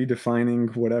up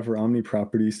redefining whatever omni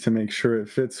properties to make sure it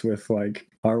fits with like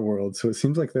our world. So it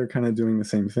seems like they're kind of doing the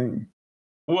same thing.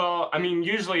 Well, I mean,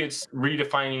 usually it's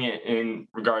redefining it in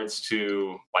regards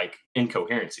to like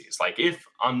incoherencies. Like if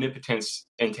omnipotence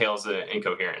entails an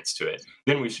incoherence to it,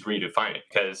 then we should redefine it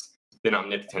because then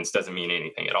omnipotence doesn't mean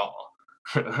anything at all.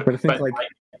 But I but think like like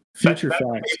future that's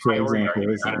facts, a for priority example,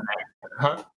 argument, isn't.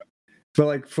 huh? But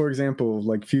like for example,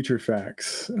 like future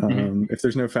facts. Mhm. If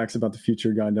there's no facts about the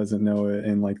future, God doesn't know it,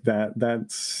 and like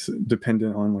that's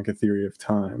dependent on like a theory of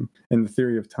time, and the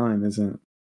theory of time isn't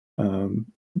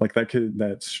like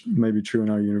that's maybe true in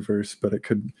our universe, but it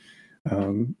could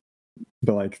um,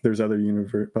 but like there's other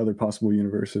possible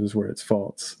universes where it's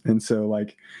false, and so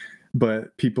like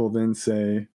but people then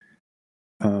say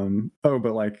oh,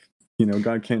 but like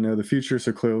God can't know the future,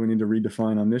 so clearly we need to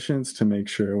redefine omniscience to make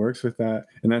sure it works with that,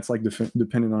 and that's like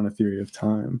dependent on a theory of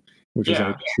time, which is Yeah,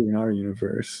 like true in our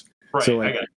universe. So right. I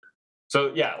like got it.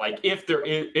 So yeah, like if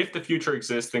the future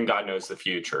exists, then God knows the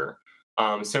future.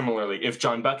 Similarly, if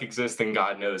John Buck exists, then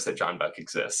God knows that John Buck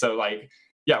exists. So like,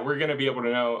 yeah, we're going to be able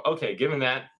to know. Okay, given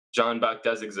that John Buck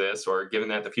does exist, or given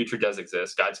that the future does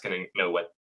exist, God's going to know what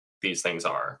these things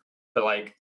are. But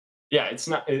like, yeah, it's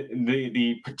not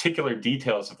the particular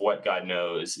details of what God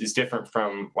knows is different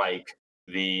from like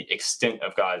the extent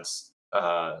of God's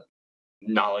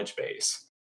knowledge base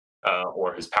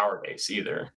or his power base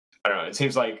either. I don't know. It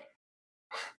seems like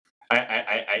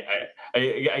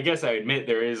I guess I admit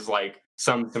there is like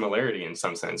some similarity in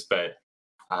some sense, but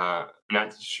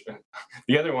not sure.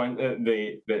 The other one,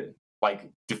 the like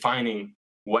defining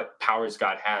what powers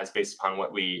God has based upon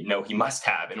what we know He must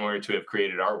have in order to have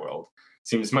created our world.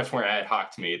 seems much more ad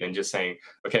hoc to me than just saying,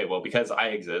 okay, well, because I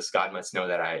exist, God must know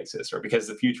that I exist, or because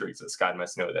the future exists, God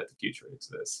must know that the future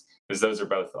exists, because those are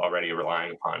both already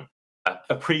relying upon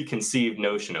a preconceived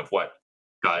notion of what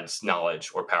God's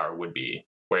knowledge or power would be,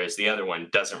 whereas the other one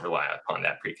doesn't rely upon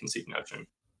that preconceived notion.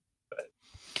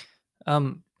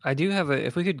 But I do have a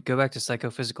if we could go back to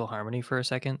psychophysical harmony for a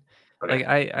second. okay.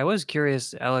 Like I was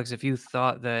curious, Alex, if you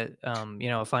thought that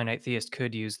a finite theist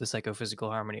could use the psychophysical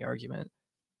harmony argument.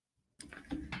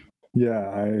 Yeah,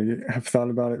 I have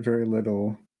thought about it very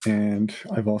little, and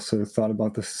I've also thought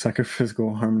about the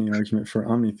psychophysical harmony argument for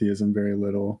omnitheism very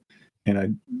little,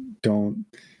 and don't,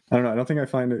 I don't know, I don't think I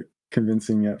find it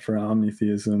convincing yet for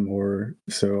omnitheism, or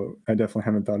so I definitely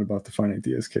haven't thought about the finite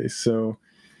theist case. So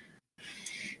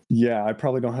yeah, I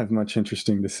probably don't have much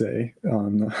interesting to say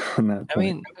on that I point.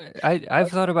 mean, I've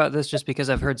thought about this just because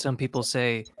I've heard some people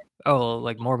say, "Oh, well,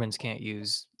 like Mormons can't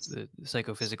use the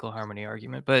psychophysical harmony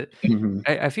argument," but Hmm.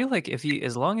 I feel like if you,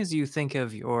 as long as you think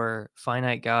of your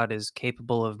finite God as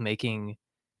capable of making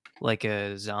like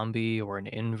a zombie or an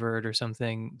invert or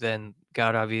something, then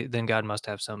then God must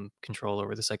have some control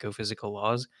over the psychophysical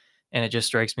laws. And it just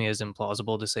strikes me as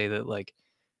implausible to say that like,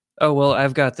 oh well,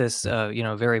 I've got this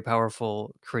very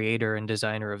powerful creator and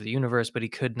designer of the universe, but he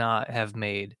could not have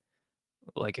made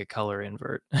like a color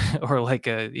invert or like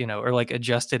or like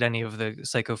adjusted any of the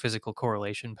psychophysical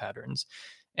correlation patterns.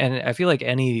 And I feel like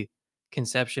any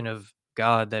conception of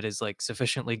God that is like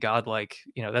sufficiently godlike,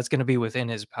 that's going to be within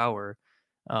his power.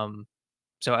 Um,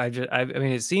 so I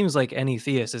mean, it seems like any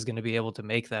theist is going to be able to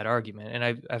make that argument. And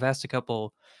I've asked a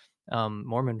couple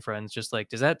Mormon friends, just like,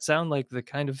 does that sound like the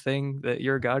kind of thing that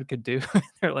your God could do?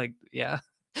 They're like, yeah,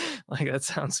 like that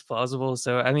sounds plausible.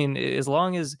 So I mean, as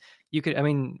long as you could, I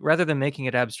mean, rather than making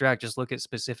it abstract, just look at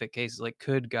specific cases. Like,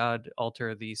 could God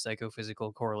alter the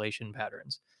psychophysical correlation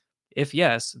patterns? If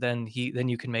yes, then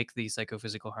you can make the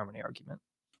psychophysical harmony argument.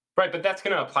 Right, but that's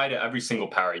going to apply to every single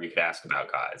power you could ask about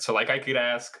God. So, like, I could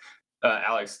ask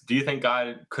Alex, do you think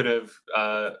God could have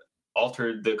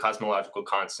altered the cosmological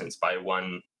constants by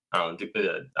one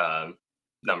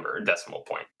number, decimal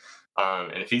point?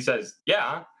 And if he says,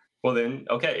 yeah, well then,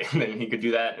 okay, then he could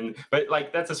do that. And but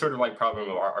like that's a sort of like problem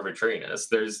of arbitrariness.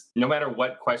 There's no matter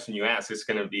what question you ask, it's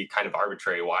going to be kind of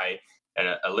arbitrary why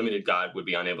a limited God would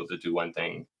be unable to do one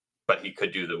thing, but he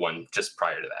could do the one just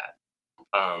prior to that.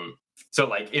 So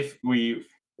like if we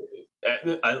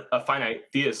a finite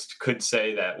theist could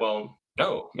say that, well,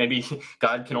 no, maybe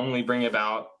God can only bring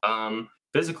about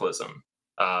physicalism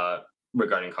uh,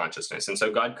 regarding consciousness, and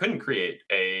so God couldn't create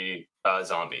a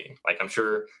zombie. Like I'm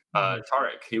sure Mhm.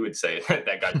 Tarek, he would say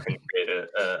that God couldn't create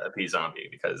a P zombie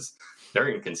because they're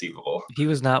inconceivable. He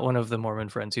was not one of the Mormon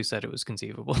friends who said it was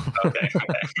conceivable. Okay,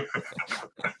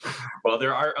 well,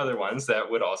 there are other ones that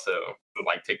would also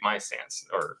like take my stance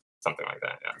or something like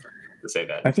that. Yeah, to say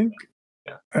that. I think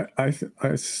Yeah. I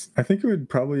think it would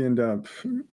probably end up. I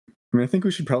mean, I think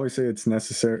we should probably say it's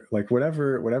necessary, like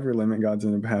whatever limit gods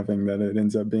end up having, that it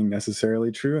ends up being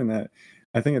necessarily true, and that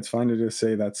I think it's fine to just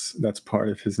say that's part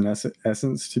of his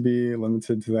essence to be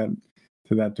limited to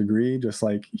that degree. Just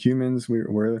like humans,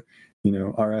 we're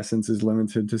our essence is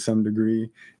limited to some degree,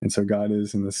 and so God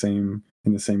is in the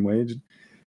same way.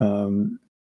 Um,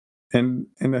 and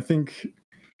I think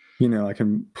I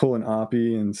can pull an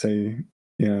oppie and say,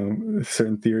 a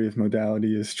certain theory of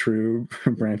modality is true,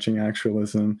 branching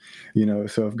actualism,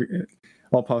 so if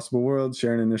all possible worlds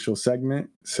share an initial segment,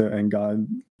 so, and God,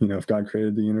 if God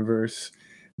created the universe,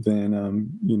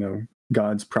 then,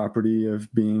 God's property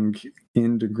of being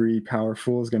in degree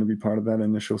powerful is going to be part of that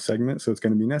initial segment. So it's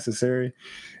going to be necessary.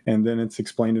 And then it's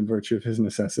explained in virtue of his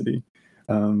necessity.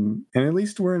 And at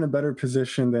least we're in a better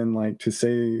position than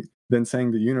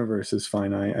saying the universe is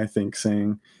finite. I think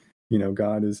saying,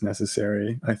 God is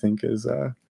necessary, I think is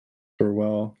we're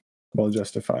well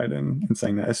justified in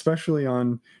saying that, especially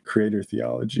on creator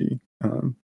theology. Yeah.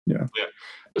 Yeah.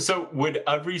 So would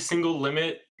every single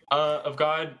limit of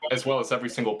God, as well as every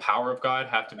single power of God,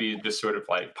 have to be just sort of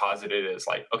like posited as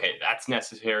like, okay, that's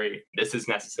necessary, this is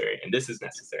necessary, and this is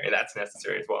necessary, and that's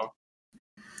necessary as well?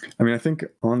 I mean, I think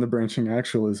on the branching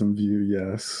actualism view,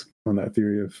 yes, on that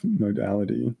theory of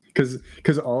modality,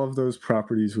 because all of those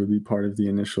properties would be part of the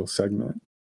initial segment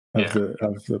Yeah.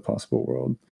 of the possible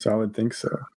world. So I would think so.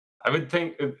 I would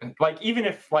think, like, even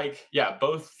if, like, yeah,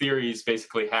 both theories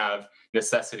basically have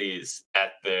necessities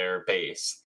at their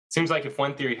base. Seems like if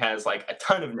one theory has like a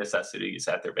ton of necessities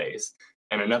at their base,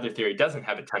 and another theory doesn't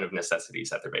have a ton of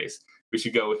necessities at their base, we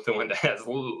should go with the one that has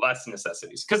less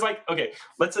necessities. Because, like, okay,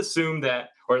 let's assume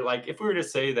that, or like, if we were to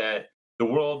say that the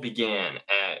world began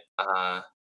at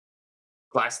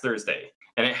last Thursday,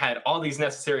 and it had all these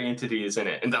necessary entities in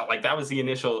it, and that was the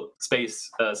initial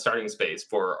starting space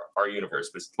for our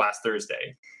universe was last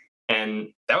Thursday, and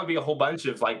that would be a whole bunch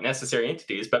of like necessary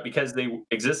entities, but because they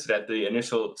existed at the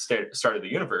initial start of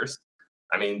the universe,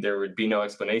 I mean, there would be no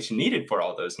explanation needed for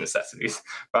all those necessities.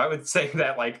 But I would say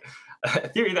that like a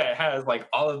theory that has like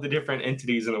all of the different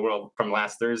entities in the world from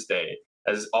last Thursday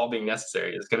as all being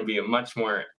necessary is going to be a much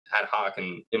more ad hoc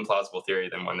and implausible theory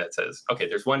than one that says, okay,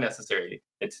 there's one necessary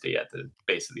entity at the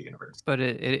base of the universe. But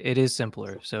it is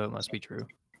simpler, so it must be true.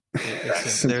 It's Right.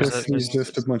 sim Simplicity is there's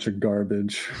just a bunch of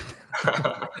garbage.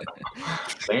 I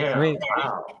Damn. mean,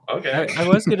 Wow. Okay. I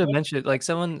was gonna mention, like,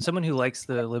 someone who likes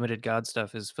the limited God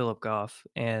stuff is Philip Goff,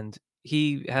 and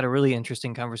he had a really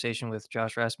interesting conversation with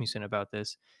Josh Rasmussen about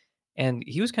this, and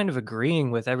he was kind of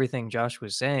agreeing with everything Josh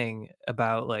was saying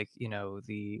about, like,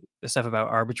 the stuff about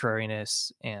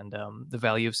arbitrariness and, the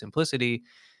value of simplicity,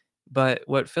 but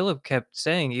what Philip kept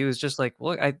saying, he was just like,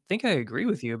 "Look, I think I agree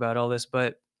with you about all this,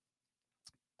 but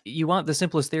you want the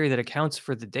simplest theory that accounts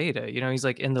for the data." He's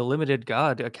like, "And the limited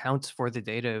God accounts for the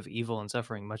data of evil and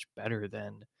suffering much better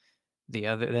than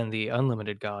the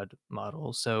unlimited God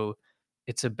model. So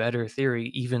it's a better theory,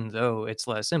 even though it's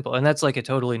less simple." And that's like a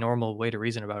totally normal way to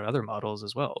reason about other models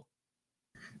as well.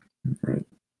 Right.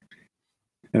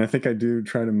 And I think I do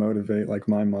try to motivate like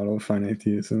my model of finite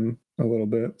theism a little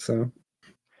bit. So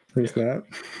there's Yeah. that.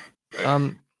 Right.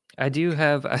 Um, I do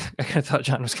have. I kind of thought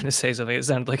John was going to say something. It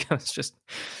sounded like I was just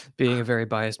being a very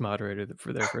biased moderator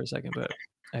for a second, but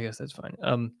I guess that's fine.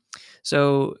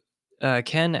 So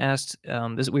Ken asked.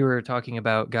 This we were talking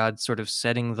about God sort of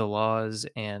setting the laws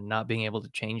and not being able to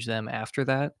change them after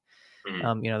that.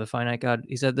 Mhm. The finite God.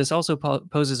 He said this also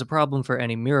poses a problem for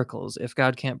any miracles. If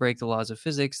God can't break the laws of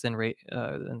physics, then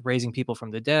raising people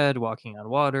from the dead, walking on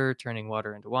water, turning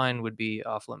water into wine would be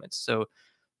off limits. So,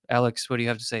 Alex, what do you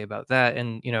have to say about that?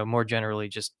 And more generally,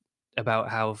 just about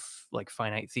how like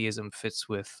finite theism fits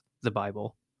with the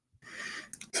Bible.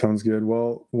 Sounds good.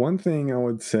 Well, one thing I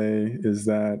would say is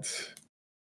that,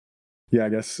 yeah, I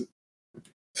guess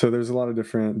so. There's a lot of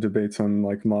different debates on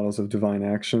like models of divine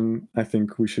action. I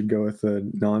think we should go with a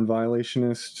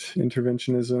non-violationist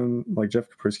interventionism. Like Jeff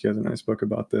Kaprisky has a nice book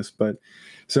about this. But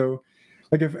so,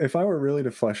 like, if I were really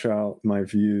to flesh out my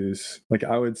views, like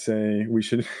I would say we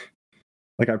should,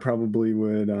 like, I probably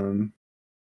would,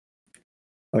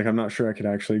 like, I'm not sure I could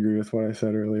actually agree with what I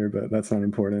said earlier, but that's not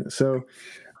important. So,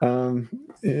 um,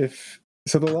 if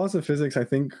so, the laws of physics, I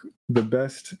think the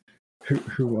best.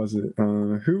 Who was it?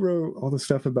 Who wrote all the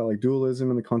stuff about like dualism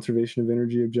and the conservation of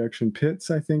energy objection? Pitts,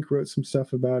 I think, wrote some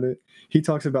stuff about it. He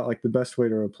talks about like the best way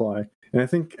to apply, and I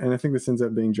think this ends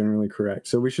up being generally correct.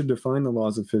 So we should define the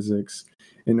laws of physics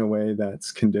in a way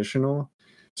that's conditional.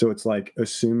 So it's like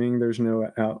assuming there's no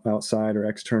outside or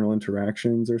external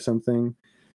interactions or something.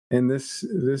 And this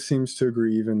seems to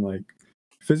agree even like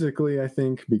physically, I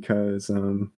think, because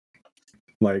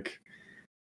like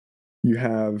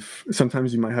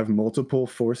sometimes you might have multiple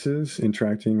forces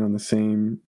interacting on the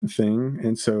same thing.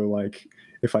 And so like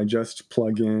if I just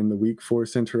plug in the weak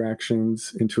force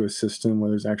interactions into a system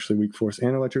where there's actually weak force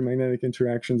and electromagnetic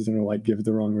interactions, then it'll like give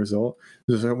the wrong result.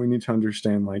 So we need to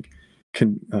understand like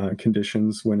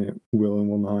conditions when it will and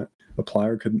will not apply,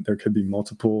 or there could be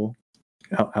multiple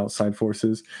outside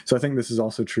forces. So I think this is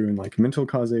also true in like mental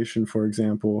causation, for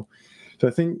example. So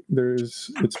I think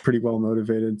it's pretty well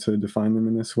motivated to define them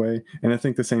in this way. And I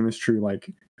think the same is true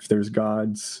like if there's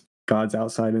God's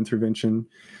outside intervention.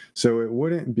 So it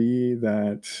wouldn't be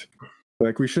that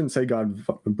like we shouldn't say God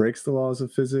breaks the laws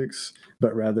of physics,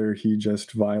 but rather he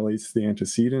just violates the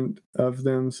antecedent of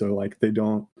them. So like they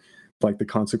don't, like the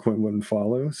consequent wouldn't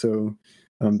follow. So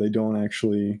they don't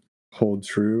actually hold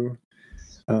true.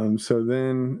 So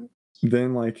then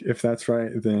like if that's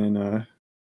right, then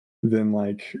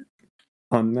like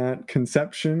on that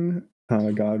conception,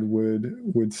 God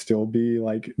would still be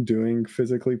like doing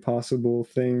physically possible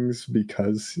things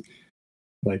because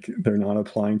like they're not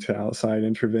applying to outside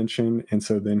intervention, and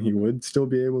so then he would still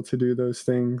be able to do those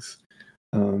things.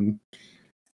 Um,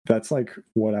 that's like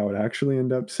what I would actually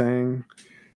end up saying,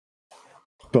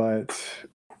 but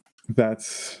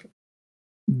that's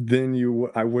then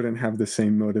I wouldn't have the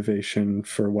same motivation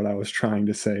for what I was trying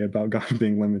to say about God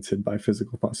being limited by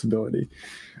physical possibility.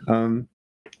 Um,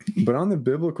 but on the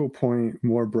biblical point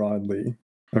more broadly,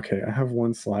 okay, I have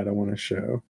one slide I want to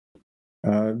show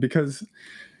because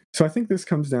so I think this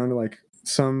comes down to like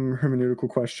some hermeneutical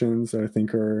questions that I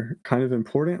think are kind of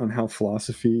important on how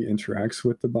philosophy interacts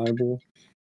with the Bible.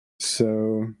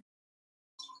 So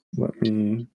let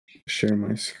me share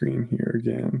my screen here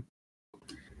again.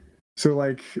 So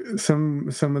like some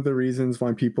of the reasons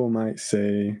why people might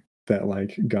say that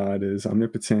like God is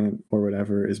omnipotent or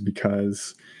whatever is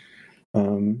because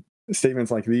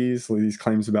statements like these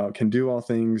claims about can do all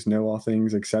things, know all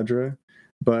things, etc.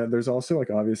 But there's also like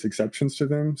obvious exceptions to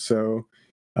them. So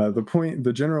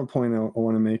the general point I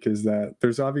want to make is that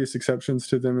there's obvious exceptions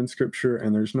to them in Scripture,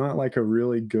 and there's not like a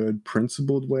really good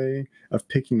principled way of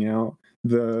picking out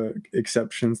the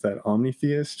exceptions that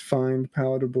omnitheists find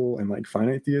palatable and like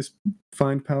finite theists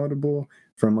find palatable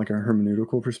from like a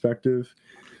hermeneutical perspective.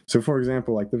 So, for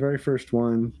example, like the very first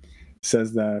one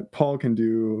says that Paul can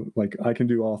do, like, I can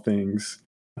do all things.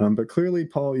 But clearly,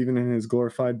 Paul, even in his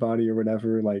glorified body or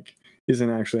whatever, like, isn't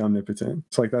actually omnipotent.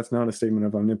 So, like, that's not a statement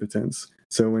of omnipotence.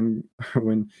 So when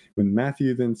when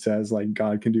Matthew then says like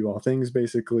God can do all things,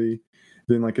 basically,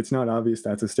 then like it's not obvious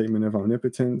that's a statement of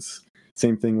omnipotence.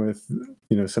 Same thing with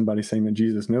somebody saying that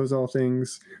Jesus knows all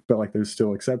things, but like there's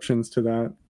still exceptions to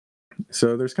that.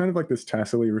 So there's kind of like this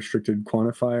tacitly restricted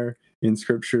quantifier in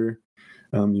Scripture,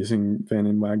 using Van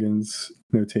Inwagen's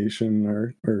notation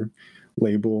or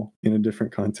label in a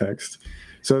different context.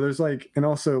 So there's like, and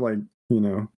also like,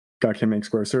 God can make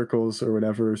square circles or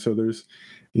whatever. So there's,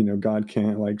 God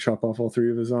can't like chop off all three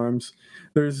of his arms.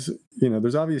 There's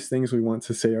obvious things we want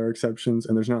to say are exceptions,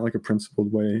 and there's not like a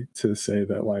principled way to say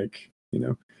that, like,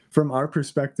 from our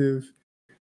perspective,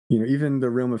 even the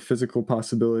realm of physical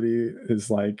possibility is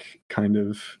like kind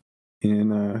of in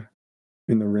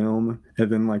the realm. And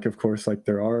then like of course like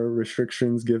there are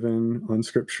restrictions given on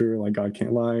Scripture, like God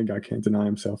can't lie, God can't deny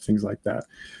himself, things like that.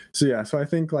 So yeah, so I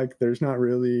think like there's not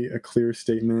really a clear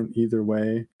statement either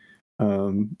way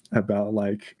about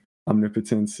like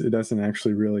omnipotence. It doesn't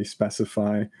actually really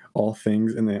specify all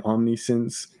things in the omni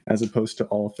sense as opposed to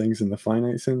all things in the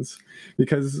finite sense,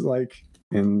 because like,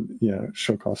 and yeah,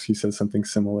 Sholkovsky says something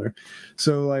similar.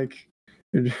 So like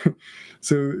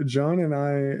so John and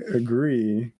I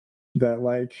agree that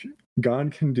like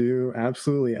God can do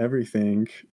absolutely everything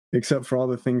except for all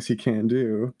the things he can't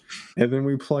do, and then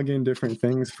we plug in different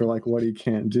things for like what he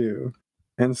can't do.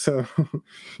 And so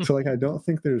so like I don't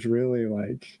think there's really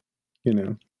like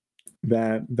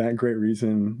that great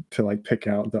reason to like pick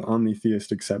out the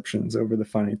omnitheist exceptions over the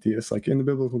finite theist, like in the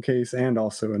biblical case and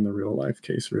also in the real life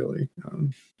case, really.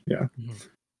 Yeah. Mhm.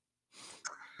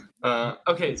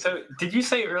 Okay, so did you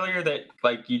say earlier that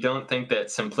like you don't think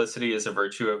that simplicity is a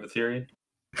virtue of a theory?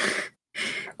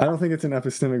 I don't think it's an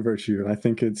epistemic virtue. I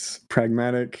think it's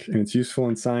pragmatic and it's useful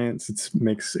in science. It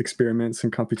makes experiments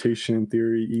and computation and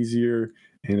theory easier,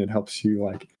 and it helps you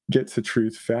like get to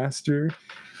truth faster.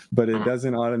 But it Hmm.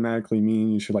 doesn't automatically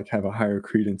mean you should like have a higher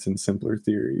credence in simpler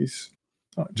theories,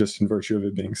 just in virtue of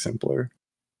it being simpler.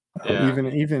 Yeah, Even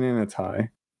in a tie.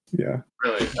 Yeah.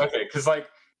 really. Okay, because like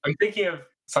I'm thinking of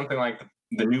something like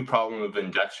the new problem of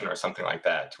induction or something like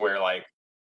that, where like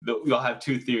you'll have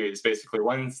two theories basically.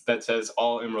 One that says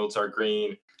all emeralds are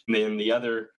green, and then the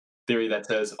other theory that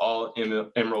says all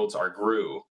emeralds are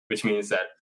GRU, which means that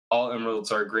all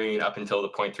emeralds are green up until the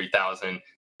point 3000,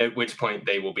 at which point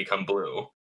they will become blue.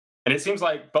 And it seems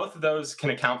like both of those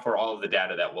can account for all of the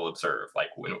data that we'll observe. Like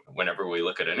whenever we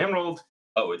look at an emerald,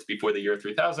 oh, it's before the year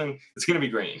 3000, it's going to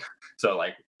be green. So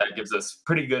like that gives us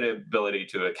pretty good ability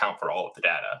to account for all of the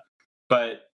data.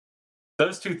 But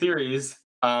those two theories,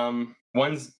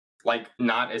 one's like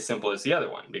not as simple as the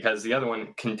other one, because the other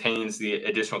one contains the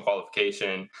additional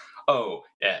qualification. Oh,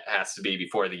 it has to be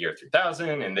before the year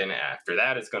 3000, and then after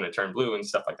that, it's going to turn blue and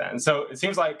stuff like that. And so it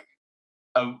seems like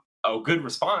a, a good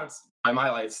response by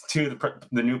my lights to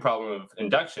the new problem of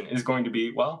induction is going to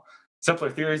be, well,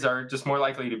 simpler theories are just more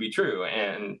likely to be true,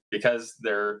 and because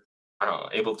they're, I don't know,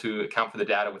 able to account for the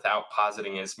data without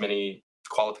positing as many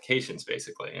qualifications,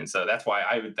 basically. And so that's why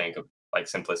I would think of like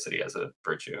simplicity as a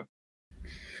virtue.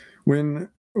 When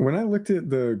I looked at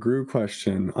the GRU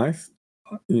question,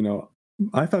 you know,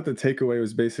 I thought the takeaway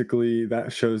was basically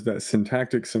that shows that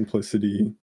syntactic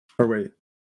simplicity, or wait,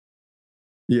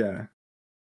 yeah,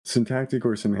 syntactic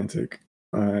or semantic.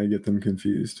 I get them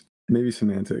confused. Maybe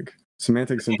semantic.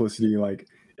 Semantic simplicity like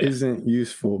Yeah. isn't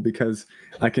useful because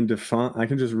I can just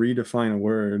redefine a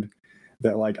word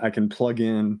that like I can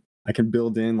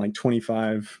build in like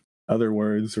 25 other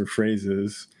words or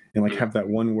phrases and like Mm, have that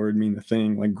one word mean the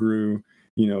thing, like grew,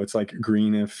 it's like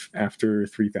green if after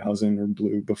 3000 or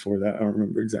blue before that. I don't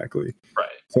remember exactly. right.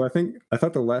 So I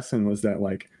thought the lesson was that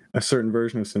like a certain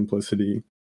version of simplicity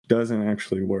doesn't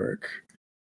actually work.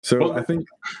 So I Well, think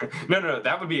no.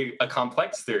 That would be a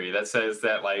complex theory that says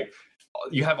that like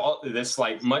you have all this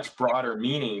like much broader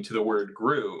meaning to the word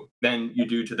grew than you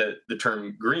do to the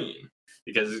term green,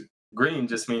 because green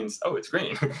just means, oh, it's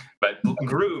green, but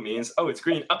grew means, oh, it's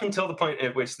green up until the point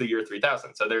at which the year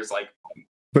 3000. So there's like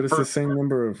But it's the same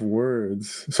number of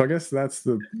words. So I guess that's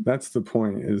the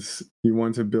point, is you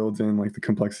want to build in like the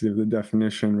complexity of the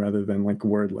definition rather than like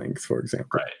word length, for example.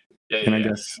 Right. Yeah, And I yeah.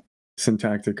 guess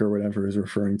syntactic or whatever is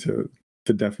referring to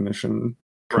the definition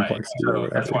Right. complexity or So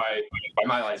that's whatever. why, by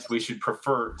my lights, we should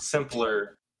prefer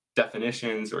simpler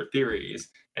definitions or theories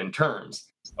and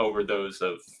terms over those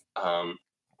of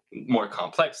more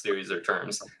complex theories or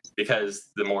terms,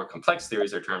 because the more complex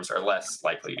theories or terms are less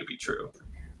likely to be true.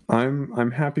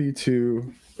 I'm happy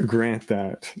to grant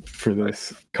that for Right.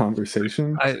 this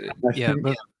conversation. I Yeah, think,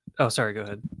 but oh, sorry, go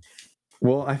ahead.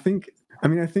 well, I think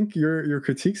your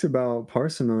critiques about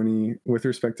parsimony with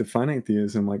respect to finite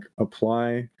theism like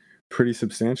apply pretty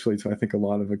substantially to, I think, a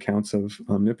lot of accounts of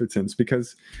omnipotence,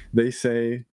 because they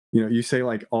say, you say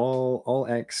like all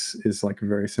X is like a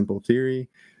very simple theory.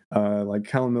 Like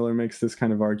Callum Miller makes this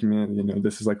kind of argument,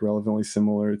 this is like relevantly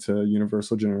similar to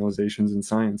universal generalizations in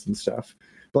science and stuff.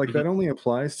 But like that only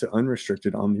applies to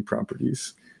unrestricted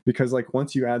omniproperties, because like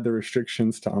once you add the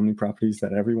restrictions to omniproperties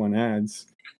that everyone adds,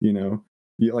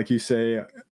 like you say,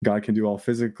 God can do all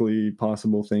physically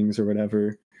possible things or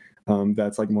whatever.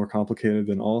 That's like more complicated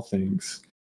than all things.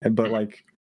 But like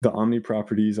the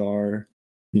omniproperties are,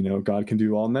 God can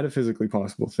do all metaphysically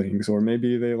possible things, or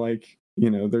maybe they like,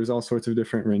 there's all sorts of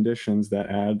different renditions that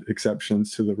add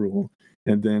exceptions to the rule.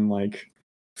 And then like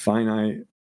finite,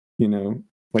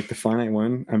 like the finite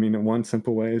one, I mean, one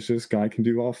simple way is just God can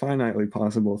do all finitely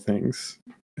possible things.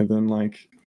 And then like,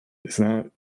 is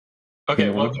that, Okay,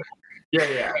 well,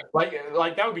 yeah. Like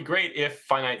that would be great if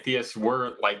finite theists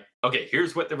were like, okay,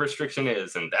 here's what the restriction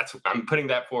is, and that's I'm putting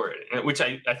that forward. Which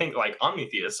I think like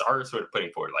omnitheists are sort of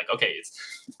putting forward, like, okay, it's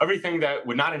everything that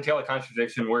would not entail a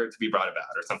contradiction were it to be brought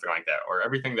about, or something like that, or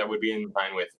everything that would be in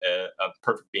line with a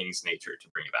perfect being's nature to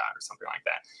bring about, or something like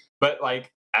that. But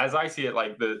like as I see it,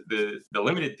 like the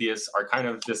limited theists are kind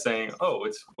of just saying, oh,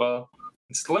 it's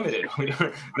limited.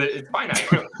 It's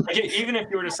finite. Like, even if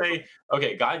you were to say,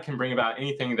 okay, God can bring about uh,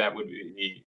 anything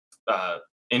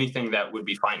that would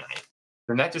be finite,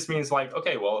 then that just means like,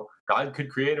 okay, well, God could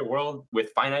create a world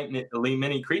with finitely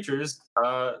many creatures,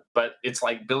 but it's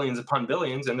like billions upon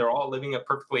billions, and they're all living a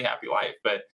perfectly happy life.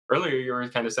 But earlier you were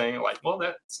kind of saying like, well,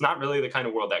 that's not really the kind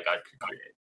of world that God could create.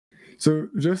 So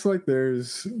just like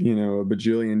there's, a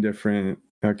bajillion different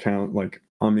like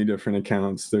omni-different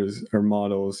accounts, or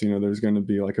models, there's going to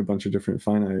be like a bunch of different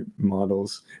finite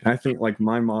models. And I think like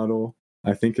my model,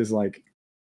 I think, is like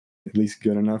at least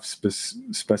good enough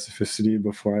specificity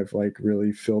before I've like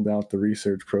really filled out the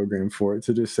research program for it,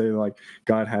 to just say like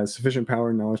God has sufficient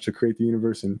power and knowledge to create the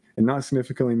universe, and not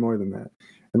significantly more than that.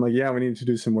 And like, yeah, we need to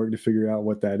do some work to figure out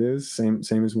what that is. Same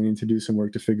as we need to do some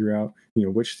work to figure out,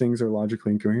 which things are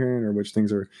logically incoherent or which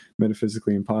things are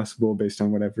metaphysically impossible based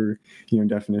on whatever,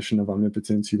 definition of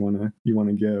omnipotence you wanna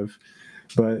give.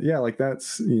 But yeah, like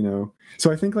that's,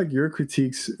 so I think like your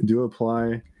critiques do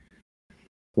apply.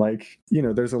 Like,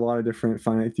 there's a lot of different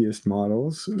finite theist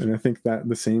models, and I think that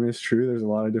the same is true. There's a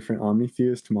lot of different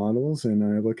omnitheist models, and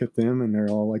I look at them and they're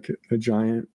all like a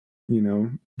giant,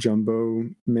 jumbo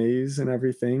maze and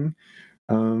everything.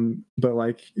 But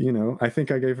like, I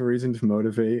think I gave a reason to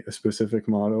motivate a specific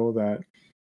model that,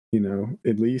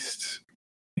 at least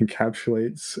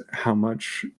encapsulates how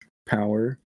much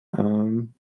power, I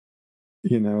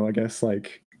guess,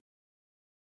 like,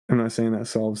 I'm not saying that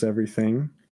solves everything.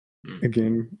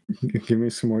 Again, give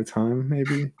me some more time,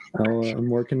 maybe. I'm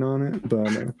working on it,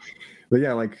 but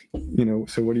yeah, like,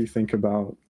 so what do you think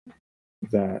about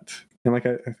that? And like,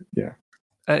 yeah.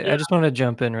 I just want to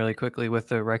jump in really quickly with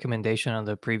the recommendation on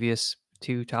the previous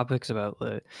two topics about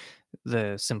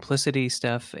the simplicity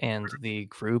stuff and the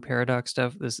GRU paradox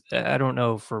stuff. I don't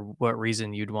know for what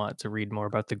reason you'd want to read more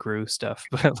about the GRU stuff,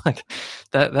 but like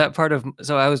that part of,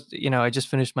 so I just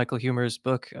finished Michael Humer's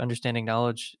book Understanding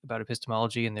Knowledge about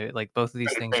epistemology, and they're like both of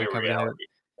these things are Understanding covered in there. reality.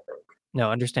 No,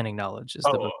 Understanding Knowledge is the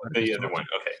Oh, book about the other one.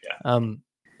 epistemology. Okay, yeah.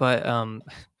 But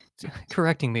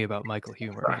correcting me about Michael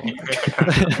Humer of all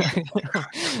Sorry.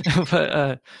 things.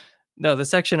 But no, the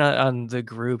section on the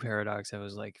GRU paradox, I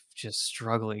was like just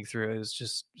struggling through. It was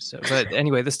just so. But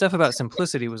anyway, the stuff about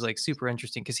simplicity was like super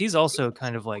interesting because he's also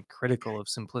kind of like critical of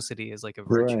simplicity as like a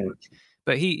virtue. Right.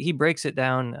 But he breaks it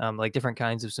down, like different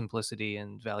kinds of simplicity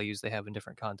and values they have in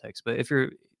different contexts. But if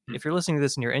you're listening to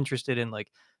this and you're interested in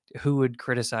like who would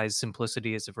criticize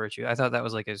simplicity as a virtue, I thought that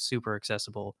was like a super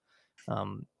accessible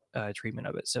um, treatment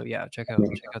of it. So yeah, Yeah. check out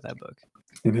that book.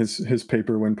 And his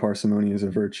paper, When Parsimony is a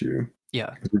Virtue,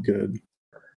 Yeah. is good.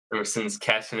 Ever since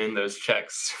cashing in those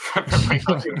checks from Oh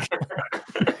Michael my Humer.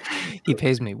 God. He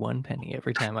pays me 1 penny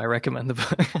every time I recommend the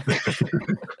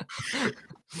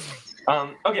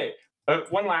book. Okay.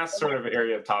 One last sort of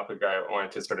area of topic I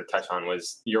wanted to sort of touch on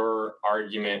was your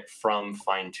argument from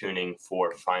fine tuning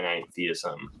for finite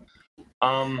theism.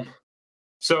 Um,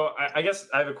 so I guess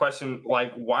I have a question.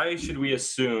 Like, why should we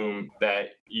assume that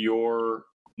your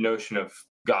notion of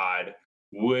God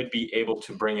would be able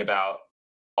to bring about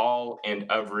all and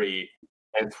every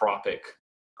anthropic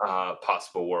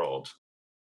possible world,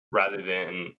 rather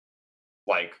than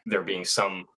like there being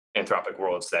some anthropic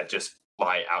worlds that just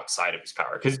lie outside of his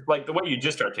power? Because like the way you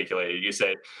just articulated, you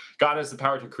said God has the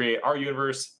power to create our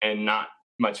universe and not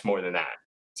much more than that.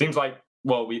 Seems like,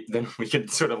 well, we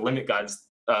could sort of limit God's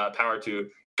power to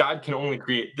God can only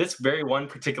create this very one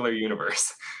particular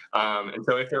universe. And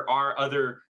so if there are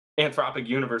other anthropic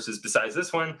universes besides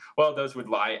this one, well, those would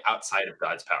lie outside of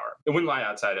God's power. It wouldn't lie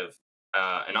outside of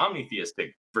an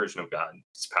omnitheistic version of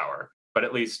God's power, but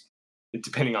at least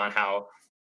depending on how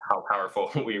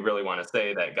powerful we really want to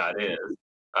say that God is,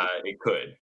 it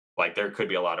could. Like there could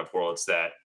be a lot of worlds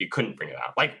that you couldn't bring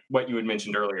about. Like what you had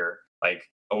mentioned earlier, like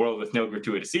a world with no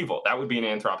gratuitous evil. That would be an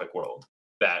anthropic world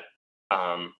that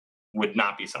um, would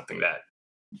not be something that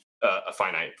a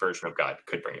finite version of God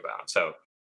could bring about. So,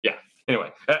 yeah.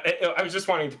 Anyway, I was just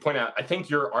wanting to point out. I think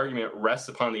your argument rests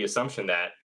upon the assumption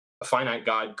that a finite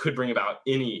God could bring about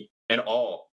any and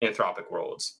all anthropic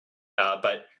worlds,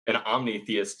 but an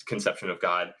omnitheist conception of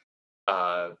God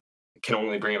uh, can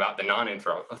only bring about the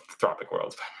non-anthropic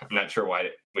worlds. I'm not sure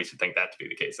why we should think that to be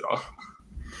the case at all.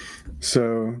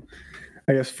 So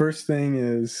I guess first thing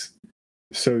is,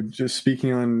 so just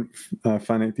speaking on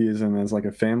finite theism as like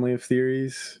a family of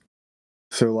theories.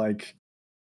 So like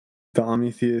the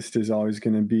omnitheist is always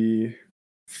going to be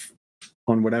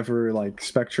on whatever like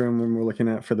spectrum when we're looking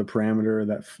at for the parameter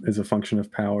that is a function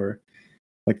of power.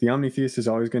 Like the omnitheist is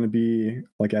always going to be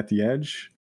like at the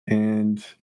edge, and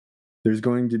there's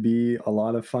going to be a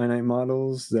lot of finite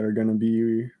models that are going to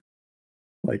be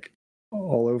like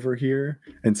all over here,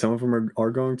 and some of them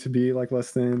are going to be like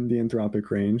less than the anthropic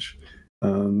range.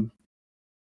 Um,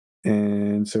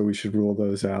 and so we should rule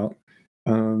those out.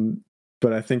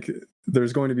 But I think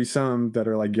there's going to be some that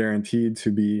are like guaranteed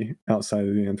to be outside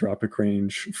of the anthropic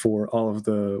range for all of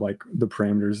the like the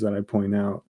parameters that I point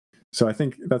out. So I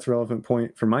think that's a relevant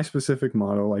point for my specific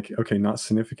model. Like, okay, not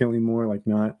significantly more, like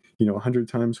not 100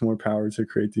 times more power to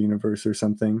create the universe or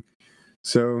something.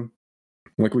 So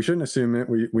like we shouldn't assume it.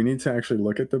 We need to actually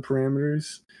look at the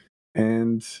parameters.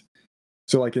 And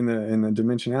so like in the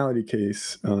dimensionality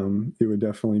case, it would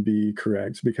definitely be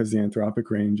correct because the anthropic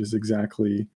range is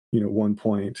exactly 1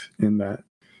 point in that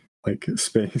like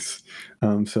space.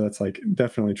 So that's like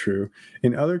definitely true.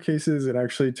 In other cases, it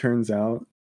actually turns out.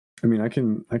 I mean, I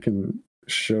can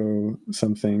show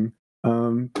something.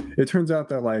 It turns out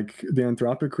that like the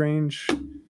anthropic range,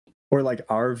 or like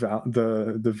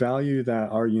the value that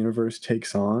our universe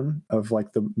takes on of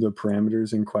like the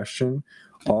parameters in question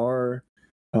are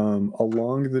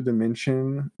along the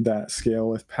dimension that scale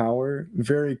with power,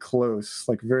 very close,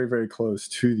 like very, very close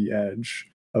to the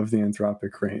edge of the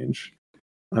anthropic range.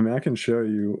 I mean, I can show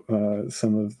you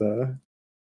some of the,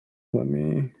 let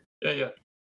me, Yeah, yeah.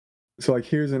 so like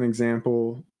here's an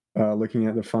example looking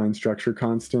at the fine structure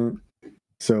constant.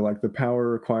 So like the power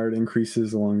required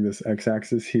increases along this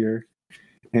x-axis here.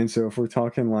 And so if we're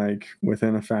talking like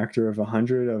within a factor of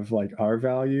 100 of like our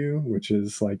value, which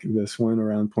is like this one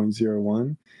around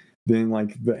 0.01, then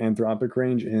like the anthropic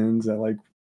range ends at like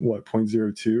what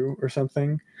 0.02 or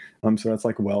something. So that's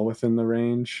like well within the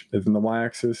range. And then the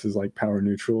y-axis is like power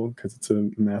neutral because it's a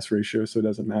mass ratio, so it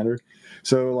doesn't matter.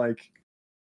 So like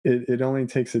it only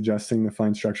takes adjusting the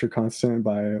fine structure constant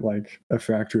by like a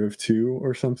factor of 2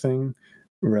 or something,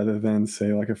 rather than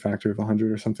say like a factor of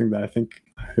 100 or something that I think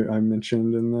I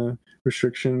mentioned in the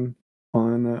restriction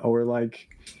on, or like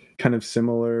kind of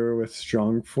similar with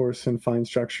strong force and fine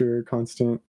structure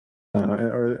constant.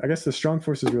 Or I guess the strong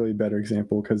force is really a better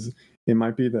example because it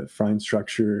might be that fine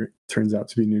structure turns out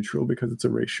to be neutral because it's a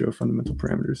ratio of fundamental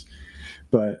parameters.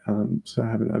 But so I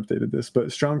haven't updated this.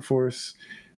 But strong force,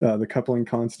 the coupling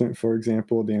constant, for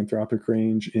example, the anthropic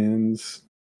range ends.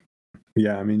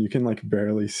 Yeah, I mean you can like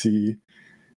barely see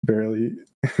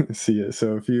it.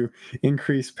 So if you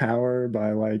increase power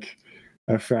by like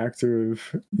a factor of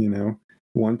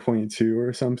 1.2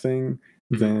 or something,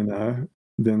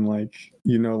 then like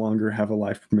you no longer have a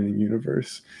life permitting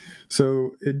universe.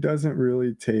 So it doesn't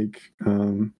really take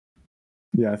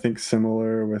I think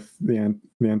similar with the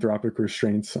anthropic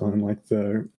restraints on like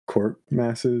the quark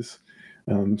masses.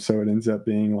 So it ends up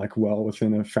being like well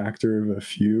within a factor of a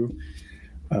few,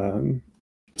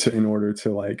 in order to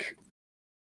like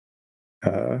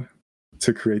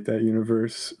to create that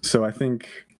universe. So I think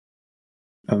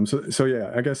So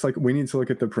yeah, I guess like we need to look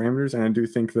at the parameters, and I do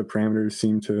think the parameters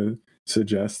seem to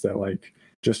suggest that like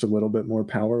just a little bit more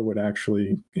power would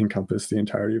actually encompass the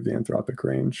entirety of the anthropic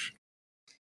range.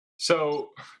 So,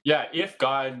 yeah, if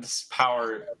God's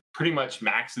power pretty much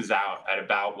maxes out at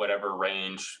about whatever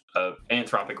range of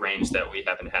anthropic range that we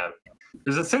happen to have,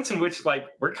 there's a sense in which, like,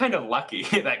 we're kind of lucky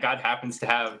that God happens to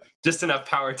have just enough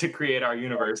power to create our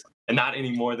universe and not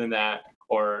any more than that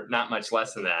or not much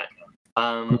less than that.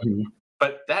 Um, Mhm.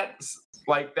 but that's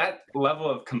like that level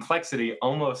of complexity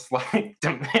almost like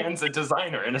demands a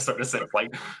designer in a sort of sense. Like,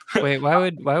 Wait, why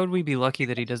would we be lucky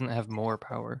that he doesn't have more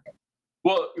power?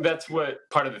 well, that's what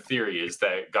part of the theory is,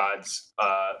 that God's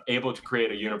able to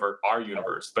create a universe, our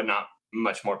universe, but not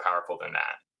much more powerful than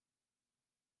that.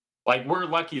 Like, we're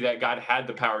lucky that God had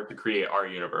the power to create our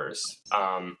universe,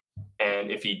 and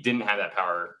if He didn't have that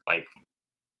power, like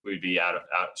we'd be out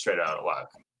straight out of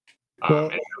luck. Well,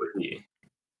 And it would be.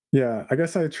 yeah, I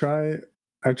guess I tried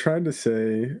to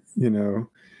say,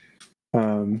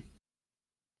 um,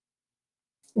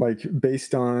 like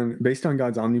based on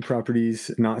God's omni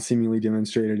properties not seemingly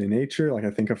demonstrated in nature, like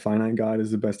I think a finite God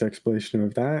is the best explanation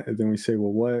of that. And then we say,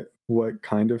 well, what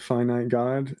kind of finite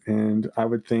God? And I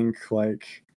would think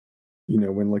like,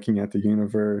 when looking at the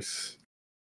universe,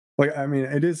 like I mean,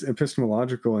 it is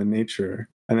epistemological in nature,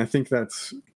 and I think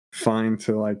that's fine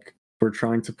to like we're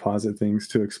trying to posit things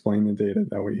to explain the data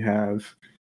that we have.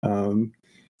 Um,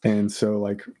 and so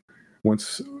like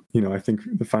once I think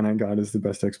the finite God is the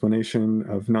best explanation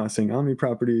of not saying omni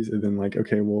properties, and then like,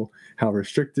 okay, well, how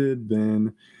restricted?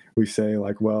 Then we say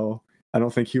like, well, I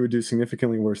don't think he would do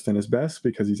significantly worse than his best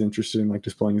because he's interested in like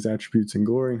displaying his attributes and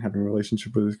glory and having a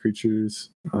relationship with his creatures.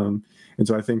 And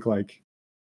so I think like,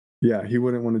 yeah, he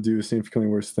wouldn't want to do significantly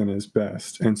worse than his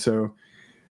best. And so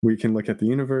we can look at the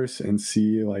universe and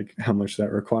see like how much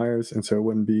that requires. And so it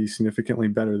wouldn't be significantly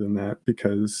better than that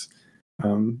because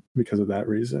of that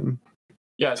reason.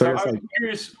 Yeah, So I so guess I'm like,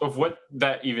 curious of what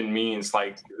that even means.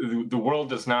 Like, the world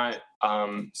does not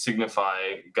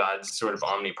signify God's sort of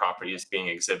omni properties being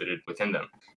exhibited within them.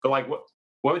 But like, what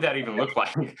would that even look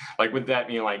like? Like, would that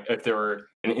mean like if there were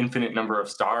an infinite number of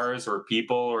stars or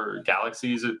people or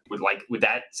galaxies? Would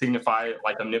that signify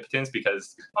like omnipotence?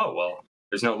 Because, oh well,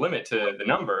 there's no limit to the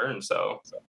number, and so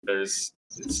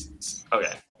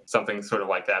okay, something sort of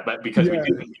like that. But because we yeah,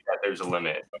 do think that there's a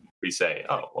limit, we say,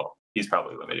 oh well, he's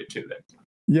probably limited too then.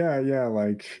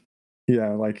 yeah,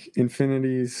 like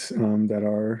infinities that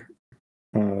are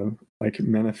like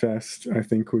manifest, I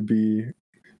think would be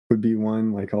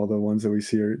one. Like all the ones that we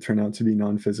see turn out to be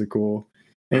non-physical,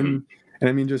 Mhm. and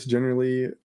I mean just generally,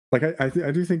 like I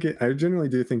do think I generally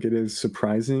do think it is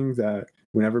surprising that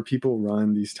whenever people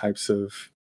run these types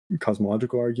of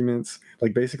cosmological arguments,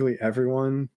 like basically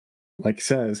everyone like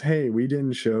says, hey, we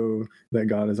didn't show that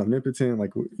God is omnipotent,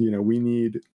 like we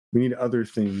need other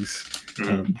things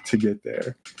Mhm. to get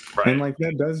there. And Right. like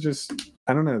that does just,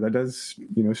 I don't know, that does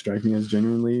strike me as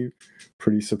genuinely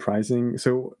pretty surprising.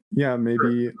 So yeah,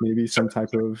 Sure. maybe So some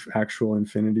type of actual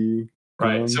infinity.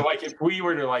 right. So um like if we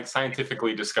were to like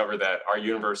scientifically discover that our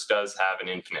universe does have an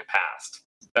infinite past,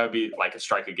 that would be like a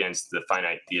strike against the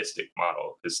finite theistic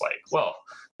model. It's like, well,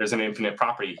 there's an infinite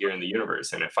property here in the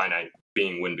universe, and a finite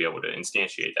being wouldn't be able to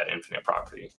instantiate that infinite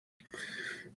property.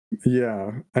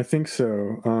 yeah, I think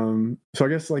so. So I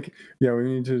guess like, yeah, we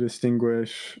need to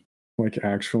distinguish like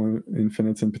actual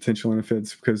infinites and potential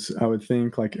infinites, because I would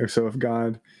think like, so if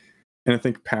God, and I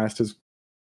think past is,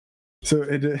 so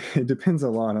it depends a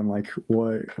lot on like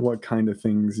what kind of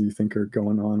things you think are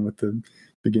going on with the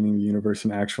beginning of the universe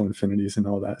and actual infinities and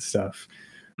all that stuff.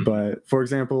 Mhm. But for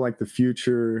example, like the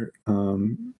future,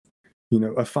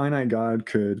 a finite God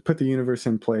could put the universe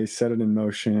in place, set it in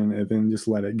motion, and then just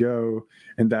let it go,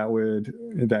 and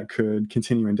that could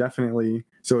continue indefinitely.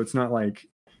 So it's not like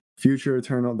future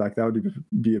eternal, like that would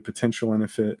be a potential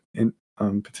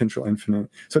potential infinite.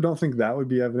 So I don't think that would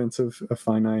be evidence of a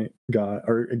finite God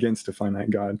or against a finite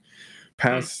God. Mhm.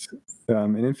 Past,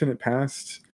 an infinite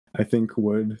past, I think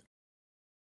would,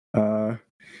 uh,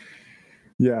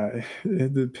 yeah,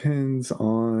 it depends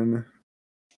on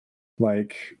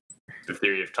like, The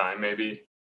theory of time, maybe.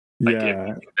 Like if yeah,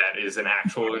 that is an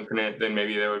actual infinite, then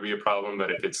maybe there would be a problem.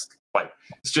 But if it's like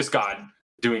it's just God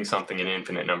doing something an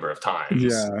infinite number of times,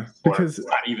 yeah, or because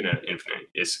not even an infinite,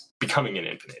 is becoming an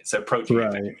infinite. It's approaching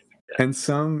infinite. right. Yeah. And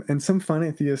some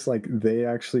finite theists, like they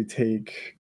actually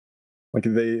take, like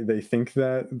they think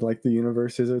that like the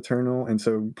universe is eternal, and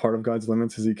so part of God's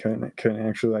limits is he couldn't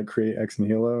actually like create ex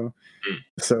nihilo. Mm.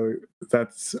 So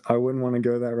that's, I wouldn't want to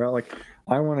go that route. Like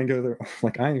I want to go there,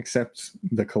 like I accept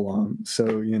the kalam. So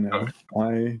Okay.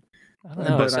 I I don't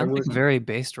know, it but I sounds like a wouldn't. very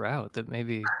based route that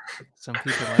maybe some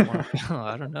people might wanna follow,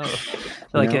 I don't know. Yeah,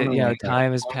 Like, I don't know about that.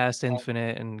 time is past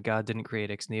infinite and God didn't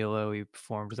create ex nihilo, he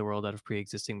formed the world out of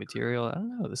pre-existing material. I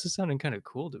don't know, this is sounding kinda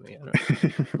cool to me, I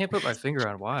don't can't put my finger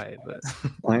on why, but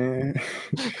I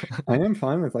I am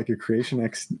fine with like a creation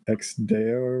ex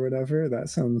deo or whatever. That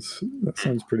sounds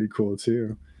pretty cool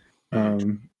too. Mhm.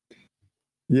 Um,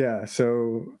 yeah,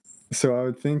 so I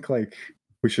would think like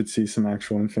we should see some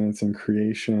actual infinites in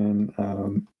creation. Yeah.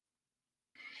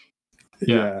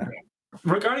 Yeah,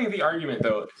 Regarding the argument,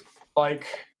 though, like,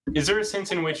 is there a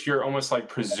sense in which you're almost like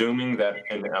presuming that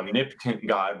an omnipotent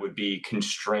God would be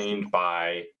constrained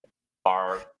by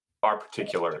our our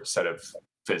particular set of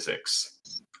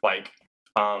physics? Like,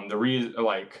 the reason,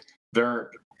 like, there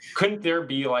couldn't there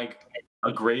be like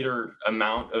a greater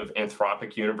amount of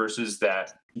anthropic universes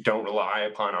that don't rely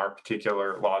upon our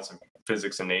particular laws of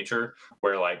physics and nature,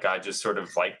 where like God just sort of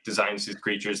like designs these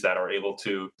creatures that are able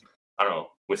to, I don't know,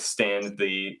 withstand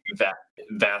the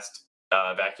vast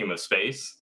vacuum of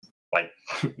space. Like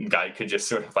God could just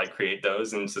sort of like create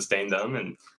those and sustain them,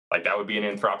 and like that would be an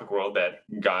anthropic world that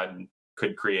God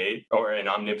could create, or an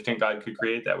omnipotent God could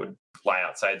create, that would lie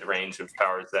outside the range of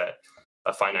powers that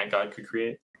a finite God could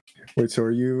create. wait, so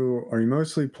are you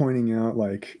mostly pointing out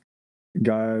like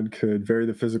God could vary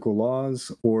the physical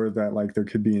laws, or that like there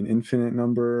could be an infinite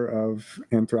number of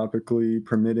anthropically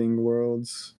permitting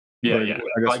worlds? Yeah, Like yeah.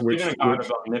 I guess Like given which a God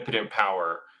of omnipotent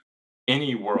power,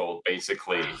 any world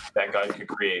basically that God could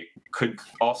create could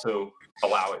also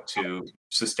allow it to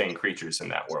sustain creatures in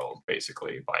that world,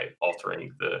 basically by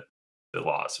altering the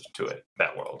laws to it,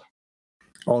 that world.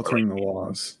 Or like, altering the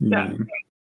laws, you yeah, mean?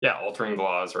 yeah, altering the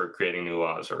laws or creating new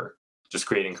laws or just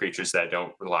creating creatures that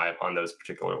don't rely upon those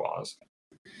particular laws.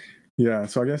 Yeah,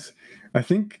 so I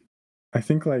think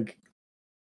like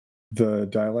the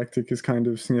dialectic is kind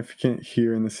of significant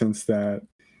here in the sense that,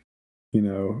 you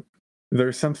know,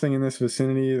 there's something in this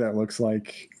vicinity that looks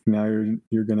like now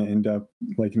you're going to end up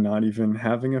like not even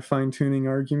having a fine tuning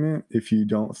argument if you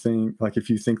don't think like if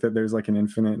you think that there's like an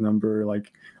infinite number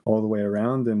like all the way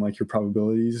around, then like your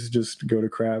probabilities just go to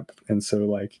crap, and so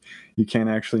like you can't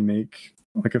actually make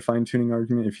like a fine tuning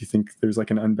argument if you think there's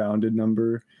like an unbounded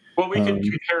number. Well, we could um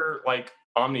compare like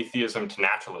omnitheism to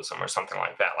naturalism or something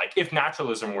like that. Like if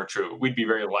naturalism were true, we'd be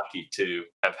very lucky to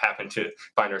have happened to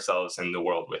find ourselves in the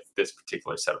world with this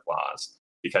particular set of laws,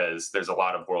 because there's a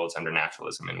lot of worlds under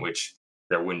naturalism in which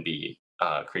there wouldn't be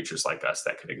creatures like us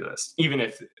that could exist. Even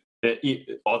if,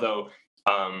 although,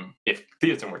 if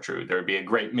theism were true, there would be a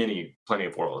great many, plenty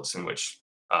of worlds in which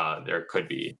there could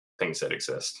be things that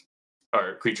exist,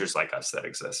 or creatures like us that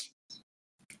exist.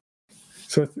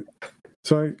 so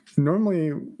So I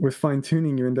normally with fine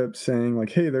tuning, you end up saying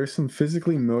like, hey, there's some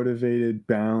physically motivated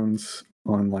bounds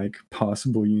on like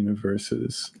possible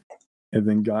universes. And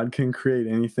then God can create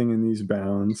anything in these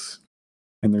bounds.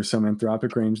 And there's some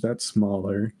anthropic range that's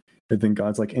smaller. And then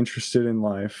God's like interested in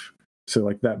life. So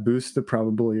like that boosts the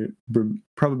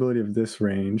probability of this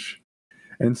range.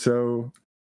 And so,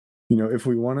 if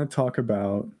we want to talk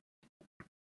about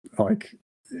like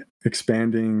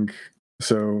expanding,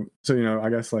 I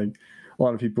guess like a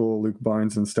lot of people, Luke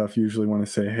Barnes and stuff, usually want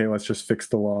to say, hey, let's just fix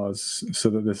the laws so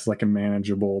that this is like a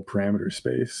manageable parameter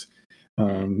space,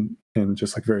 and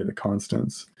just like vary the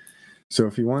constants. So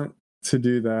if you want to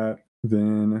do that,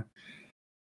 then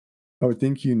I would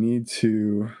think you need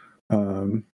to,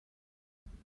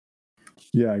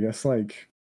 yeah, I guess like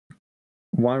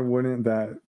why wouldn't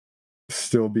that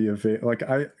still be available? Like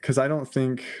because I don't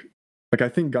think, like I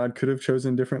think God could have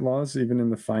chosen different laws even in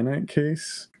the finite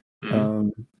case. Mhm.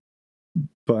 Um,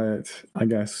 but I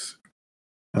guess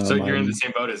So you're in the I'm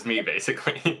same boat as me,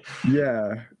 basically.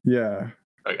 yeah, yeah.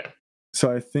 Okay.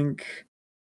 So I think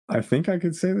I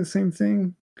could say the same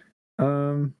thing.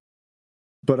 Um,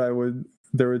 but I would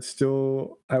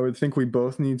think we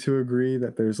both need to agree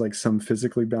that there's like some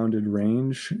physically bounded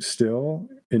range still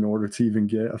in order to even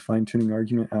get a fine tuning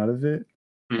argument out of it.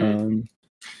 Mhm. Um,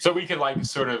 So we could like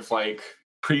sort of like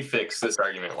prefix this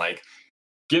argument, like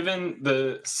given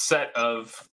the set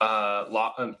of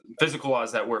physical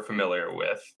laws that we're familiar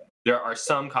with, there are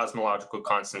some cosmological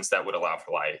constants that would allow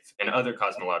for life, and other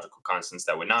cosmological constants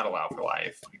that would not allow for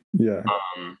life. yeah,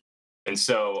 Um, and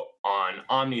so on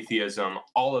omnitheism,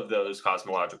 all of those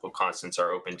cosmological constants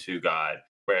are open to God,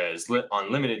 whereas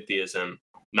on limited theism,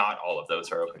 not all of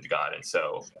those are open to God. And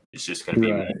so it's just going to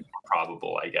be more right,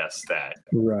 probable, I guess, that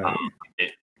um, right,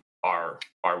 it, our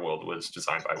world was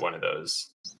designed by one of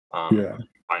those yeah.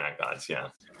 finite gods. Yeah.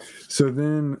 So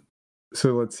then,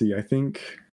 so let's see. I think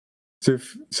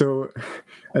so.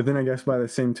 And then I guess by the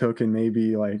same token,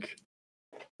 maybe like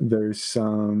there's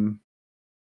some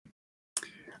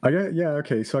I guess, yeah,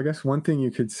 okay. So I guess one thing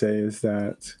you could say is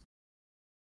that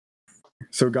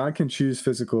so God can choose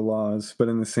physical laws, but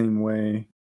in the same way,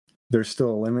 there's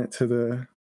still a limit to the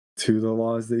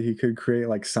laws that he could create.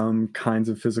 Like some kinds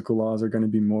of physical laws are going to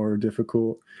be more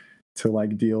difficult to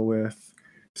like deal with.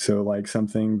 So like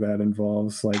something that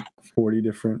involves like 40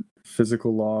 different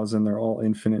physical laws and they're all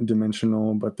infinite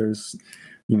dimensional, but there's,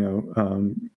 you know,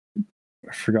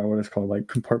 I forgot what it's called, like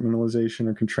compartmentalization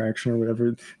or contraction or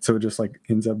whatever. So it just like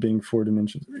ends up being 4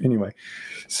 dimensions. Anyway,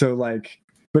 so like,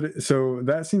 so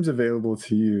that seems available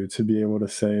to you to be able to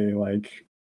say like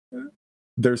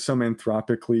there's some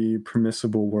anthropically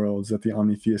permissible worlds that the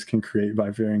omnitheist can create by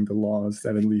varying the laws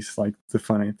that at least like the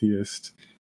finite theist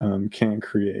can't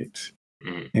create,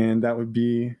 Mm, and that would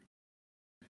be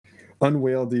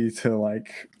unwieldy to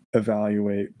like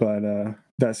evaluate, but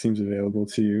that seems available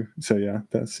to you. So yeah,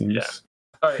 that yeah. seems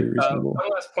All right. pretty reasonable. One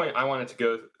last point I wanted to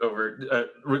go over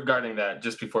regarding that,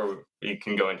 just before we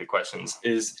can go into questions,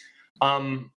 is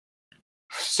um,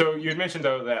 so you had mentioned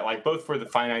though that like both for the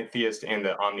finite theist and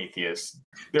the omnitheist,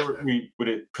 we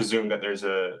would presume that there's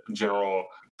a general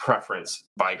preference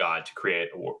by God to create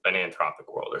an anthropic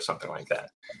world or something like that.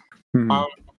 Um, Mhm.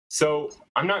 so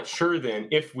I'm not sure then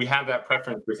if we have that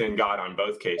preference within God on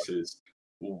both cases,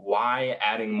 why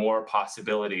adding more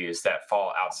possibilities that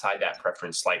fall outside that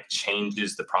preference like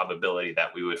changes the probability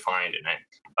that we would find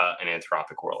an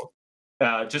anthropic world.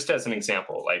 Just as an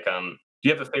example, like do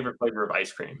you have a favorite flavor of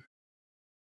ice cream?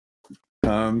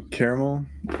 Caramel,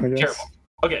 I Caramel. guess.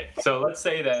 Okay, so let's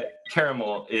say that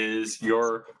caramel is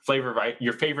your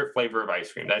your favorite flavor of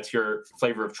ice cream. That's your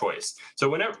flavor of choice. So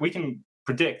whenever we can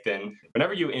predict, then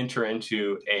whenever you enter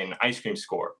into an ice cream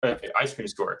store,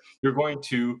 you're going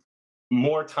to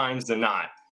more times than not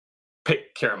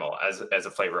pick caramel as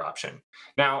a flavor option.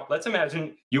 Now, let's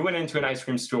imagine you went into an ice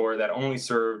cream store that only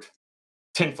served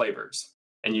 10 flavors,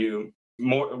 and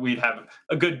we'd have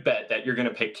a good bet that you're going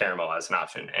to pick caramel as an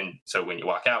option. And so when you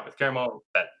walk out with caramel,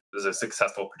 that was a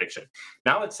successful prediction.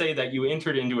 Now let's say that you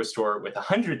entered into a store with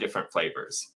 100 different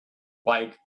flavors.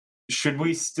 Like, shouldn't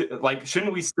we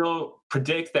still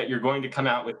predict that you're going to come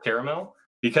out with caramel,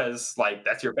 because like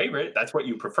that's your favorite, that's what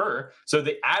you prefer. So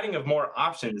the adding of more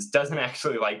options doesn't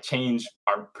actually like change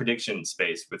our prediction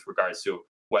space with regards to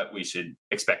what we should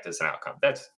expect as an outcome.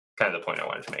 That's kind of the point I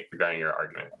wanted to make regarding your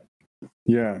argument.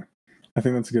 Yeah, I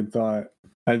think that's a good thought.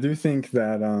 I do think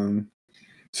that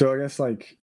so I guess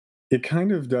like it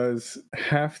kind of does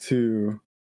have to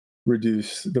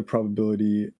reduce the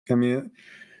probability.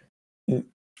 It,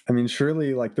 I mean,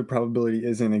 surely like the probability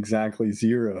isn't exactly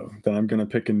zero that I'm going to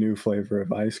pick a new flavor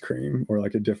of ice cream or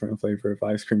like a different flavor of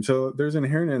ice cream. So there's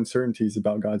inherent uncertainties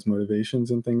about God's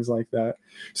motivations and things like that.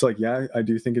 So like, yeah, I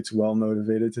do think it's well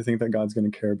motivated to think that God's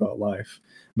going to care about life,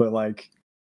 but like,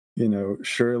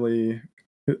 surely,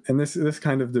 and this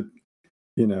kind of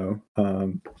you know,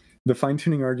 the fine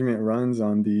tuning argument runs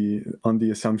on the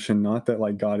assumption not that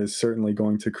like God is certainly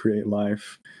going to create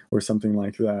life or something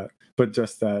like that, but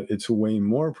just that it's way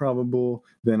more probable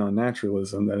than on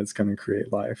naturalism that it's going to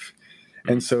create life.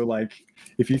 And Mhm. so, like,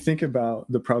 if you think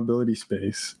about the probability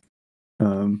space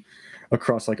um,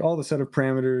 across like all the set of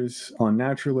parameters on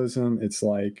naturalism, it's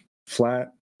like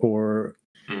flat or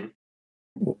Mhm.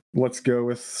 let's go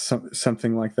with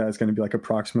something like that. It's going to be like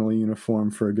approximately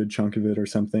uniform for a good chunk of it or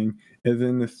something. And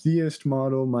then the theist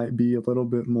model might be a little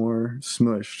bit more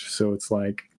smushed. So it's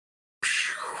like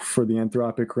for the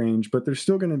anthropic range, but there's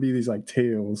still going to be these like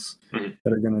tails Mhm.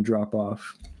 that are going to drop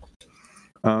off.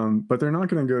 But they're not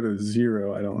going to go to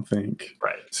zero, I don't think.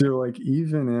 Right. So like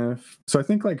so I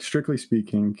think like strictly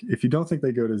speaking, if you don't think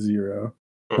they go to zero,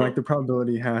 then like Mhm. the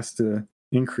probability has to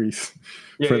increase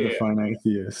Yeah, for yeah, the yeah. finite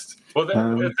theist. Well,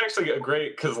 Um, that's actually a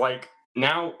great, because like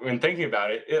now when thinking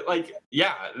about it, like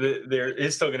yeah, there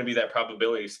is still going to be that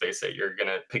probability space that you're going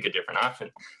to pick a different option.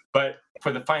 But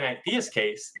for the finite theist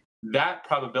case, that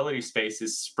probability space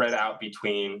is spread out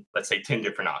between, let's say, 10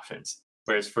 different options.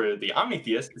 Whereas for the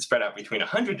omnitheist, it's spread out between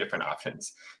 100 different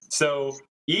options. So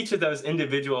each of those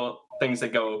individual things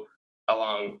that go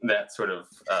along that sort of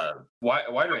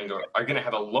wider angle are going to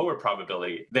have a lower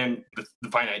probability than the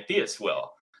finite theist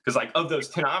will, because like of those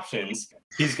 10 options,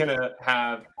 he's going to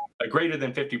have a greater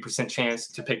than 50% chance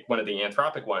to pick one of the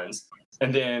anthropic ones.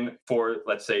 And then for,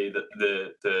 let's say,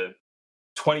 the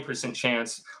 20%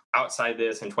 chance outside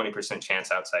this and 20%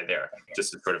 chance outside there,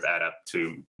 just to sort of add up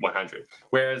to 100.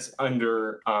 Whereas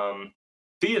under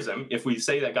theism, if we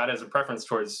say that God has a preference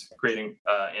towards creating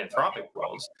anthropic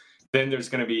worlds, then there's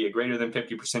going to be a greater than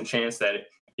 50% chance that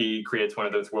he creates one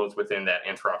of those worlds within that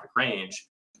anthropic range.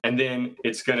 And then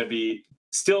it's going to be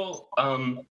still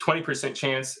 20%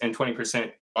 chance and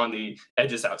 20% on the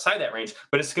edges outside that range,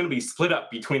 but it's going to be split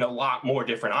up between a lot more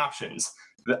different options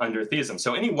under theism.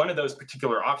 So any one of those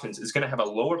particular options is going to have a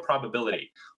lower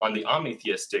probability on the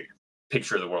omnitheistic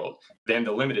picture of the world than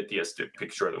the limited theistic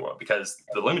picture of the world, because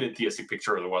the limited theistic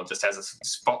picture of the world just has a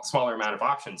smaller amount of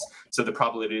options, so the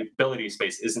probability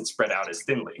space isn't spread out as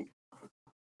thinly.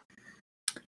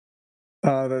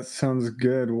 That sounds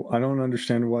good. I don't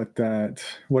understand what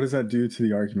does that do to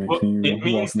the argument? Well, Can you it walk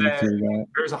means me that through that?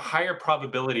 there's a higher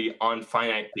probability on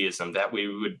finite theism that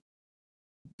we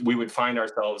would find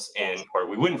ourselves in, or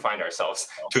we wouldn't find ourselves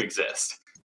to exist,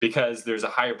 because there's a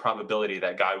higher probability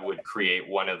that God would create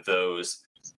one of those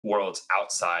worlds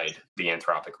outside the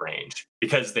anthropic range,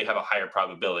 because they have a higher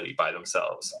probability by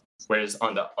themselves. Whereas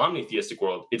on the omnitheistic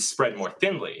world, it's spread more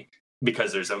thinly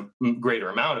because there's a greater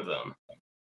amount of them.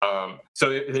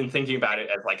 So in thinking about it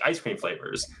as like ice cream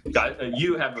flavors,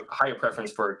 you have a higher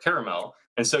preference for caramel,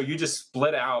 and so you just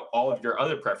split out all of your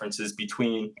other preferences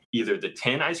between either the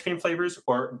 10 ice cream flavors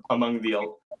or among the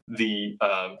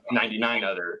 99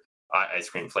 other ice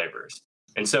cream flavors.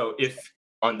 And so if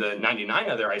on the 99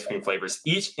 other ice cream flavors,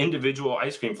 each individual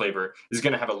ice cream flavor is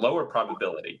going to have a lower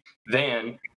probability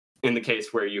than in the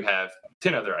case where you have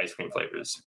 10 other ice cream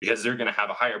flavors, because they're going to have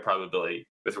a higher probability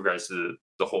with regards to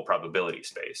the whole probability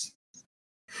space.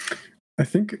 I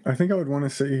think I would want to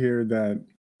say here that,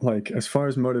 like, as far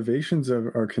as motivations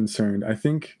are concerned, I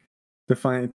think the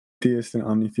finite theist and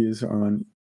omnitheist are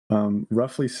on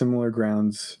roughly similar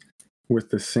grounds,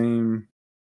 with the same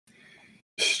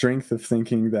strength of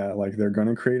thinking that, like, they're going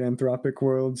to create anthropic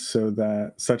worlds,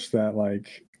 such that,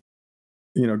 like,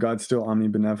 God's still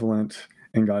omnibenevolent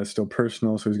and God is still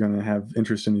personal, so he's going to have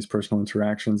interest in these personal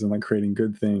interactions and, like, creating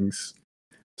good things.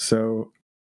 So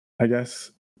I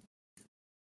guess,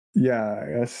 yeah,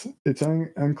 I guess it's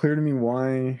unclear to me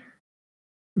why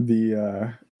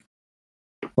the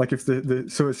like, if the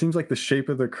so it seems like the shape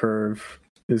of the curve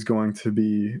is going to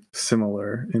be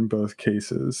similar in both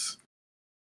cases,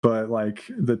 but, like,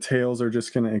 the tails are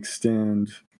just going to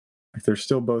extend, like, they're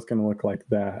still both going to look like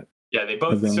that. Yeah, they And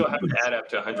both then, still have to add up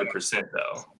to 100%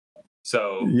 though.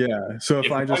 So yeah, so if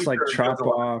if I one just, like, curve goes a chop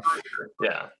lot off, further,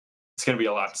 yeah, it's going to be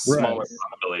a lot right. smaller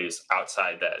probabilities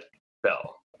outside that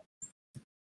bell.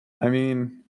 I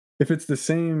mean, if it's the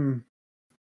same,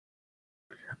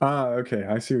 okay,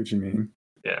 I see what you mean.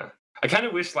 Yeah. I kind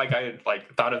of wish like I had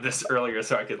like thought of this earlier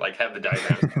so I could like have the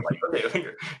diagrams like, okay,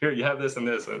 here you have this and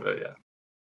this, and yeah.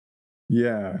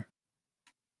 Yeah.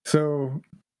 So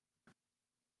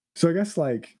I guess,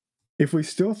 like, if we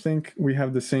still think we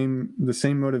have the same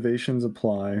motivations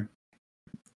apply,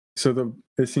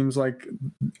 it seems like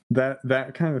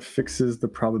that kind of fixes the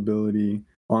probability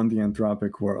on the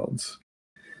anthropic worlds.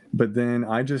 But then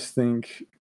I just think,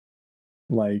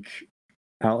 like,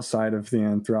 outside of the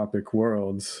anthropic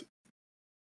worlds,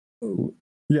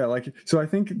 yeah, like, so I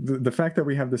think the fact that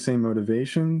we have the same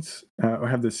motivations, or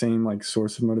have the same, like,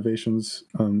 source of motivations,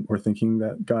 or thinking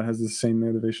that God has the same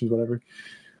motivations, whatever,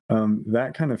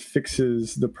 that kind of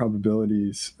fixes the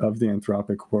probabilities of the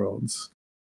anthropic worlds.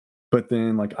 But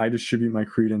then, like, I distribute my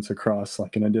credence across,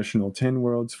 like, an additional 10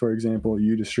 worlds, for example.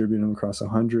 You distribute them across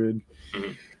 100.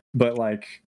 Mhm. But,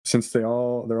 like, since they're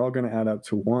all going to add up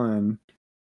to one,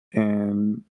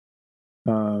 and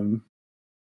um,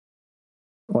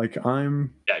 like,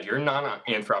 Yeah, your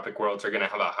non-anthropic worlds are going to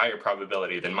have a higher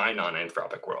probability than my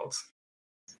non-anthropic worlds.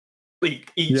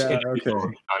 Like each yeah, individual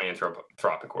okay.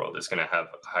 non-anthropic world is going to have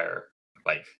a higher,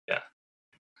 like, yeah.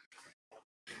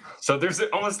 So there's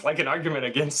almost like an argument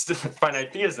against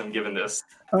finite theism given this.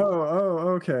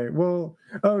 Okay. Well,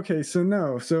 okay. So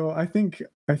no. So I think,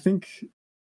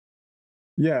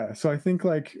 yeah. So I think,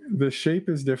 like, the shape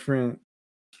is different.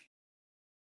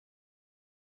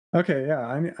 Okay.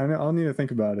 Yeah. I'll need to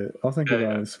think about it. I'll think Yeah,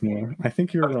 about yeah. it some more. I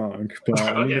think you're wrong, but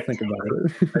I need to Okay, think about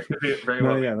that it. could be very No.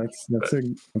 well, Yeah. but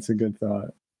That's a good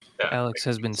thought. yeah, Alex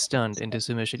has been stunned into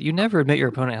submission. You never admit your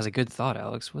opponent has a good thought,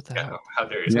 Alex. What the yeah. hell? How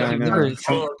dare you? Yeah. Never, I Especially never. know.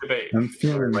 the rule of debate. I'm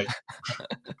Where, like,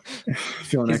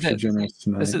 feeling He's extra that. generous This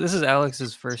tonight. is this is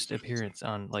Alex's first appearance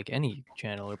on like any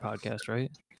channel or podcast, right?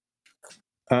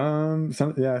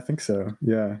 Yeah. I think so.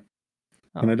 Yeah.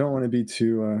 And Oh, I don't want to be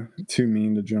too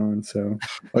mean to John. So,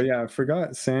 oh yeah, I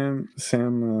forgot. Sam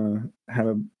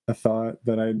had a thought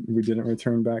that we didn't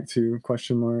return back to,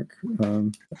 question mark,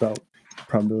 about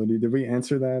probability. Did we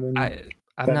answer that in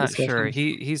I'm that not sure.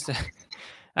 discussion? He's.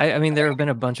 I mean, there have been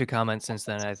a bunch of comments since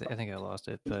then. I think I lost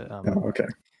it, but Oh, okay.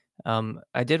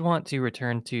 I did want to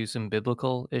return to some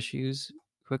biblical issues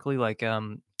quickly, like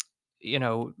you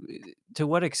know, to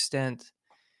what extent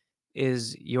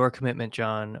is your commitment,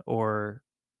 John, or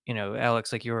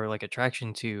Alex, like your like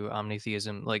attraction to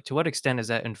omnitheism, like to what extent is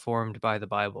that informed by the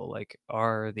Bible? Like,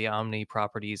 are the omni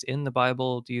properties in the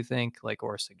Bible, do you think, like,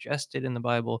 or suggested in the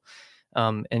Bible?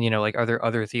 And like, are there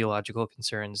other theological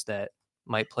concerns that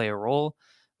might play a role?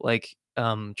 Like,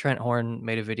 Trent Horn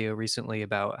made a video recently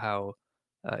about how,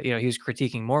 he was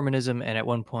critiquing Mormonism, and at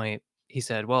one point he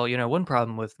said, "Well, one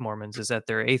problem with Mormons is that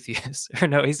they're atheists." Or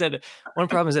no, he said, "One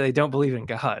problem is that they don't believe in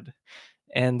God."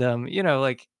 And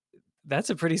like that's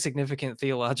a pretty significant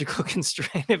theological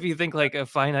constraint if you think like a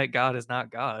finite God is not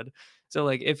God. So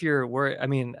like if you're worried, I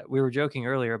mean, we were joking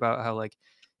earlier about how like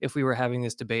if we were having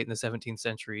this debate in the 17th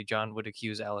century, John would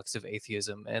accuse Alex of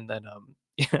atheism, and then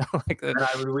like And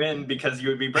I would win because you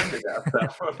would be burned to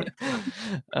death. So.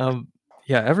 um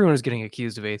yeah, everyone was getting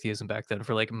accused of atheism back then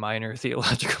for like minor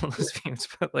theological disputes,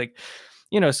 but like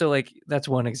so like that's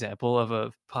one example of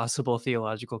a possible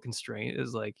theological constraint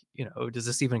is like, does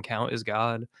this even count as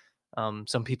God?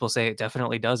 Some people say it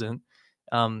definitely doesn't.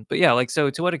 But yeah, like, so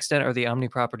to what extent are the omni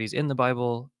properties in the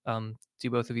Bible? Do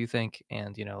both of you think?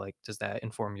 And, like, does that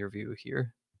inform your view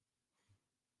here?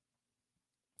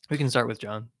 We can start with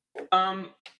John. um,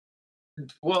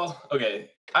 well,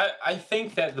 okay. I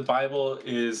think that the Bible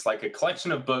is like a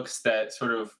collection of books that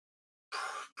sort of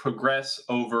progress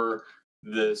over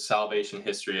the salvation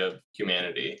history of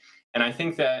humanity. And I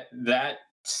think that that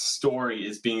story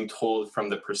is being told from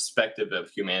the perspective of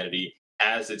humanity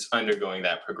as it's undergoing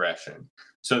that progression.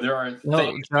 So there are things.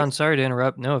 No, John, sorry to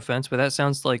interrupt. No offense, but that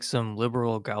sounds like some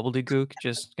liberal gobbledygook.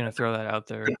 Just gonna throw that out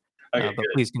there. Okay, But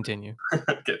please continue.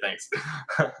 okay, thanks.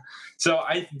 So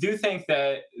I do think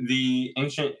that the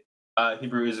ancient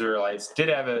Hebrew Israelites did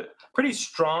have a pretty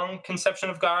strong conception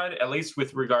of God, at least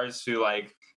with regards to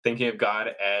like thinking of God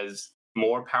as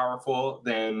more powerful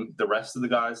than the rest of the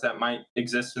gods that might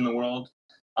exist in the world.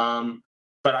 Um,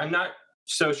 but I'm not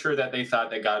so sure that they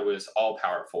thought that God was all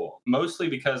powerful, mostly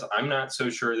because I'm not so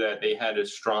sure that they had a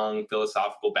strong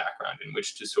philosophical background in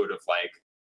which to sort of like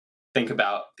think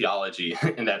about theology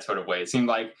in that sort of way. It seemed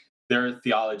like their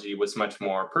theology was much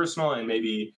more personal and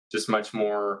maybe just much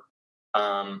more,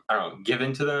 I don't know,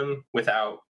 given to them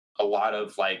without a lot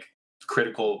of like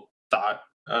critical thought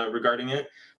regarding it.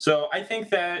 So I think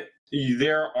that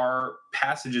there are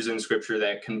passages in Scripture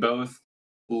that can both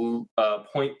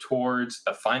point towards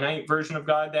a finite version of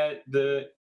God that the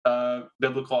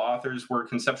biblical authors were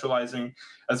conceptualizing,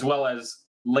 as well as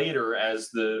later as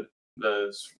the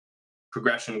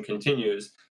progression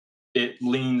continues, it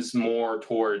leans more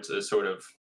towards a sort of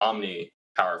omni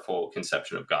powerful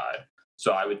conception of God.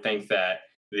 So I would think that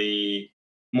the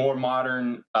more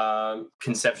modern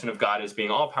conception of God as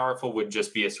being all powerful would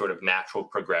just be a sort of natural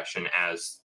progression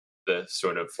as the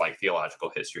sort of like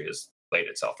theological history has laid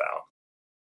itself out.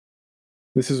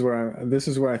 This is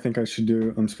where I think I should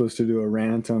do. I'm supposed to do a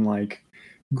rant on like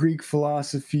Greek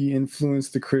philosophy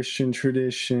influenced the Christian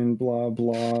tradition, blah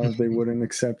blah. They wouldn't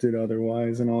accept it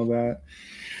otherwise, and all that.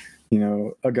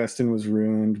 Augustine was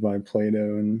ruined by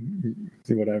Plato and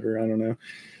whatever. I don't know,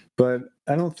 but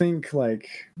I don't think like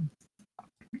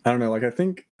I don't know. Like I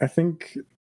think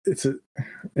it's an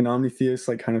omnitheist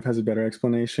like kind of has a better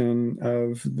explanation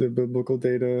of the biblical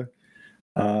data.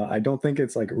 I don't think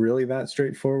it's like really that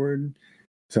straightforward.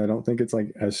 So I don't think it's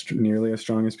like nearly as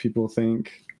strong as people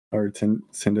think or tend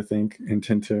to think and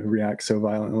tend to react so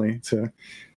violently to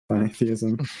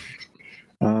monotheism.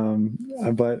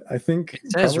 But I think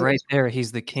It says probably right there,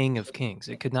 he's the King of Kings.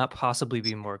 It could not possibly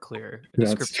be more clear. A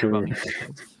that's description of true.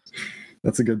 omnipotence.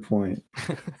 That's a good point.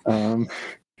 Um,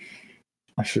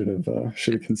 I should have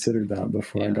considered that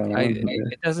before I Yeah, got I on here.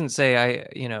 it doesn't say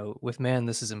with man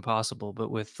this is impossible, but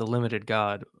with the limited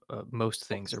God, most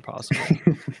things are possible.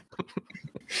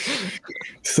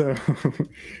 So,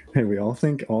 hey, we all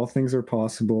think all things are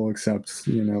possible except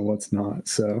what's not.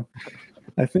 So,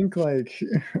 I think like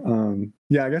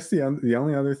yeah, I guess the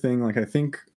only other thing like I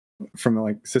think from a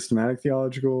like systematic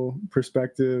theological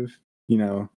perspective,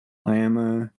 I am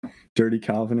a dirty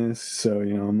Calvinist, so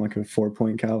I'm like a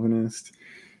 4-point Calvinist.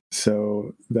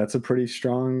 So that's a pretty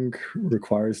strong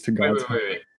requires to Wait, God's wait, wait,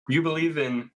 wait. You believe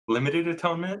in limited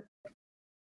atonement?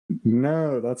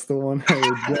 No, that's the one I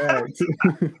reject.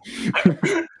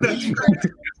 That's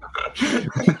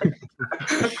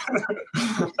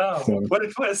oh, So what a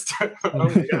twist! Oh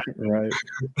my right.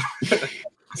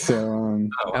 So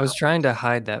god! I was trying to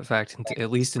hide that fact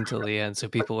at least until the end, so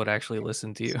people would actually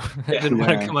listen to you. I Yeah, didn't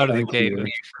want to yeah, come out of the thank gate, you.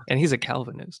 and he's a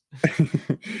Calvinist.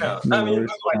 no, The I mean,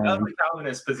 worst like of kind. the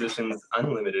Calvinist positions,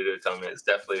 unlimited atonement is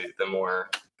definitely the more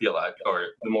theological or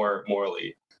the more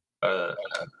morally uh,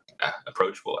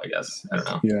 approachable. I guess I don't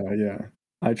know. Yeah, yeah.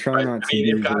 I try But not I to mean,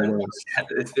 if be the God,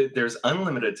 worst. if there's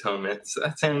unlimited atonement, so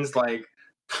that sounds like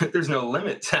there's no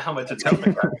limit to how much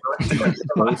atonement God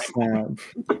Oh snap!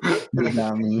 You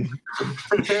got me.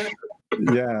 provides.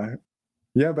 Yeah,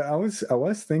 yeah. But I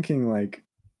was thinking like,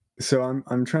 so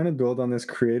I'm trying to build on this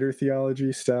creator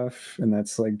theology stuff, and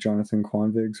that's like Jonathan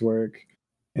Quanvig's work,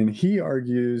 and he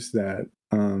argues that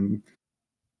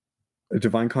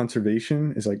divine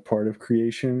conservation is like part of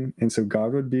creation, and so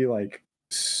God would be like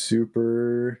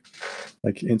super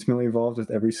like intimately involved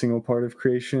with every single part of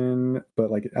creation, but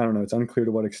like I don't know, it's unclear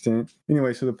to what extent.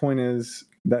 Anyway, so the point is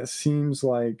that seems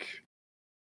like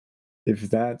if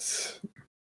that's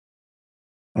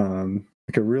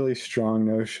like a really strong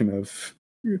notion of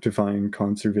divine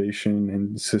conservation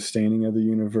and sustaining of the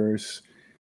universe,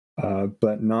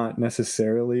 but not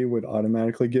necessarily would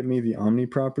automatically get me the omni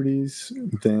properties,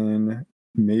 then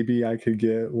maybe I could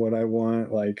get what I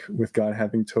want, like with God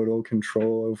having total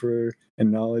control over and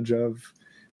knowledge of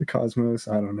the cosmos.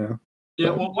 I don't know. Yeah,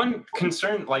 But well, one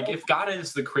concern, like if God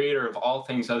is the creator of all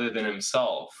things other than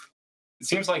himself, it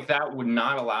seems like that would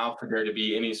not allow for there to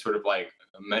be any sort of like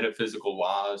metaphysical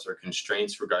laws or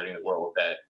constraints regarding the world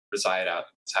that reside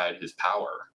outside his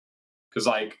power. Because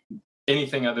like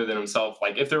anything other than himself,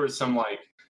 like if there was some like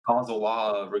causal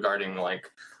law regarding like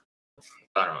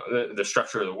I don't know the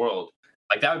structure of the world,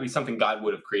 like that would be something God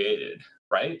would have created,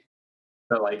 right?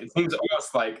 So like it seems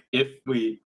almost like if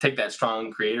we take that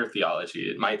strong creator theology,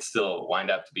 it might still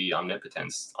wind up to be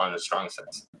omnipotence on a strong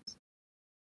sense.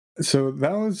 so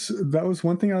that was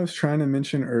one thing I was trying to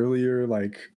mention earlier.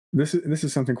 Like this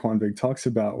is something Quanvig talks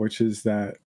about, which is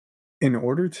that in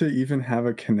order to even have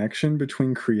a connection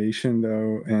between creation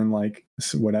though and like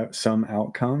what some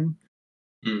outcome,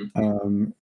 Mm.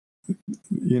 um,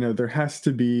 there has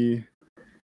to be.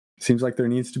 Seems like there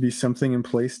needs to be something in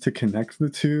place to connect the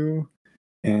two,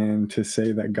 and to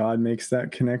say that God makes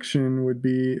that connection would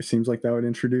be. It seems like that would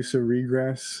introduce a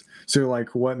regress. So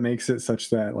like, what makes it such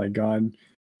that like God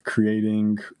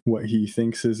creating what he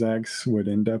thinks is X would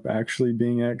end up actually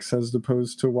being X as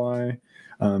opposed to Y?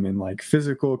 And like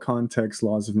physical context,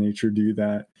 laws of nature do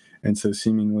that, and so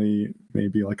seemingly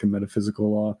maybe like a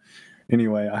metaphysical law.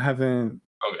 Anyway, I haven't.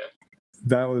 Okay.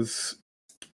 That was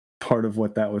part of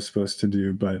what that was supposed to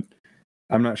do, but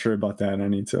I'm not sure about that. I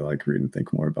need to like read and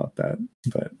think more about that.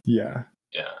 But yeah.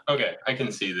 Yeah. Okay. I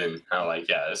can see then how like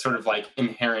yeah, a sort of like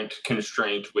inherent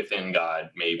constraint within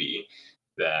God maybe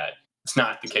that it's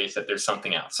not the case that there's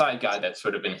something outside God that's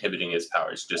sort of inhibiting his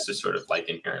powers, just a sort of like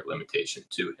inherent limitation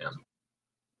to him.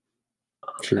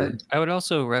 I, Sure. I would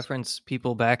also reference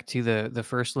people back to the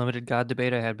first limited God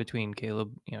debate I had between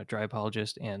Caleb, dry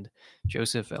apologist, and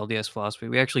Joseph, LDS philosophy.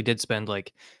 We actually did spend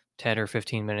like 10 or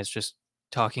 15 minutes just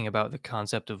talking about the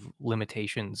concept of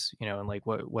limitations, and like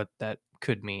what that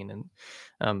could mean.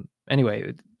 And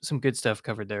anyway, some good stuff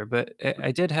covered there. But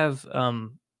I did have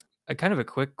a kind of a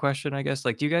quick question, I guess.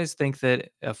 Like, do you guys think that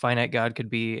a finite God could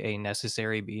be a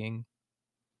necessary being?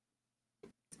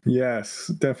 Yes,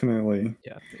 definitely.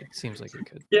 Yeah, it seems like it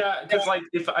could. Yeah, because like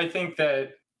if I think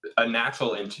that a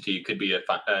natural entity could be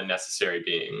a necessary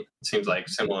being, it seems like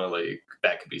similarly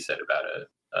that could be said about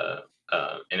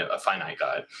a finite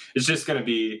God. It's just going to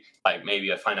be like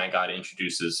maybe a finite God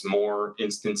introduces more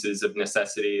instances of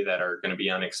necessity that are going to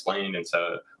be unexplained, and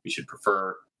so we should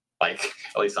prefer like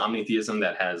at least omnitheism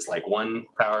that has like one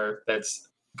power that's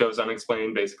goes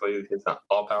unexplained. Basically, it's not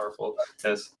all powerful.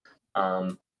 As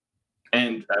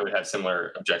and I would have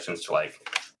similar objections to like,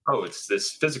 oh, it's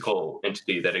this physical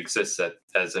entity that exists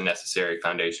as a necessary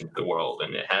foundation to the world,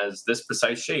 and it has this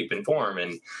precise shape and form,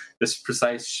 and this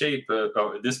precise shape,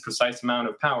 or this precise amount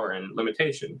of power and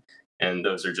limitation, and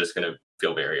those are just going to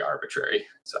feel very arbitrary.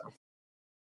 So,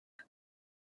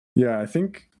 Yeah, I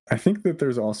think that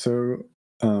there's also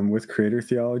with creator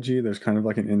theology, there's kind of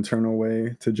like an internal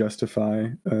way to justify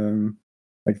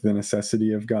like the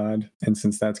necessity of God, and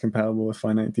since that's compatible with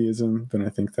finite theism, then I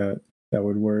think that that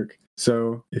would work.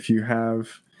 So if you have,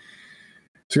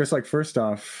 so I guess like first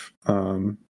off,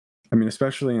 I mean,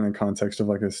 especially in the context of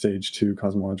like a stage two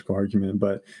cosmological argument,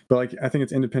 but like I think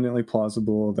it's independently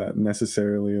plausible that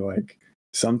necessarily like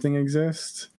something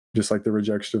exists, just like the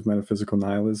rejection of metaphysical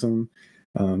nihilism.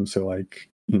 So like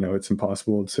it's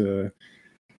impossible to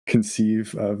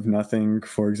conceive of nothing,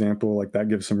 for example. Like that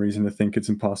gives some reason to think it's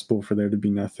impossible for there to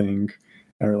be nothing,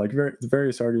 or like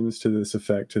various arguments to this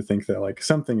effect to think that like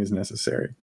something is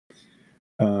necessary.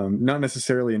 Not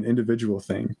necessarily an individual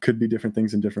thing, could be different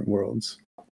things in different worlds.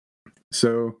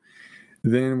 So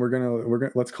then we're gonna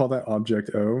let's call that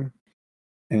object O,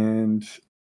 and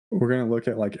we're gonna look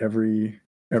at like every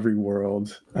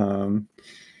world, and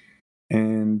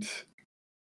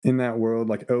in that world,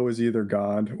 like O is either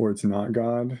God or it's not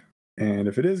God. And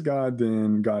if it is God,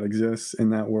 then God exists in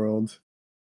that world.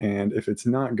 And if it's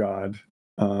not God,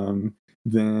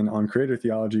 then on creator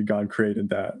theology, God created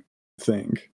that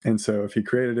thing. And so if he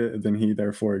created it, then he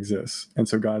therefore exists. And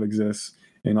so God exists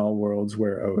in all worlds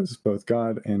where O is both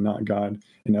God and not God,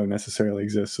 and O necessarily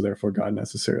exists, so therefore God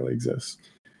necessarily exists.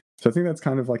 So I think that's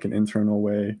kind of like an internal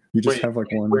way. You just Wait, have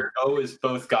like one, where O is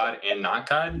both God and not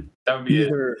God? That would be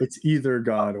it. it's either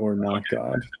God or not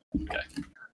God. Okay.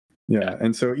 Yeah,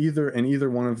 and so either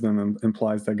one of them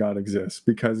implies that God exists,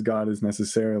 because God is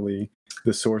necessarily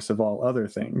the source of all other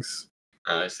things.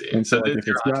 I see. And So so like this is if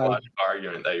your it's God, ontological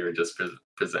argument that you were just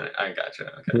presenting. I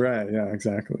gotcha. Okay. right, yeah,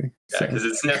 exactly. Yeah, So because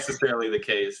it's necessarily the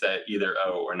case that either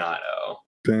O or not O.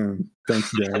 boom. Thanks,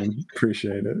 Darren.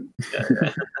 Appreciate it. Yeah,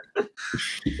 yeah.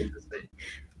 Interesting.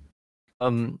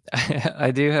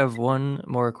 I do have one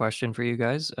more question for you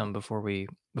guys, before we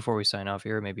sign off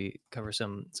here, maybe cover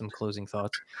some closing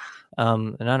thoughts. A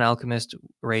non-alchemist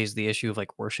raised the issue of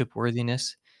like worship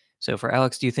worthiness. So for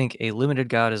Alex, do you think a limited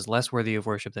God is less worthy of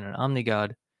worship than an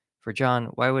omni-God? For John,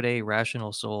 why would a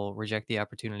rational soul reject the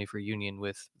opportunity for union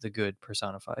with the good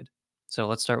personified? So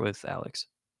let's start with Alex.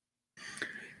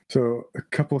 So a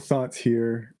couple thoughts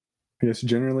here. I guess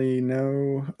generally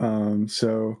no.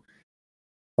 So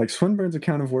like Swinburne's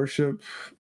account of worship,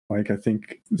 like I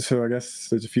think so. I guess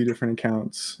there's a few different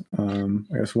accounts.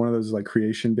 I guess one of those is like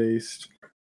creation based,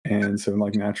 and so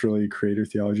like naturally creator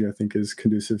theology I think is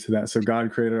conducive to that. So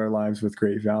God created our lives with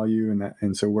great value,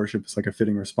 and so worship is like a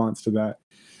fitting response to that.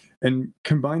 And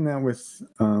combine that with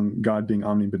God being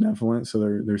omnibenevolent,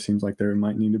 so there seems like there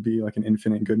might need to be like an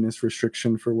infinite goodness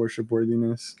restriction for worship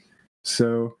worthiness.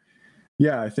 So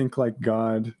yeah, I think like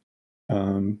God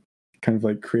um, kind of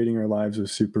like creating our lives with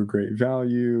super great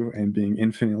value and being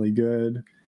infinitely good,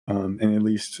 and at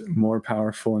least more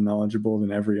powerful and knowledgeable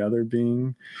than every other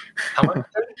being. How much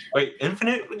good? Wait,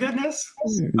 infinite goodness?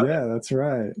 Okay, Yeah, that's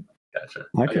right. gotcha.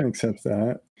 I Okay, can accept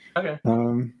that. okay.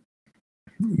 Um,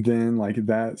 then like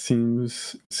that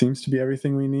seems to be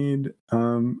everything we need.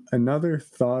 Another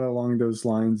thought along those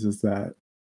lines is that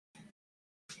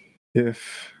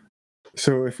if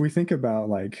if we think about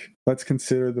like let's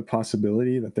consider the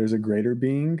possibility that there's a greater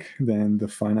being than the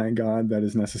finite God that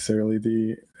is necessarily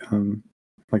the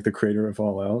like the creator of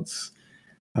all else.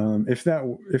 If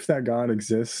that God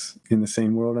exists in the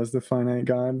same world as the finite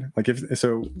God, like if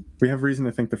so, we have reason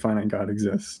to think the finite God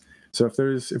exists. So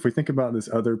if we think about this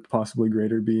other possibly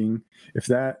greater being, if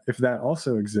that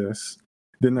also exists,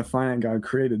 then the finite God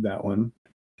created that one.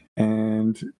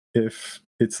 And if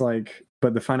it's like,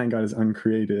 but the finite God is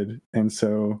uncreated, and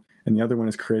the other one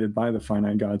is created by the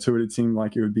finite God, so it would seem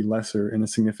like it would be lesser in a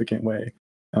significant way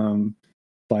um,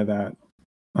 by that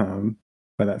um,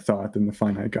 by that thought than the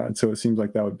finite God. So it seems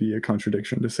like that would be a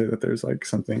contradiction to say that there's like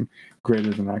something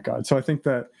greater than that God. So I think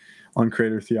that on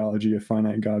creator theology, a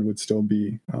finite God would still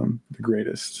be the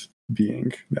greatest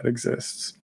being that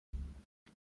exists.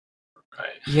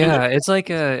 Right. And Yeah, it's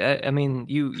like I mean,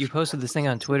 you posted this thing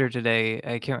on Twitter today.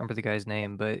 I can't remember the guy's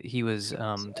name, but he was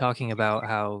talking about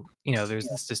how, there's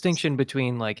this distinction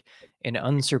between like an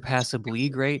unsurpassably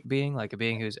great being, like a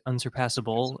being who's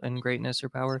unsurpassable in greatness or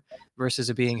power, versus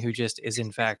a being who just is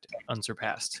in fact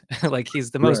unsurpassed. Like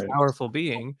he's the most Right. powerful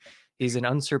being. He's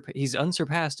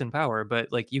unsurpassed in power,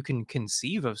 but like you can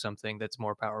conceive of something that's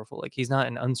more powerful. Like he's not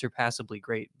an unsurpassably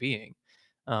great being.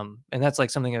 And that's like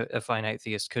something a finite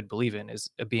theist could believe in, is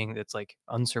a being that's like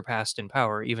unsurpassed in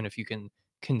power, even if you can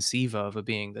conceive of a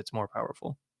being that's more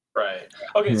powerful. right.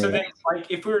 Okay, so Right. then, like,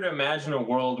 if we were to imagine a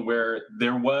world where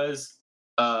there was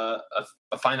a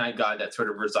finite God that sort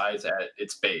of resides at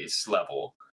its base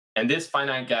level, and this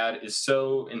finite God is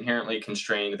so inherently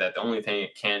constrained that the only thing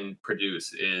it can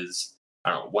produce is, I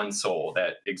don't know, one soul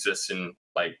that exists in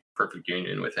like perfect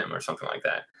union with him or something like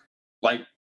that. Like,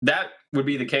 that would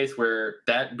be the case where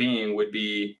that being would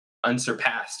be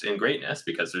unsurpassed in greatness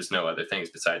because there's no other things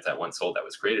besides that one soul that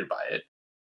was created by it.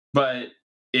 But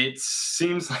it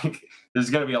seems like there's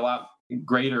going to be a lot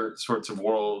greater sorts of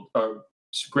world or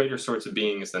greater sorts of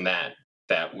beings than that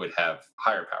would have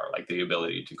higher power, like the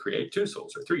ability to create two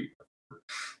souls or three,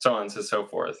 so on and so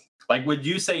forth. Like, would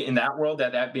you say in that world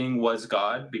that that being was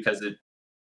God because it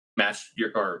matched your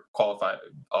or qualified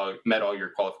met all your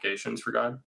qualifications for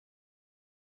God?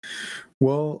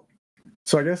 Well,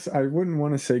 so I guess I wouldn't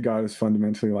want to say God is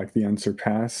fundamentally like the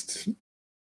unsurpassed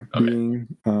Okay. being.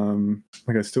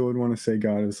 Like I still would want to say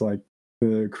God is like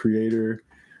the creator.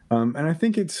 And I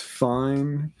think it's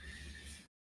fine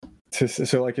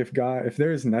so like if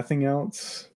there is nothing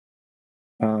else,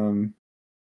 um,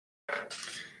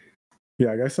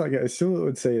 yeah, I guess like I still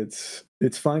would say it's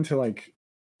fine to like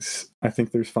I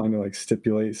think there's fine to like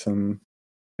stipulate some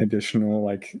additional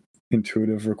like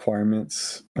intuitive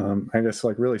requirements. I guess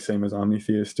like really same as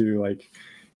omnitheists do. Like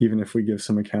even if we give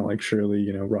some account, like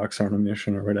surely rocks aren't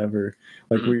omniscient or whatever.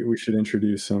 Like Mhm. we should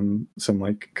introduce some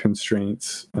like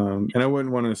constraints. And I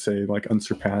wouldn't want to say like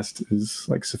unsurpassed is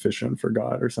like sufficient for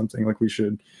God or something. Like we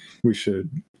should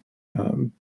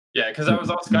um, Yeah, because I maybe was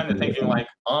also kind of tinker with thinking them. like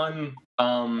on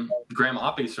Graham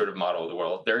Oppe's sort of model of the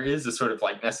world, there is a sort of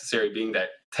like necessary being that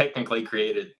technically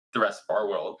created the rest of our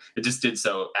world. It just did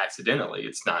so accidentally.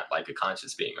 It's not like a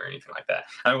conscious being or anything like that.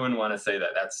 I wouldn't want to say that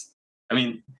that's. I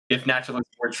mean, if naturalism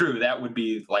were true, that would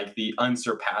be like the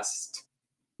unsurpassed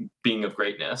being of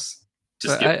greatness.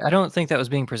 Just But give. I don't think that was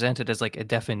being presented as like a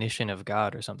definition of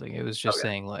God or something. It was just Okay.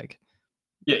 saying like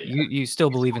Yeah, you still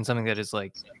believe in something that is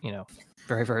like,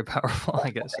 very, very powerful,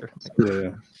 I guess, or like, Yeah,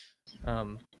 yeah.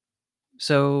 um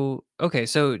so okay,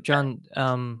 so John,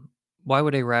 why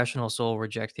would a rational soul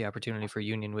reject the opportunity for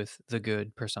union with the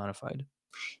good personified?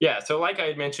 yeah. So, like I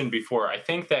had mentioned before, I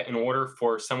think that in order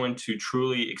for someone to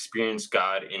truly experience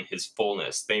God in His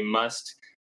fullness, they must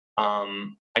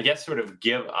I guess, sort of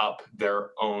give up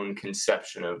their own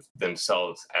conception of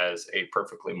themselves as a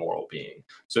perfectly moral being.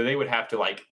 So they would have to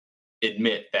like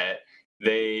admit that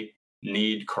they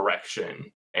need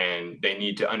correction and they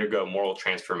need to undergo moral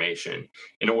transformation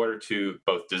in order to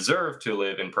both deserve to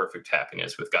live in perfect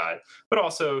happiness with God, but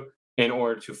also in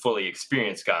order to fully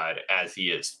experience God as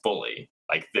He is fully.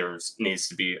 Like there's needs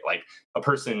to be like a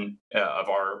person of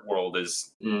our world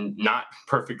is not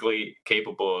perfectly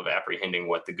capable of apprehending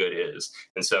what the good is,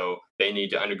 and so they need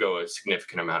to undergo a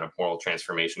significant amount of moral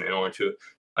transformation in order to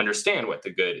understand what the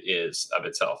good is of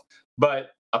itself.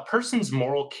 But a person's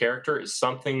moral character is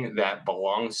something that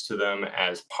belongs to them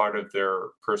as part of their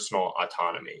personal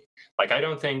autonomy. Like, I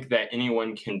don't think that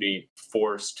anyone can be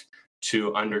forced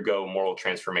to undergo moral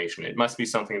transformation. It must be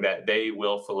something that they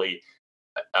willfully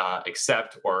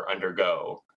accept or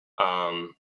undergo.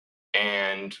 Um,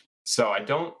 and so I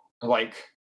don't like,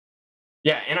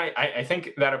 yeah, and I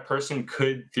think that a person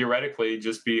could theoretically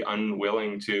just be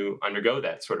unwilling to undergo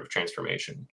that sort of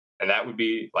transformation. And that would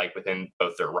be like within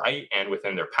both their right and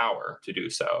within their power to do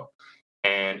so.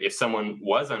 And if someone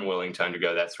was unwilling to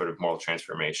undergo that sort of moral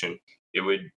transformation, it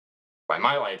would, by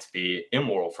my lights, be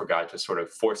immoral for God to sort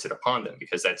of force it upon them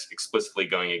because that's explicitly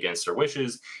going against their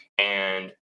wishes.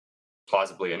 And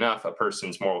plausibly enough, a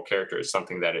person's moral character is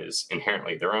something that is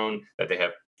inherently their own, that they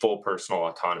have full personal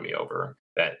autonomy over,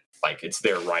 that like it's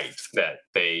their right, that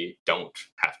they don't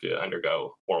have to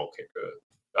undergo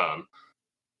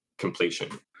completion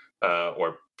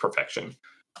or perfection.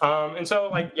 And so,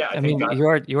 like, yeah, I I think mean, God.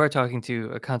 you are talking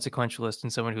to a consequentialist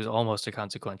and someone who's almost a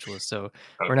consequentialist, so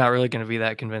we're not Okay, really gonna be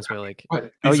that convinced by like,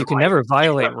 but "Oh, these you are can rights. never You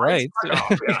violate have rights. rights." Fuck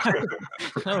off. Yeah.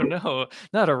 Oh, no,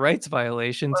 not a rights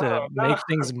violation to Oh, no. make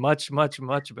things much, much,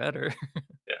 much better.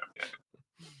 Yeah.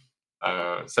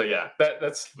 So yeah,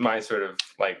 that's my sort of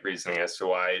like reasoning as to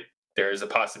why there is a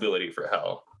possibility for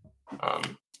hell.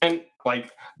 And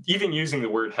like even using the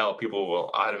word hell, people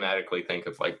will automatically think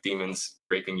of like demons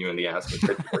raping you in the ass with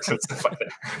pitchforks and stuff like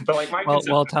that. But like my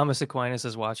conception, While Thomas Aquinas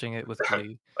is watching it with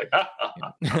glee. like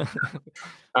Yeah.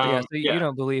 But yeah, so you yeah,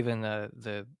 don't believe in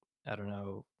the I don't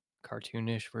know,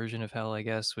 cartoonish version of hell, I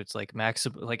guess, which like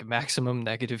maximum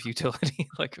negative utility,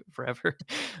 like forever.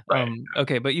 right.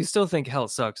 Okay, but you still think hell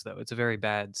sucks though. It's a very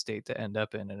bad state to end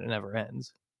up in, and it never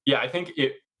ends. Yeah, I think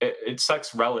it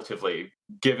sucks relatively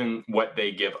given what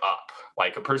they give up.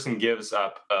 Like a person gives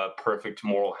up a perfect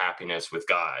moral happiness with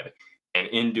God, and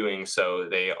in doing so,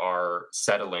 they are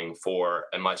settling for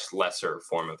a much lesser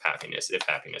form of happiness, if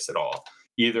happiness at all.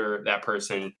 Either that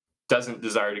person doesn't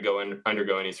desire to go and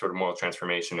undergo any sort of moral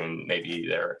transformation, and maybe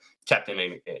they're kept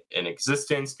in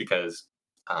existence because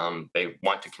they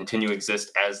want to continue to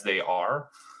exist as they are,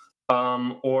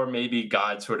 or maybe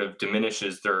God sort of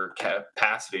diminishes their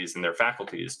capacities and their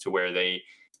faculties to where they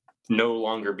no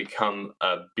longer become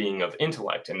a being of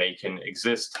intellect and they can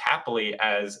exist happily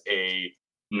as a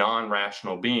non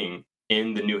rational being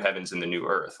in the new heavens and the new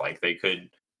earth. Like they could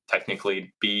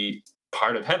technically be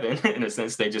part of heaven in a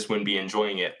sense, they just wouldn't be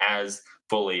enjoying it as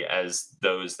fully as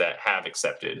those that have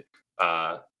accepted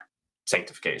uh,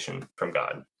 sanctification from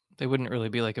God. They wouldn't really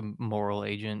be like a moral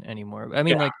agent anymore. I Yeah,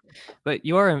 mean, like, but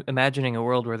you are imagining a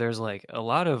world where there's like a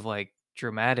lot of like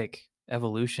dramatic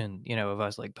evolution, of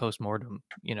us like post mortem,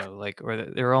 like, or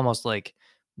they're almost like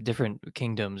different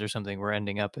kingdoms or something we're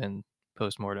ending up in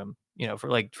post mortem,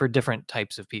 for different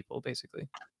types of people, basically.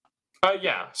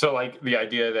 yeah. So like the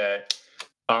idea that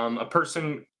a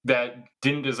person that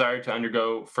didn't desire to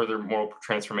undergo further moral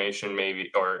transformation,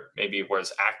 maybe, or maybe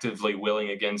was actively willing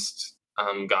against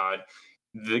God,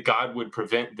 the God would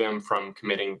prevent them from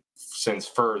committing sins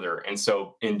further, and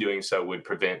so in doing so would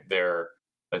prevent their,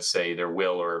 let's say, their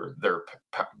will or their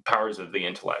powers of the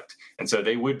intellect, and so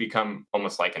they would become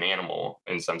almost like an animal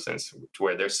in some sense, to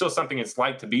where there's still something it's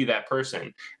like to be that person,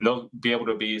 and they'll be able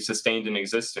to be sustained in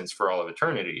existence for all of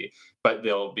eternity, but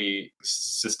they'll be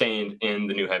sustained in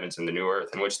the new heavens and the new earth,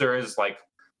 in which there is like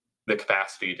the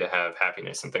capacity to have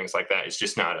happiness and things like that. It's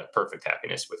just not a perfect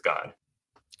happiness with God.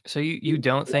 So you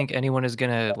don't think anyone is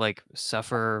gonna, like,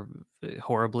 suffer,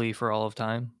 horribly for all of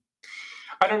time?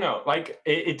 I don't know. Like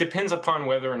it depends upon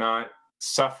whether or not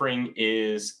suffering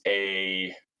is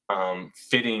a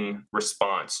fitting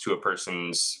response to a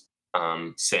person's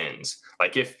sins.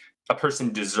 Like if a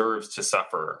person deserves to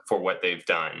suffer for what they've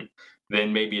done,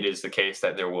 then maybe it is the case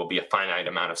that there will be a finite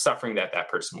amount of suffering that that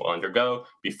person will undergo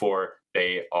before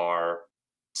they are,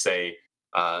 say,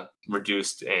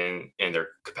 reduced in their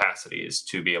capacities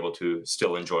to be able to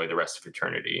still enjoy the rest of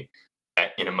eternity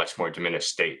in a much more diminished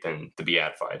state than the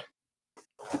beatified.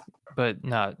 But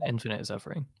not infinite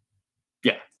suffering?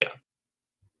 Yeah, yeah.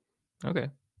 Okay,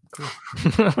 cool.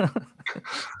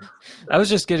 I was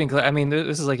just getting I mean,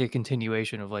 this is like a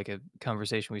continuation of, like, a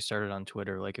conversation we started on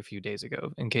Twitter, like, a few days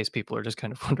ago, in case people are just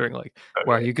kind of wondering, like,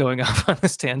 "Why are Okay. you going off on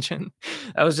this tangent?"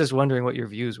 I was just wondering what your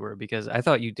views were because I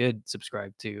thought you did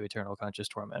subscribe to eternal conscious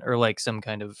torment or, like, some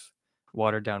kind of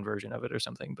watered down version of it or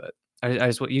something, but I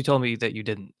just what you told me that you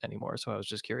didn't anymore, so I was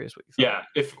just curious what you thought.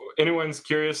 Yeah, if anyone's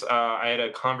curious, I had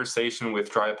a conversation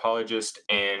with Dry Apologist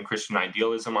and Christian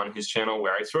Idealism on his channel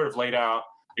where I sort of laid out,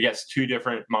 I guess, two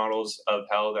different models of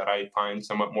hell that I find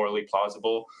somewhat morally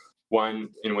plausible. One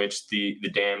in which the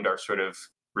damned are sort of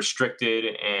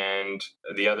restricted, and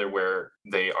the other where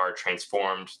they are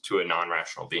transformed to a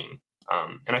non-rational being.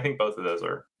 And I think both of those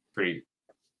are pretty.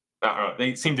 I don't know.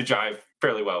 They seem to jive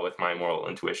fairly well with my moral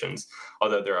intuitions,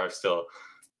 although there are still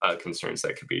concerns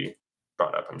that could be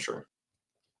brought up, I'm sure.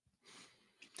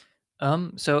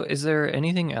 So is there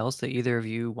anything else that either of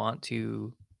you want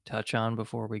to touch on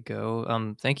before we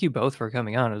go? Thank you both for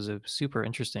coming on. It was a super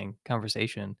interesting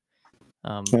conversation.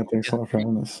 Yeah, thanks Yeah, a lot for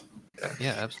having us. Yeah,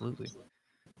 yeah, absolutely.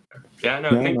 yeah, no,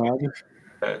 Yeah, thank no, you.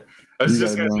 I just I was you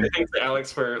just guys gonna say know. thanks to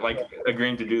Alex for like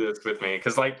agreeing to do this with me,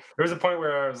 because like there was a point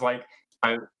where I was like,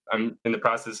 I'm in the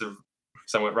process of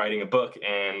somewhat writing a book,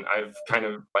 and I've kind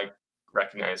of like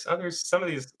recognized, oh, there's some of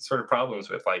these sort of problems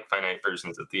with like finite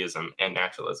versions of theism and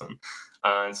naturalism,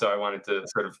 and so I wanted to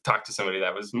sort of talk to somebody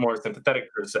that was more sympathetic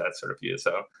towards that sort of view.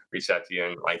 So reached out to you,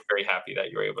 and like very happy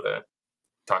that you were able to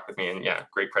talk with me, and yeah,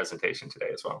 great presentation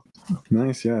today as well.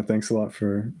 Nice, yeah. Thanks a lot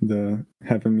for the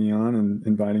having me on and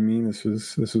inviting me. This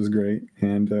was great,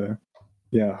 and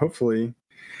yeah, hopefully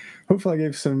I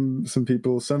gave some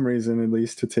people some reason at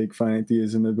least to take finite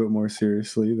theism a bit more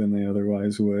seriously than they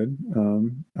otherwise would.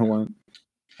 I want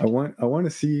to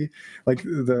see like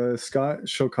the Scott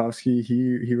Shulkovsky.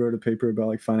 He wrote a paper about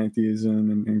like finite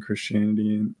theism and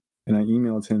Christianity, and I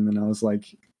emailed him and I was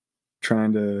like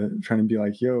trying to be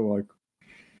like, yo, like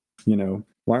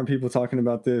why aren't people talking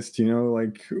about this? Do you know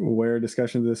like where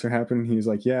discussions of this are happening? He was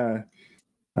like, yeah,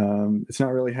 it's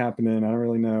not really happening. I don't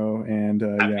really know, and yeah,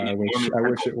 Happening I in wish Mormon I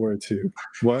wish temples. it were too.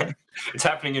 What? It's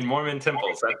happening in Mormon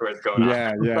temples. That's where it's going on.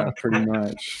 Yeah, yeah, pretty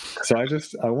much. So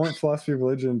I want philosophy of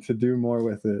religion to do more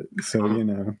with it. So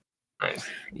Nice.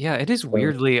 Yeah, it is so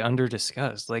weirdly under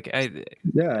discussed. Like I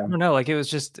yeah, don't know. Like it was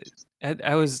just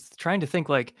I was trying to think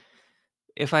like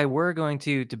if I were going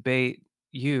to debate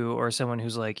you or someone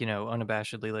who's like,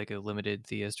 unabashedly like a limited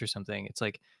theist or something, it's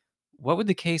like, what would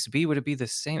the case be? Would it be the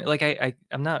same? Like,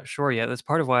 I'm not sure yet. That's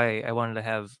part of why I wanted to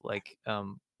have like,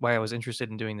 why I was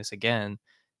interested in doing this again.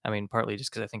 I mean, partly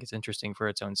just because I think it's interesting for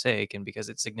its own sake and because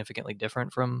it's significantly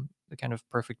different from the kind of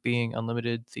perfect being,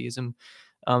 unlimited theism.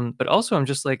 But also, I'm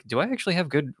just like, do I actually have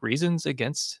good reasons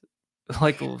against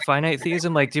like finite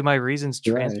theism? Like, do my reasons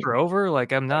right, transfer over?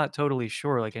 Like, I'm not totally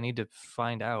sure. Like, I need to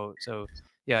find out. So,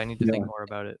 yeah, I need to think yeah. more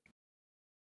about it.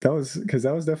 That was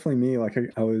definitely me. Like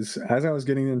I was as I was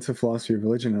getting into philosophy of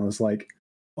religion, I was like,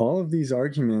 all of these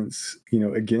arguments,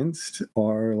 against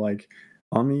are like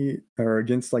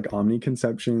against like omni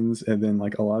conceptions, and then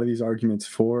like a lot of these arguments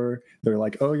for they're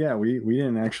like, oh yeah, we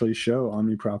didn't actually show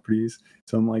omni properties.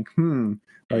 So I'm like,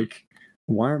 like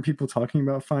why aren't people talking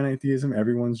about finite theism?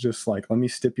 Everyone's just like, let me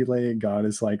stipulate God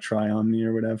is like tri-omni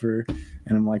or whatever.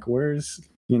 And I'm like, where's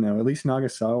at least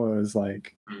Nagasawa is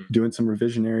like Mm. doing some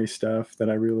revisionary stuff that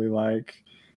I really like.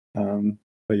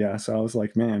 But yeah, so I was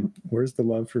like, man, where's the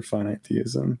love for finite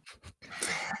theism?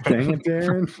 Dang it,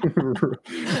 Darren.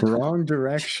 Wrong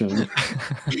direction.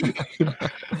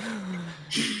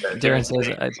 Darren Darren's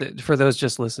says, saying, for those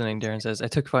just listening, Darren says, I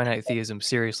took finite theism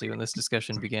seriously when this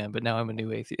discussion began, but now I'm a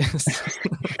new atheist.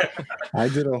 I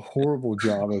did a horrible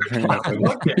job of "Come trying on, to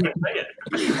look at it, say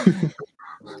it."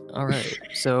 All right.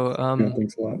 So, Yeah,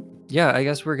 thanks a lot. yeah, I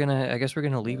guess we're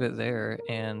gonna leave it there.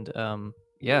 And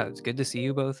yeah, it's good to see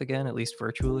you both again, at least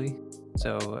virtually.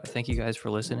 So thank you guys for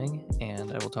listening,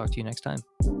 and I will talk to you next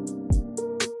time.